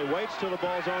after the ball. He waits till the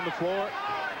ball's on the floor,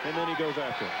 and then he goes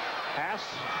after it. Hass,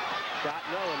 shot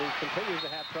no, and he continues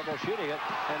to have trouble shooting it.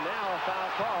 And now a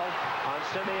foul call on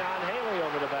Simeon Haley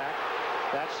over the back.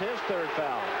 That's his 3rd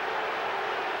foul.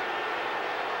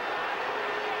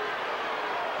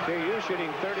 KU shooting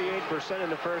 38% in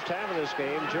the first half of this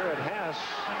game. Jared Hass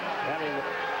having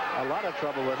a lot of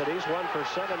trouble with it. He's 1 for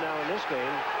 7 now in this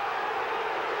game.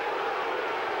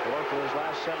 4 for his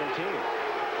last 17.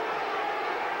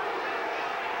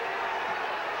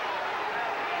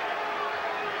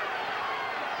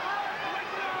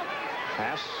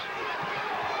 Pass.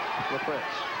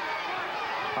 LaFrentz.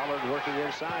 Pollard working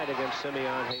inside against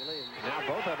Simeon Haley. Now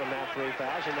both of them have 3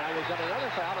 fouls, and now we've got another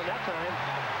foul, and that time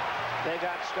they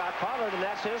got Scott Pollard, and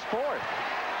that's his 4th.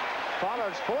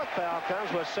 Pollard's 4th foul comes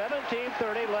with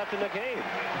 17:30 left in the game.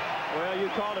 Well, you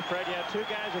called it, Fred. You had 2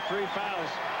 guys with 3 fouls.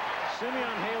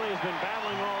 Simeon Haley has been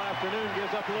battling all afternoon,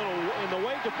 gives up a little in the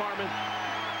weight department.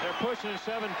 They're pushing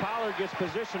 7. Pollard gets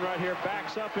positioned right here,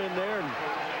 backs up in there, and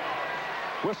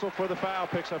whistle for the foul,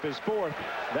 picks up his 4th.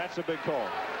 That's a big call.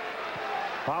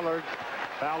 Pollard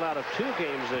fouled out of 2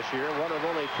 games this year, one of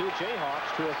only 2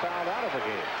 Jayhawks to have fouled out of a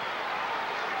game.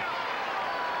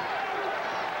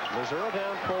 Missouri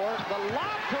down 4. The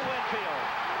lob to Winfield.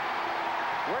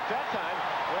 Worked that time.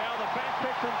 Well, the back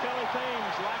pick from Kelly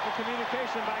Thames. Lack of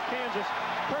communication by Kansas.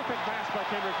 Perfect pass by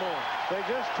Kendrick Moore. They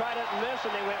just tried it and missed,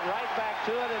 and they went right back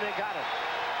to it, and they got it.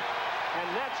 And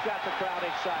that's got the crowd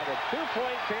excited.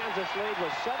 2-point Kansas lead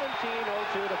with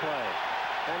 17:02 to play.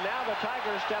 And now the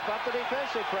Tigers step up the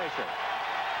defensive pressure.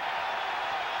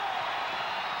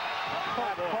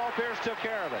 Paul Pierce took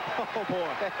care of it. Oh, boy.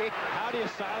 How do you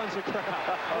silence a crowd?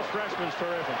 This freshman's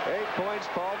terrific. 8 points,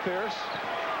 Paul Pierce.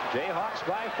 Jayhawks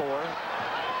by 4.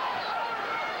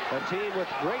 A team with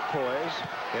great poise.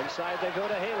 Inside they go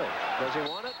to Haley. Does he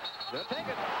want it? They'll take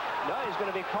it. No, he's going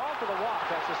to be called for the walk.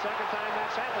 That's the 2nd time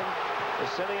that's happened. To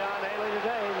Simeon Haley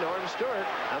today. Norm Stewart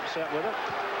upset with it.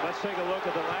 Let's take a look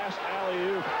at the last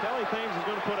alley-oop. Kelly Thames is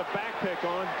going to put a back pick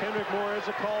on. Kendrick Moore is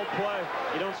a called play.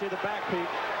 You don't see the back pick,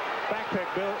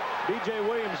 Bill. B.J.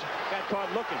 Williams got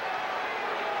caught looking.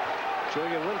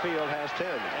 Julian Winfield has 10.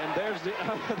 And there's the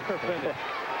other offender.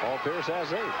 Paul Pierce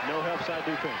has 8. No help side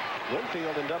defense.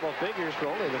 Winfield in double figures for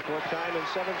only the 4th time in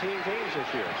 17 games this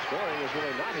year. Scoring is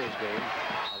really not his game.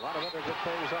 A lot of other good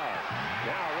things are.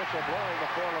 Now whistle blowing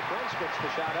before LaFrentz gets the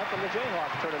shot up, and the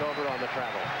Jayhawks turn it over on the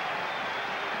travel.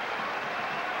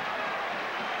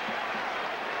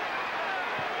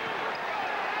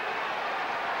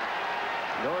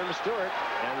 Norm Stewart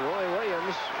and Roy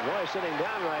Williams. Roy sitting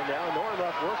down right now. Norm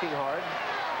up working hard.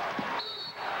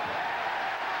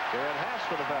 Jared Haas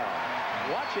for the foul.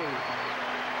 Watching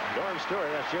Norm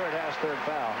Stewart. That's Jared Haas' third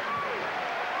foul.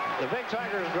 The big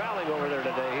Tiger is growling over there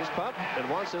today. He's pumped and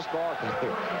wants this ball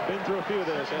clear. Been through a few of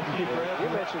those, hasn't he, Fred?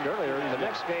 You mentioned earlier, in the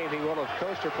next game, he will have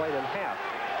coached or played in half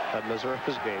of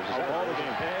Missouri's games. Of all the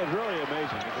games. It's really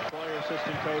amazing. He's a player,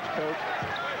 assistant coach.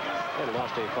 And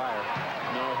lost a fire.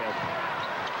 No, he hasn't.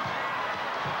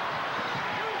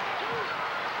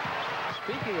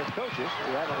 Speaking of coaches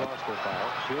who haven't lost their fire,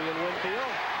 Julian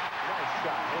Winfield. Nice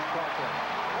shot. His cross line.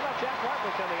 How about Jack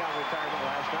Hartley coming out of retirement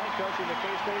last night, coaching the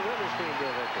K-State women's team to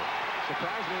a victory?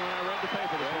 Surprised me when I read the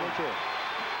paper this morning, too.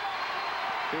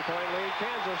 2-point lead,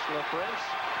 Kansas. LaFrentz.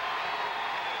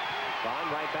 Vaughn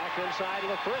right back inside.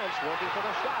 LaFrentz working for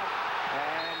the shot.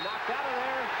 And knocked out of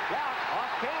there. Block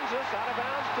off Kansas, out of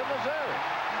bounds to Missouri.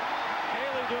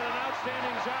 Haley doing an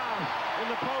outstanding job in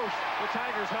the post. The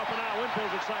Tigers helping out.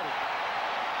 Winfield's excited.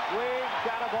 We've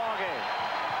got a ball game.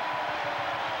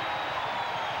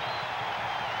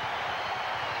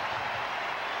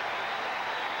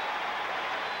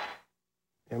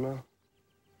 Emma,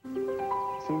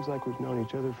 seems like we've known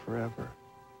each other forever.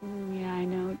 Yeah, I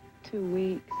know. 2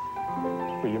 weeks.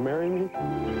 Will you marry me?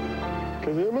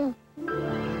 'Cause Emma,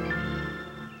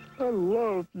 I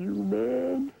love you,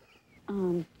 man.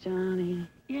 Oh, Johnny,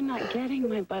 you're not getting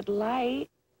my Bud Light.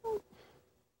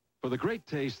 For the great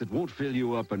taste that won't fill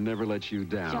you up and never let you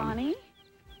down. Johnny?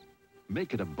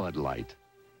 Make it a Bud Light.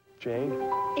 Jane?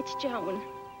 It's Joan.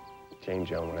 Jane,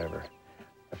 Joan, whatever.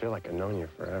 I feel like I've known you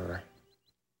forever.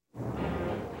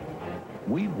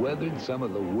 We've weathered some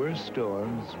of the worst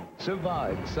storms,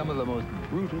 survived some of the most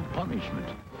brutal punishment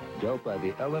dealt by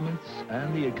the elements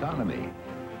and the economy.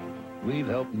 We've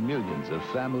helped millions of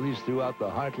families throughout the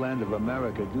heartland of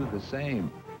America do the same.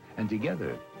 And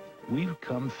together, we've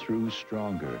come through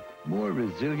stronger, more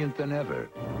resilient than ever.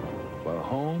 For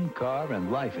home, car,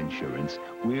 and life insurance,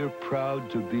 we're proud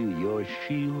to be your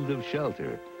shield of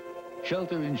shelter.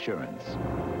 Shelter Insurance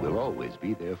will always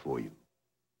be there for you.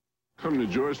 Come to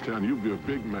Georgetown, you'll be a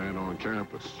big man on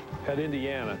campus. At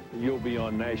Indiana, you'll be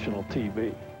on national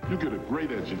TV. You get a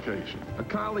great education. A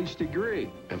college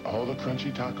degree. And all the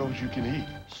crunchy tacos you can eat.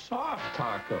 Soft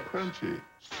tacos. Crunchy.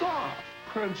 Soft.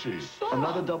 Crunchy. Soft.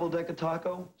 Another double-decker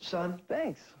taco, son?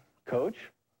 Thanks, Coach.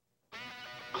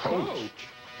 Coach.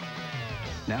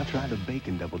 Now try the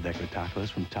bacon double-decker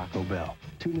tacos from Taco Bell.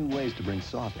 2 new ways to bring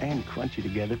soft and crunchy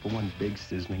together for one big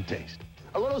sizzling taste.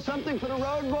 A little something for the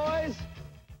road, boys?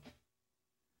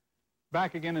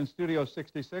 Back again in Studio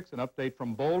 66, an update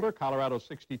from Boulder, Colorado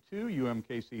 62,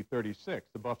 UMKC 36.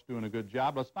 The Buffs doing a good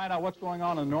job. Let's find out what's going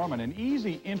on in Norman. An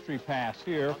easy entry pass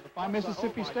here by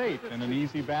Mississippi State and an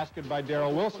easy basket by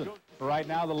Darrell Wilson. For right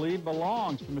now, the lead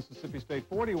belongs to Mississippi State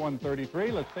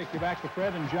 41-33. Let's take you back to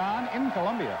Fred and John in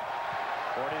Columbia.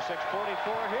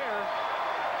 46-44 here.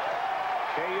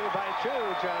 KU by 2,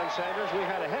 John Sanders. We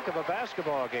had a heck of a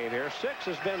basketball game here. 6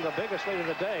 has been the biggest lead of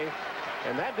the day,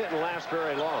 and that didn't last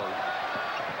very long.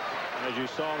 As you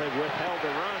saw, they withheld the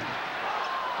run.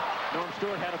 Norm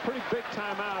Stewart had a pretty big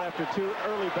timeout after 2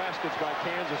 early baskets by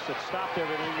Kansas that stopped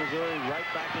everything. Missouri right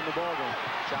back in the ballgame.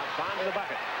 Shot Vaughn to the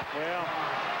bucket. Well,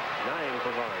 9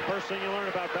 for Vaughn. First thing you learn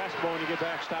about basketball when you get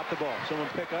back, stop the ball. Someone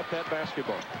pick up that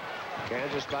basketball.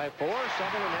 Kansas by 4.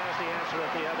 Sutherland has the answer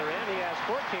at the other end. He has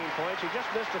 14 points. He just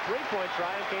missed a 3-point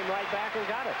try and came right back and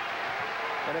got it.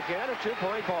 And again, a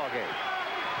 2-point ball game.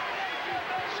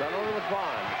 Sutherland with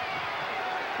Vaughn.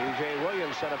 P.J.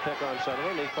 Williams set a pick on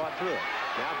Sutherland. He fought through it.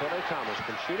 Now Billy Thomas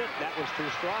can shoot it. That one's too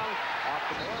strong. Off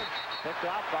the board. Picked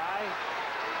off by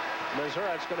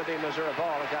Missouri. It's going to be Missouri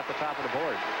ball. It got the top of the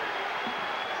board.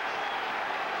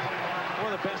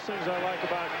 One of the best things I like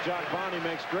about Jock Vaughn, he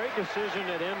makes great decision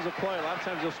at ends of play. A lot of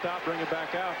times he'll stop, bring it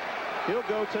back out. He'll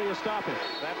go till you stop him.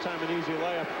 That time an easy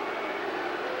layup.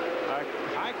 A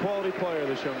high-quality player,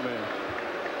 this young man.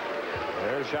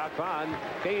 There's Jacques Vaughn.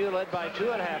 KU led by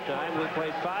 2 at halftime. We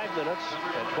played 5 minutes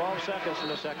and 12 seconds in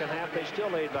the second half. They still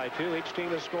lead by 2. Each team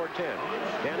has scored 10.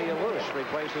 Danny Alouche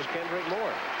replaces Kendrick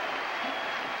Moore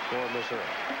for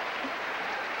Missouri.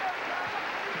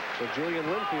 So Julian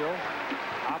Winfield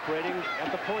operating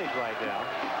at the point right now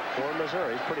for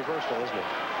Missouri. He's pretty versatile, isn't he?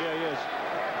 Yeah, he is.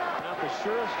 Not the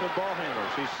surest of ball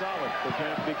handlers. He's solid, but you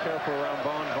have to be careful around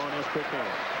Vaughn. Vaughn has quick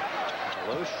hands.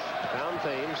 Alouche found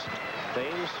Thames.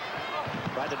 Thames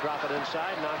tried to drop it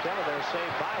inside, knocked out of there,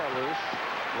 saved by Alouche.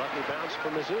 Lucky bounce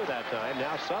for Mizzou that time.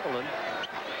 Now Sutherland.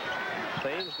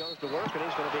 Thames goes to work, and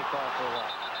he's going to be called for a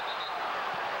while.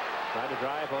 Tried to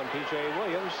drive on P.J.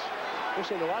 Williams. We've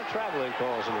seen a lot of traveling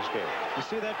calls in this game. You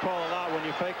see that call a lot when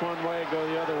you fake one way and go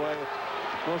the other way.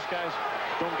 Most guys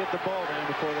don't get the ball down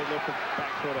before they lift the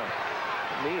back foot up.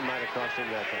 Knee might have cost him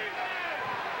that time.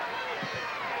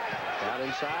 Down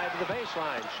inside to the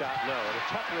baseline. Shot no. And a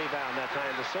tough rebound that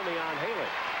time to Simeon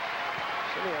Haley.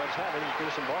 Simeon's having a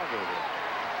decent ball game here.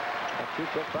 Got 2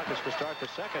 quick buckets to start the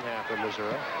second half for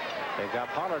Missouri. They've got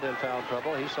Pollard in foul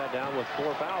trouble. He sat down with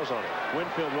 4 fouls on him.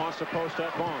 Winfield wants to post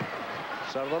up Vaughn.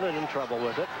 Sutherland in trouble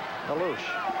with it. Alouche.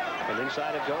 And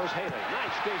inside it goes Haley.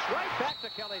 Nice dish right back to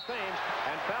Kelly Thames.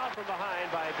 And fouled from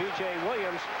behind by B.J.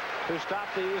 Williams, who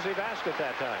stopped the easy basket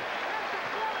that time.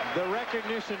 The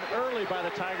recognition early by the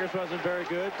Tigers wasn't very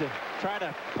good to try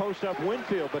to post up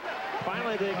Winfield, but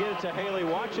finally they get it to Haley.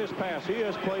 Watch his pass. He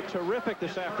has played terrific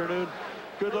this afternoon.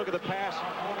 Good look at the pass.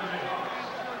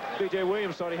 B.J.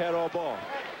 Williams thought he had all ball.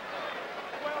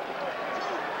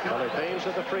 Kelly Thames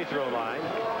at the free throw line.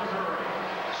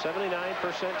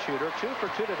 79% shooter. 2 for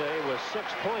 2 today with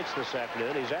 6 points this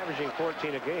afternoon. He's averaging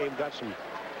 14 a game. Got some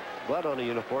blood on the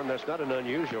uniform. That's not an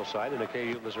unusual sight in a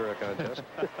KU Missouri contest.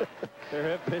 There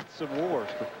have been some wars.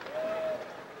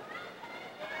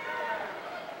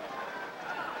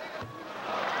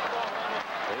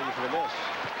 Thames for the miss.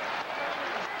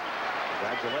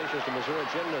 Congratulations to Missouri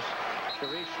gymnast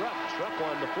Cherie Schrupp. Schrupp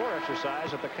won the floor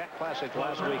exercise at the Cat Classic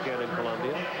last weekend in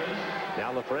Columbia.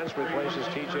 Now LaFrance replaces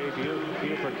T.J.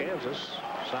 Pugh for Kansas.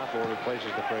 Sophomore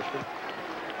replaces the freshman.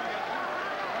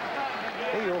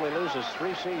 He only loses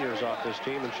 3 seniors off this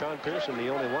team, and Sean Pearson, the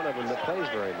only one of them that plays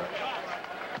very much.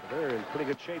 They're in pretty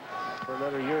good shape for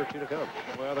another year or 2 to come.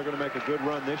 Well, they're going to make a good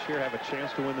run this year, have a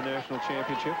chance to win the national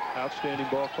championship. Outstanding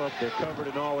ball club. They're covered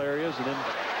in all areas, and then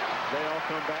they all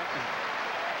come back and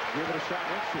give it a shot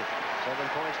next year. 7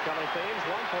 points, Kelly Thames.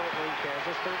 1 point lead,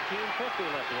 Kansas. 13:50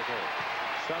 left in the game.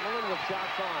 Sutherland with Jock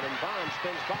Vaughn, and Vaughn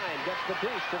spins by and gets the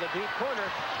dish to the deep corner,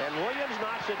 and Williams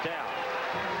knocks it down.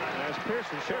 That's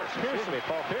Pearson.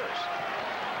 Paul Pierce.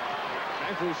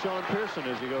 Actually, Sean Pearson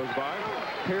as he goes by.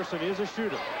 Pearson is a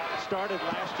shooter. Started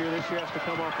last year. This year has to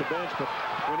come off the bench, but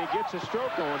when he gets his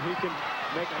stroke going, he can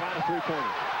make a lot of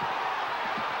three-pointers.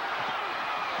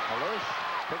 Alouche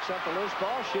picks up the loose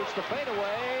ball, shoots the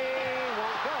fadeaway,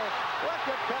 won't go. Look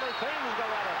at Kelly Thames go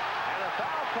at it, and a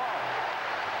foul call.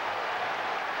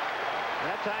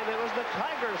 That time it was the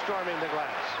Tigers storming the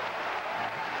glass.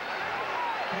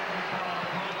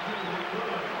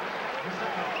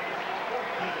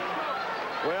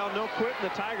 Well, no quitting the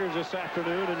Tigers this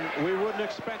afternoon, and we wouldn't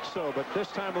expect so, but this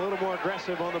time a little more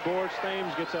aggressive on the boards.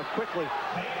 Thames gets up quickly.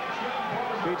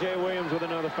 B.J. Williams with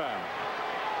another foul.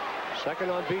 Second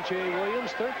on B.J.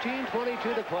 Williams,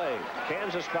 13:22 to play.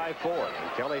 Kansas by 4.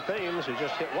 And Kelly Thames, who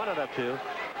just hit 1 out of 2,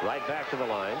 right back to the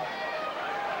line.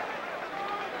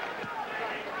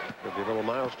 Could be a little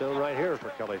milestone right here for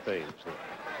Kelly Thames, the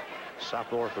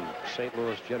sophomore from St.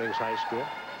 Louis Jennings High School.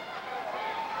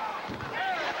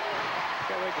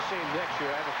 Can't wait to see him next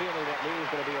year. I have a feeling that knee's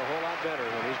going to be a whole lot better,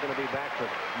 and he's going to be back to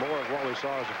more of what we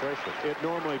saw as a freshman. It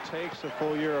normally takes a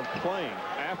full year of playing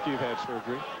after you've had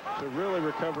surgery to really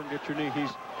recover and get your knee.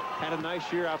 He's had a nice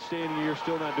year, outstanding year,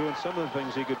 still not doing some of the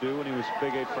things he could do when he was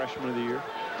Big 8 Freshman of the Year.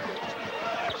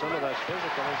 Some of that's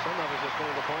physical, and some of it's just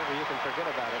getting to the point where you can forget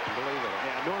about it and believe in it.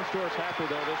 Yeah, Norm Stewart's happy,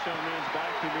 though. This young man's back.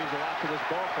 He means a lot to this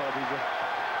ball club. He's a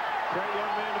great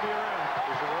young man to be around.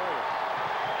 He's a warrior.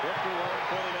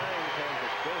 51-29,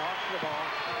 Kansas. Jayhawks the ball.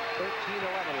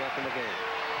 13-11 left in the game.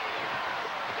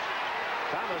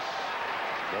 Thomas.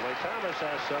 Billy Thomas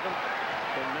has 7.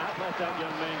 Cannot let that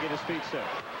young man get his feet set.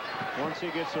 Once he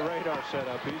gets the radar set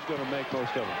up, he's going to make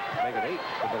most of them. Make it 8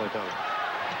 for Billy Thomas.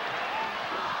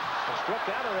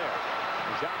 Stripped out of there.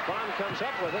 Jock Vaughn comes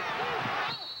up with it.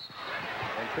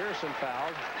 And Pearson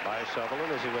fouled by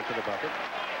Sutherland as he went to the bucket.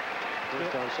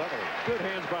 First on Sutherland. Good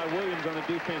hands by Williams on the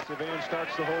defensive end.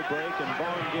 Starts the whole break, and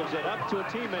Vaughn gives it up to a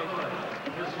teammate.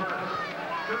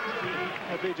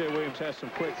 Well, B.J. Williams has some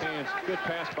quick hands. Good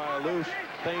pass by Alouche.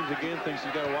 Thames again thinks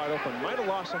he's got a wide open. Might have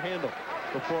lost the handle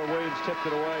before Williams tipped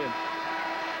it away. And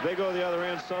they go the other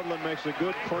end. Sutherland makes a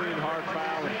good, clean, hard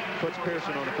foul and puts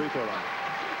Pearson on the free throw line.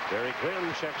 Barry Quinn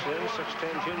checks in,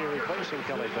 6'10" junior replacing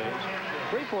Kelly Thames.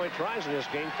 3-point tries in this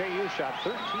game. KU shot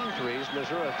 13 threes,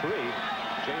 Missouri 3.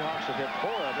 Jayhawks have hit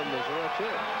 4 of them,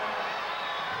 Missouri 2.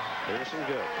 Pearson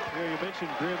good. Yeah, you mentioned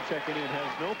Grimm checking in,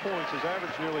 has no points. Has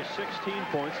averaged nearly 16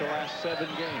 points the last 7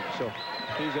 games. So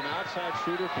he's an outside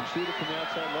shooter, can shoot it from the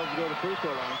outside, loves to go to the free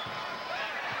throw line.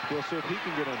 We'll see if he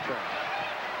can get on track.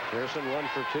 Pearson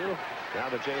 1 for 2.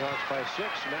 Now the Jayhawks by 6,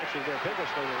 matching their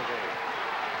biggest lead in the game.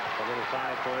 A little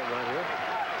 5-point run here.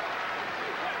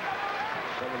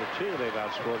 7-2, they've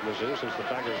outscored Mizzou since the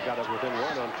Tigers got it within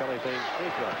 1 on Kelly Thames'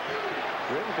 free throw.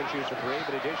 Grimm can shoot a 3,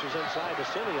 but he dishes inside to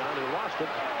Simeon, who lost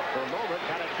it for a moment,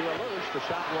 got it to Alouche. The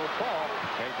shot won't fall,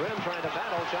 and Grimm trying to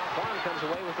battle. Jock Vaughn comes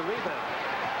away with the rebound.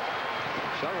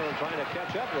 Sutherland trying to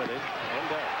catch up with him, and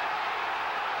does.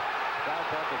 Foul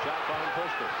punt to Jock Bond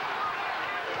pushed it.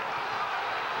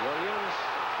 Williams,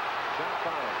 Jock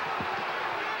Bond.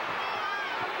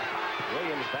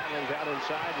 Williams battling down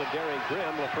inside with Derek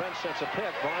Grimm. LaFrentz sets a pick.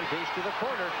 Bond goes to the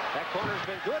corner. That corner's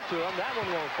been good to him. That one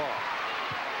won't fall.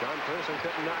 John Pearson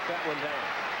couldn't knock that one down.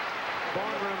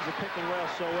 Bond runs the pick and roll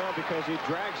so well because he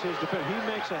drags his defense. He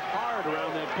makes it hard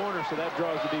around that corner, so that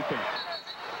draws the defense.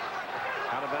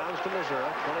 Out of bounds to Missouri.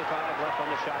 25 left on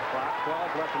the shot clock.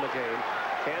 12 left in the game.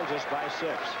 Kansas by 6.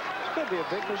 This could be a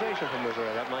big possession for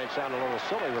Missouri. That might sound a little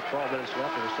silly with 12 minutes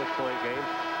left in a 6-point game.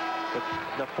 But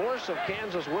the force of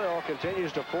Kansas will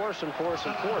continues to force and force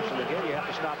and force. And again, you have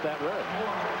to stop that run.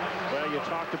 Well, you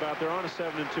talked about they're on a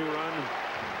 7-2 run.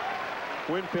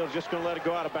 Winfield's just going to let it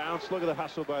go out of bounds. Look at the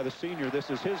hustle by the senior. This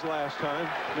is his last time.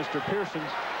 Mr.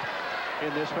 Pearson's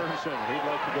in this Hearn Center. He'd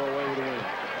like to go away with a win.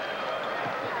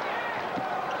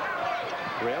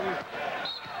 Grimm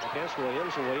against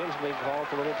Williams, and Williams being called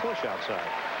for a little push outside.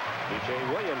 B.J.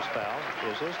 Williams' foul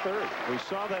is his third. We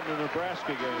saw that in the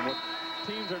Nebraska game. What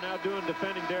teams are now doing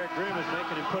defending Derek Grimm is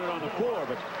making him put it on the floor,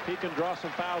 but he can draw some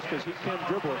fouls because he can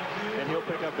dribble, and he'll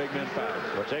pick up big men fouls.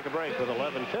 We'll take a break with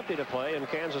 11:50 to play, and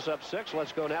Kansas up 6.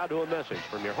 Let's go now to a message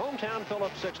from your hometown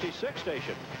Phillips 66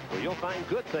 station, where you'll find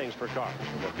good things for cars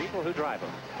from the people who drive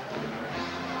them.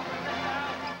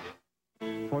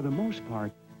 For the most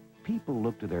part, people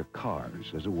look to their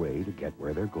cars as a way to get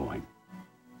where they're going.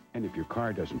 And if your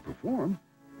car doesn't perform,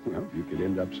 well, you could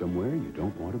end up somewhere you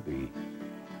don't want to be.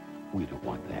 We don't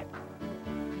want that.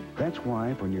 That's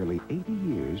why for nearly 80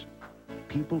 years,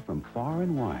 people from far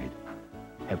and wide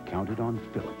have counted on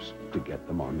Phillips to get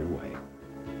them on their way.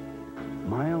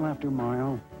 Mile after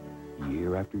mile,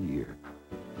 year after year.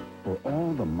 For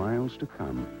all the miles to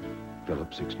come,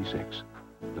 Phillips 66,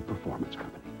 the performance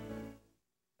company.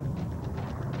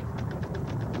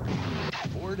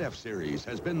 Ford F-Series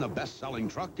has been the best-selling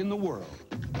truck in the world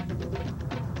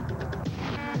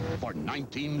for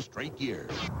 19 straight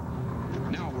years.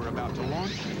 Now we're about to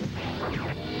launch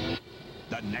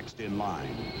the next in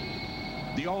line.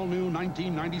 The all-new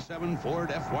 1997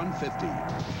 Ford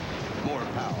F-150. More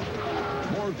power,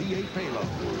 more V8 payload,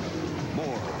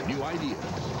 more new ideas.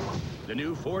 The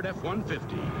new Ford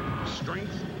F-150.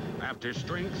 Strength after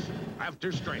strength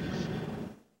after strength.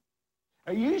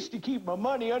 I used to keep my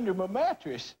money under my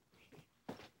mattress,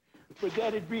 but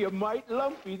that'd be a mite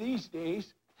lumpy these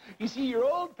days. You see, your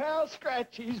old pal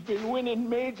Scratchy's been winning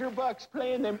major bucks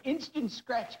playing them instant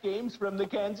scratch games from the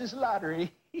Kansas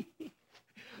Lottery.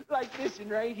 Like this one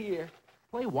right here.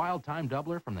 Play Wild Time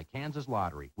Doubler from the Kansas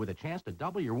Lottery. With a chance to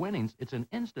double your winnings, it's an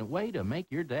instant way to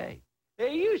make your day.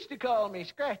 They used to call me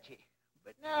Scratchy,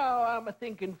 but now I'm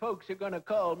a-thinking folks are gonna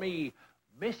call me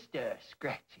Mr.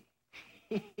 Scratchy.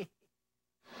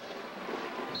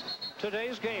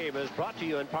 Today's game is brought to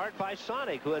you in part by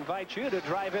Sonic, who invites you to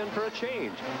drive in for a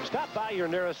change. Stop by your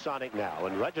nearest Sonic now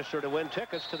and register to win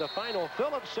tickets to the final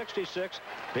Phillips 66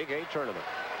 Big 8 tournament.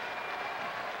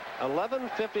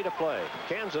 11:50 to play.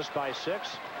 Kansas by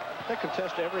 6. They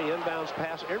contest every inbounds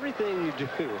pass, everything you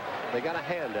do. They got a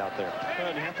hand out there.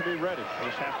 And you have to be ready. You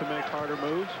just have to make harder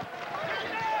moves.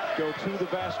 Go to the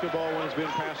basketball when it's been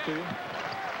passed to you.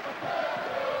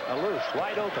 Allouche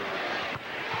wide open.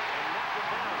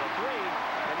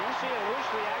 See a loose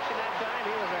reaction that time.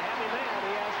 He was a happy man.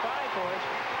 He has 5 points.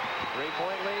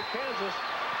 3-point lead, Kansas.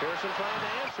 Pearson trying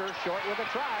to answer. Short with a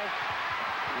try.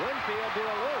 Winfield to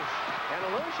Allouche. And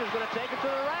Allouche is going to take it to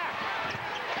the rack.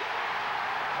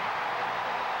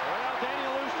 Well, Danny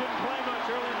Allouche didn't play much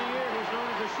early in the year. He's known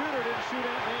as a shooter. Didn't shoot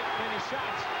many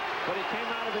shots. But he came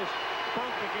out of his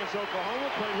funk against Oklahoma.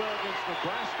 Played well against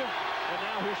Nebraska. And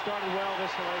now he started well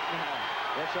this late in the half.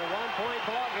 It's a 1-point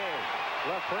ball game.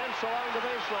 LaFrentz along the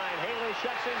baseline. Haley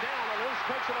shuts him down. Allouche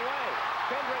takes it away.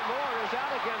 Kendrick Moore is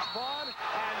out against Vaughn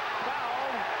and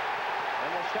fouled. And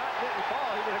the shot didn't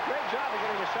fall. He did a great job of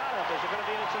getting the shot up. Is it going to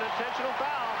be an intentional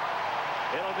foul?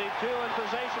 It'll be 2 in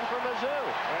possession for Mizzou.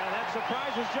 And that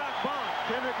surprises Jock Bond.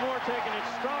 Kendrick Moore taking it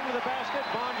strong to the basket.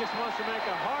 Bond just wants to make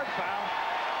a hard foul.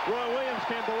 Roy Williams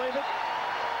can't believe it.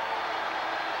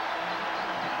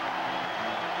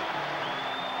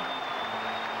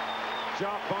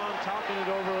 Jock Bond talking it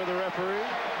over with the referee.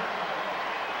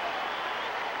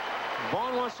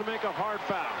 Vaughn wants to make a hard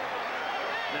foul.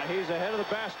 Now he's ahead of the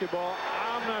basketball.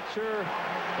 I'm not sure,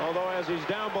 although as he's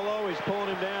down below, he's pulling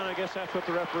him down. I guess that's what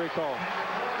the referee called.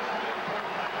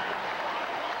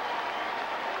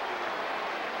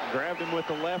 Grabbed him with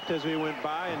the left as he went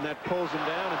by, and that pulls him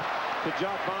down. And to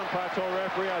Jock Bond, probably told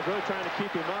referee, I was really trying to keep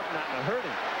him up, not to hurt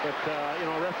him. But, you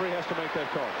know, a referee has to make that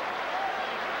call.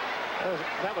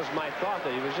 That was my thought,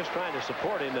 that he was just trying to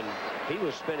support him, and he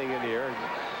was spinning in the air, and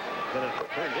then it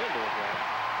turned into a grab.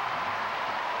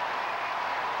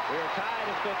 We are tied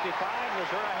at 55.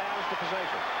 Missouri has the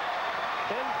possession.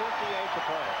 10:58 to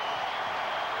play.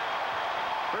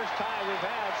 First tie we've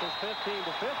had since 15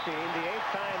 to 15. The 8th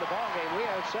tie in the ball game. We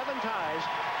had 7 ties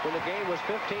when the game was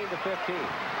 15 to 15.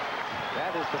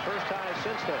 That is the first tie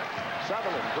since then.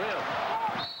 Sutherland, Grimm,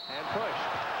 and push.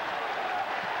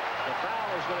 The foul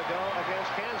is going to go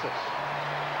against Kansas.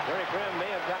 Derek Grimm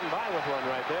may have gotten by with one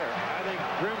right there. I think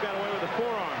Grimm got away with a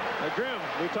forearm. Grimm,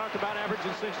 we talked about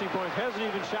averaging 60 points, hasn't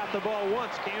even shot the ball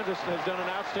once. Kansas has done an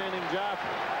outstanding job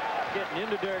getting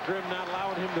into Derek Grimm, not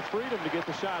allowing him the freedom to get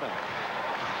the shot up.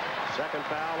 Second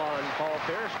foul on Paul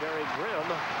Pierce. Derek Grimm,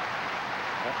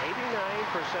 an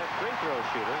 89% free throw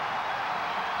shooter,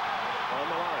 on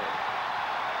the line.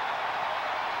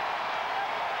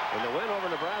 In the win over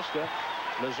Nebraska,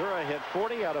 Missouri hit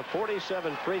 40 out of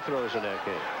 47 free throws in that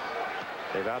game.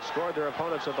 They've outscored their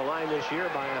opponents at the line this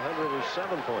year by 107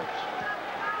 points.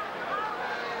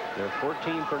 They're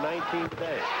 14 for 19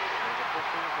 today. There's a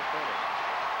 15 for 20.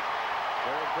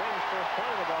 Derek Grimm's first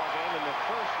point of the ball game, and the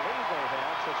first lead they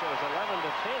had since it was 11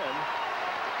 to 10.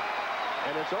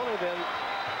 And it's only been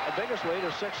the biggest lead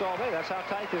of 6 all day. That's how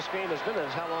tight this game has been.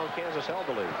 That's how long Kansas held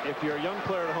the lead. If you're a young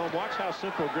player at home, watch how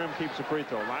simple Grimm keeps a free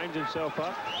throw. Lines himself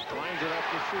up, lines it up,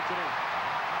 just shoots it in.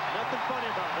 Nothing funny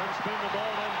about it. Doesn't spin the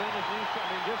ball, doesn't bend his knees. I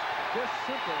mean, just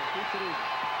simple. Keeps it easy.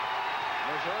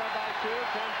 Missouri by 2,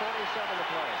 10:47 to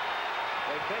play.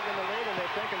 They've taken the lead, and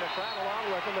they've taken the crowd along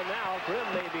with them, and now Grimm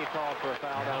may be called for a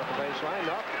foul down at the baseline.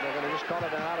 Nope, they're going to just call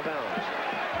it out of bounds.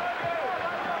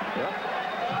 Yep.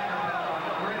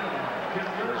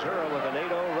 Missouri with an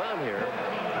 8-0 run here.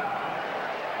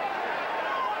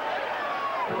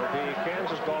 It'll be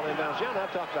Kansas ball inbounds. Yeah, and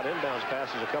I've talked about inbounds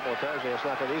passes a couple of times. It's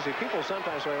not that easy. People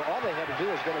sometimes say, all they had to do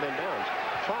is get an inbounds.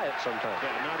 Try it sometime.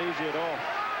 Yeah, not easy at all.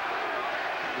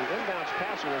 The inbounds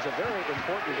passing is a very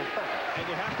important defense. And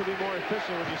you have to be more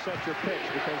efficient when you set your pitch,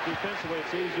 because defensively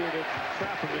it's easier to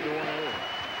trap them into one area.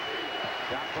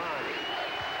 Got Pond.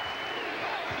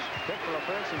 Picked for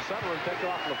LaPrince, and Sutherland picked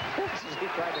off LaPrince as he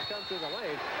tried to come through the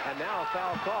lane. And now a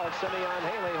foul called. Simeon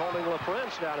Haley, holding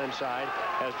LaPrince down inside,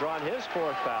 has drawn his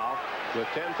 4th foul with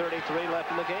 10:33 left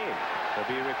in the game. He'll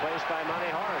be replaced by Monty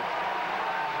Hard.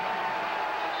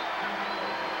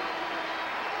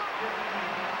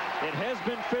 It has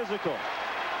been physical.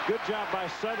 Good job by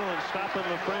Sutherland stopping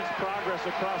LaFrence's progress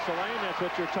across the lane. That's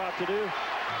what you're taught to do.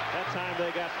 That time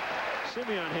they got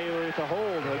Simeon Haley at the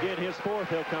hold. Again, his 4th.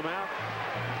 He'll come out.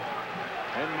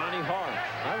 And Monty Hard.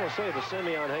 I will say that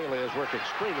Simeon Haley has worked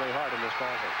extremely hard in this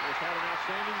ball game. He's had an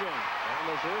outstanding game. And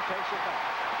Mizzou takes it back.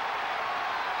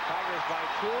 Tigers by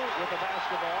 2 with the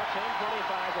basketball.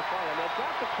 10:25 to play. And they've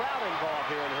got the crowd involved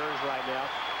here in Hearns right now.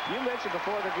 You mentioned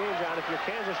before the game, John, if you're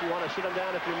Kansas, you want to sit them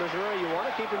down. If you're Missouri, you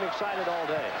want to keep them excited all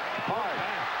day. Hard.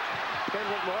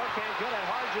 Kendrick Moore can't get it.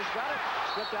 Hard just got it.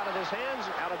 Slipped out of his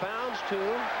hands. Out of bounds to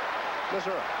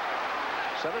Missouri.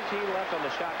 17 left on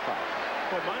the shot clock.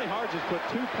 Well, Monty Hard just put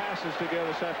 2 passes together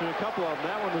this afternoon. A couple of them.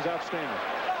 That one was outstanding.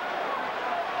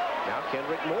 Now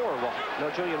Kendrick Moore will, no,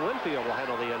 Julian Winfield will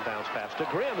handle the inbounds pass to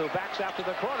Grimm, who backs out to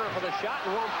the corner for the shot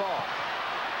and won't fall.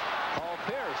 Paul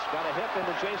Pierce got a hip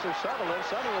into Jason Sutherland.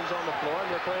 Sutherland's on the floor,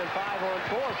 and they're playing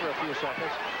 5-on-4 for a few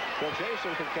seconds. So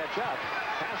Jason can catch up.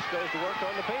 Pass goes to work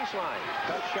on the baseline.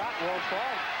 Cut shot, won't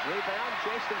fall. Rebound,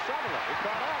 Jason Sutherland. He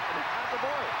caught up and he caught the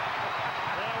board.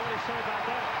 Yeah, what do you say about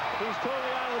that? He's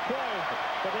totally out of the play,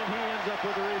 but then he ends up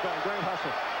with a rebound. Great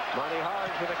hustle. Monty Hard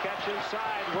with a catch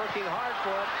inside, working hard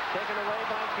for it. Taken away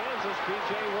by Kansas.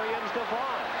 B.J. Williams to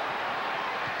Vaughn.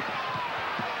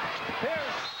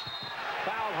 Pierce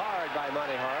fouled hard by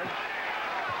Monty Hard.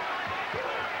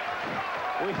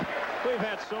 We've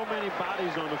had so many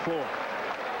bodies on the floor.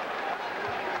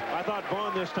 I thought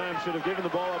Vaughn this time should have given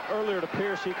the ball up earlier to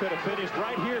Pierce. He could have finished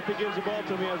right here if he gives the ball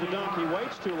to me as a dunk. He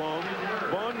waits too long.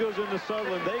 Vaughn goes into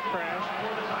Sutherland. They crash.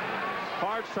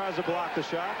 Hart tries to block the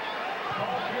shot.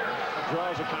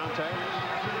 Draws a contact.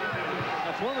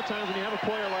 That's one of the times when you have a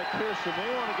player like Pierce, you may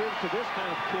want to give it to this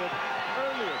kind of kid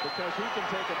earlier, because he can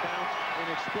take a bounce and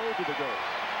explode to the goal.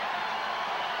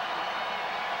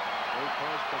 8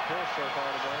 points for Pierce so far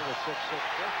today with 6-6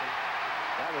 Griffin.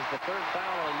 That was the 3rd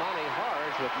foul on Monty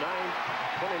Hard with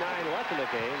 9:29 left in the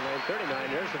game. 9:39.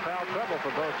 There's the foul trouble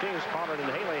for both teams. Pollard and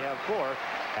Haley have 4.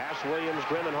 Ash, Williams,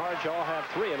 Grimm, and Hard all have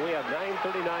 3, and we have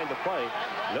 9:39 to play.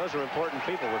 And those are important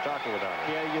people we're talking about.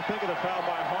 Yeah, you think of the foul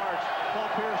by Hart. Paul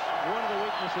Pierce, one of the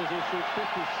weaknesses, he shoots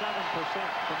 57%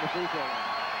 from the free throw line.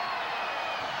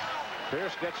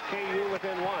 Pierce gets KU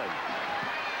within 1.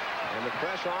 And the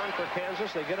press on for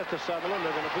Kansas. They get it to Sutherland.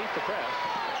 They're going to beat the press.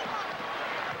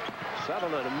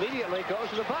 Sutherland immediately goes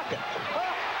to the bucket. Oh!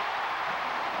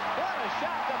 What a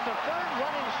shot. That's the third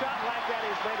running shot like that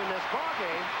he's made in this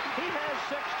ballgame. He has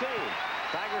 16.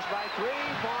 Tigers by 3.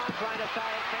 Vaughn trying to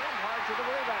tie it. Cam Hard to the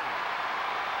rebound.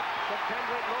 To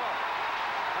Kendrick Moore.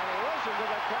 And listen to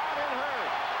the crowd in Hearn.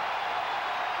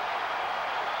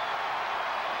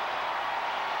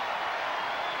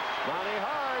 Monty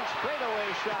Hard's straightaway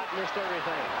shot missed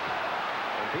everything.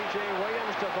 And P.J.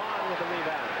 Williams to Vaughn with the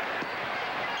rebound.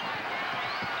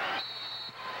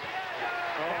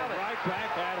 Oh, right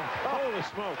back at him. Holy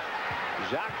smoke.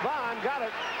 Jacques Vaughn got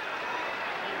it.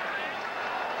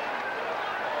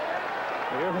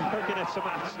 We're looking at some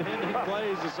outstanding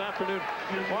plays this afternoon.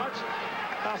 Watch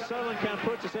how Sutherland kind of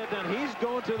puts his head down. He's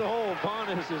going to the hole. Vaughn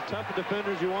is as tough a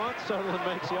defender as you want. Sutherland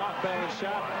makes the off-balance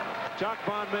shot. Jacques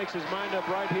Vaughn makes his mind up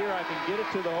right here. I can get it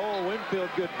to the hole. Winfield,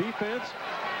 good defense.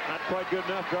 Not quite good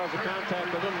enough. Draws the contact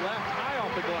a little left, high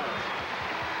off the glass.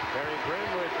 Barry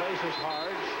Grimm replaces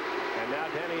Harge. And now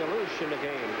Danny Alouche in the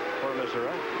game for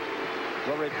Missouri.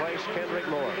 Will replace Kendrick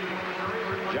Moore.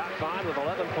 Jacques Vaughn with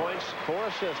 11 points, 4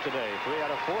 assists today. 3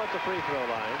 out of 4 at the free throw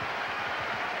line.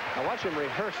 Now watch him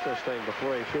rehearse this thing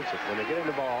before he shoots it. When they get him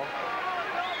the ball,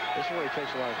 this is where he takes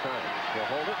a lot of time. He'll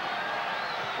hold it.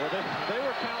 Well, they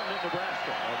were counting at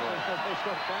Nebraska. They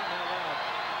start counting out loud.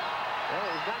 Well,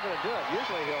 he's not going to do it.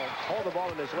 Usually he'll hold the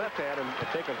ball in his left hand and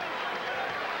take a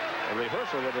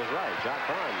rehearsal with his right. Jacques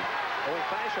Vaughn,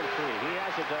 old-fashioned 3. He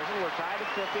has a dozen. We're tied at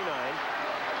 59.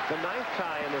 The 9th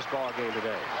tie in this ball game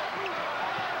today.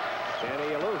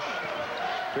 Danny Alouche.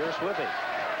 Pierce with him.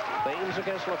 Thames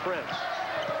against LaFrentz.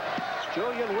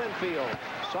 Julian Winfield.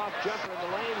 Soft jumper in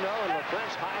the lane. No, and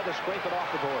LaFrentz high to scrape it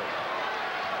off the board.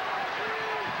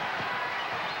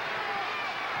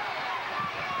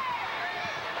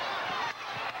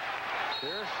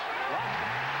 Pierce. Blocked.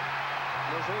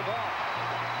 Mizzou ball.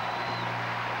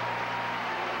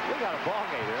 We got a ball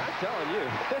game here. I'm telling you.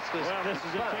 This is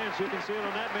a chance. You can see it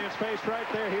on that man's face right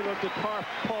there. He looked at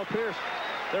Paul Pierce.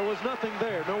 There was nothing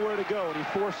there, nowhere to go, and he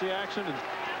forced the action and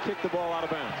kicked the ball out of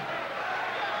bounds.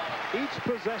 Each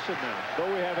possession now,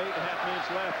 though we have 8.5 minutes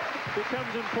left,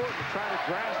 becomes important to try to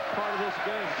grasp part of this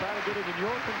game, try to get it in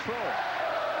your control.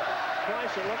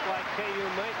 Twice it looked like KU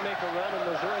might make a run, and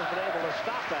Missouri's been able to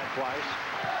stop that twice.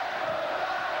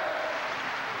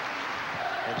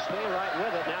 And stay right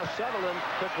with it. Now Sutherland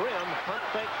to Grimm. Hunt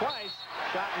fake twice.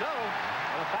 Shot no.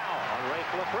 And a foul on Rafe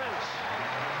LaFrentz.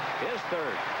 His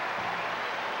third.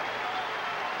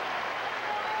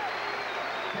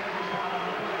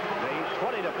 The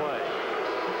 20 to play.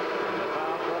 And the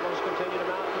foul troubles continue to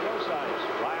mount for both sides.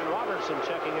 Ryan Robertson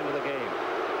checking into the game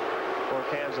for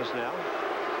Kansas now.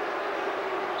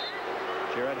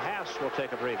 Jared Haas will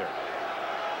take a breather.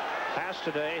 Haas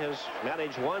today has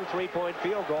managed 1 3-point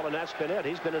field goal, and that's been it.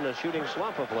 He's been in a shooting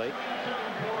slump of late.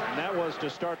 And that was to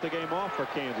start the game off for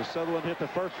Kansas. Sutherland hit the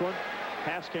first one.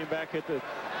 Haas came back, hit the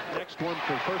next one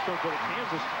for the first one for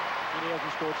Kansas, and he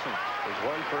hasn't scored since. He's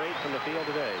 1 for 8 from the field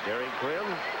today. Derek Grimm,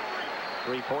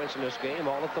 3 points in this game,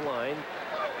 all at the line.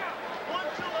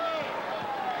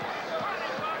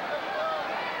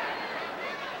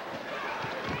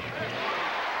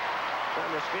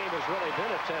 This game has really been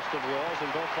a test of wills,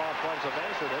 and both ball clubs have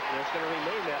answered it, and it's going to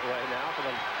remain that way now for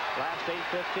the last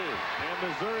 8:15. And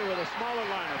Missouri with a smaller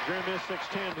lineup. Grimm is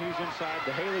 6'10". He's inside.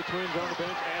 The Haley twins on the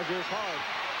bench, as is Hard.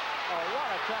 Oh, what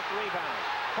a tough rebound.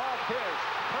 Paul Pierce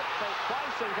put fake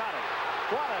twice and got it.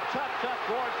 What a tough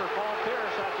board for Paul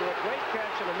Pierce after a great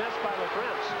catch and a miss by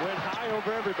LaFrentz. Went high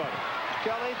over everybody.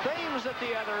 Kelly Thames at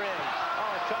the other end. Oh,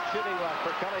 a tough shooting left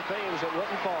for Kelly Thames. It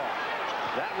wouldn't fall.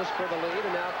 That was for the lead,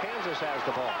 and now Kansas has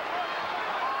the ball.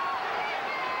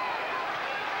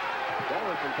 That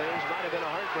one from Thames might have been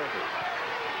a heartbreaker.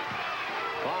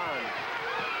 Vaughn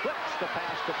flips the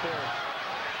pass to Pierce.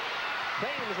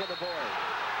 Thames with the board.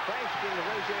 Frankston to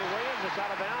Ray J. Williams. It's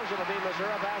out of bounds. It'll be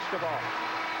Missouri basketball.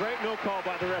 Great no call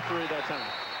by the referee that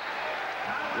time.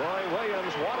 Roy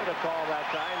Williams wanted a call that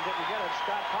time, didn't get it.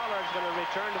 Scott Pollard's going to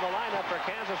return to the lineup for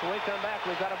Kansas. When we come back,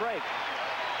 we've got a break.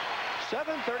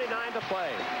 7:39 to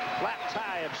play. Flat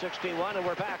tie of 61, and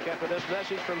we're back after this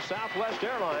message from Southwest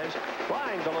Airlines.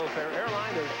 Flying the low-fare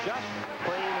airline is just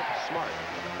plain smart.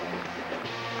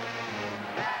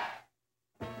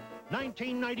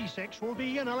 1996 will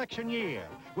be an election year,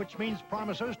 which means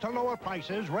promises to lower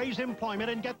prices, raise employment,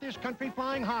 and get this country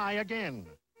flying high again.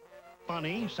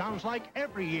 Funny, sounds like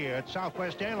every year at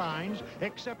Southwest Airlines,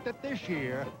 except that this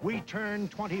year we turn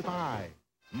 25.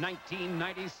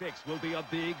 1996 will be a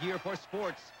big year for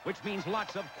sports, which means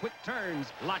lots of quick turns,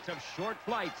 lots of short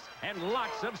flights, and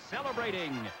lots of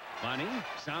celebrating. Funny?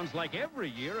 Sounds like every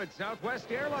year at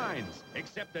Southwest Airlines,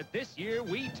 except that this year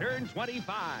we turn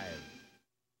 25.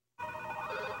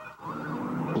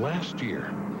 Last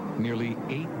year, nearly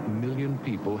 8 million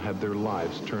people had their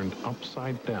lives turned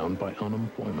upside down by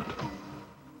unemployment.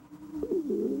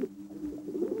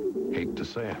 Hate to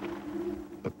say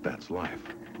it, but that's life.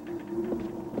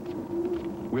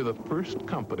 We're the first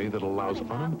company that allows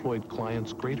unemployed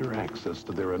clients greater access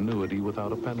to their annuity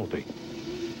without a penalty.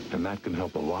 And that can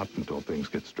help a lot until things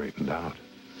get straightened out.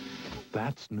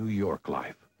 That's New York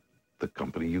Life, the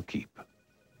company you keep.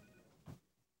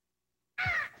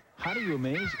 How do you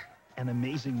amaze an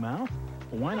amazing mouth?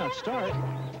 Well, why not start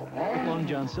with Long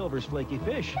John Silver's Flaky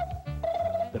Fish?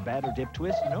 The batter dip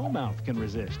twist no mouth can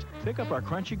resist. Pick up our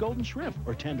crunchy golden shrimp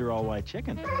or tender all-white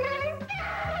chicken.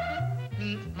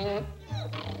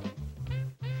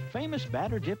 Famous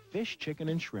batter dip fish, chicken,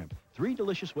 and shrimp. 3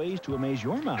 delicious ways to amaze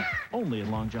your mouth. Only at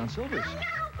Long John Silver's.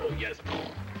 Oh, yes.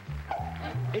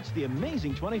 It's the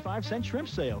amazing 25-cent shrimp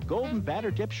sale. Golden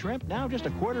batter dip shrimp, now just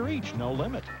 $1/4 each. No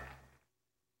limit.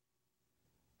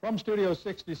 From Studio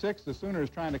 66, the Sooners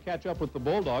trying to catch up with the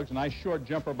Bulldogs. A nice short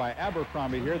jumper by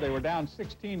Abercrombie here. They were down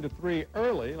 16-3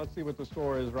 early. Let's see what the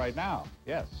score is right now.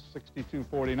 Yes,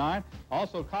 62-49.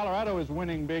 Also, Colorado is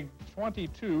winning big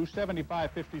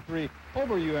 22-75-53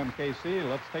 over UMKC.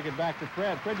 Let's take it back to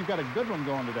Fred. Fred, you've got a good one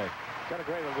going today. Got a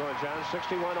great one going, John.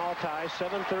 61 all tie,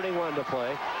 7:31 to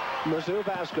play. Mizzou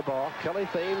basketball. Kelly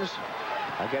Thames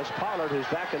against Pollard, who's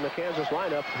back in the Kansas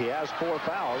lineup. He has 4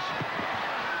 fouls.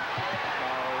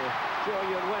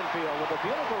 Julian Winfield with a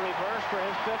beautiful reverse for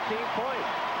his 15th point.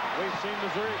 We've seen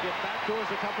Missouri get back to us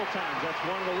a couple times. That's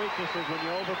one of the weaknesses when you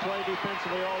overplay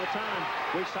defensively all the time.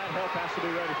 Weak side help has to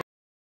be ready for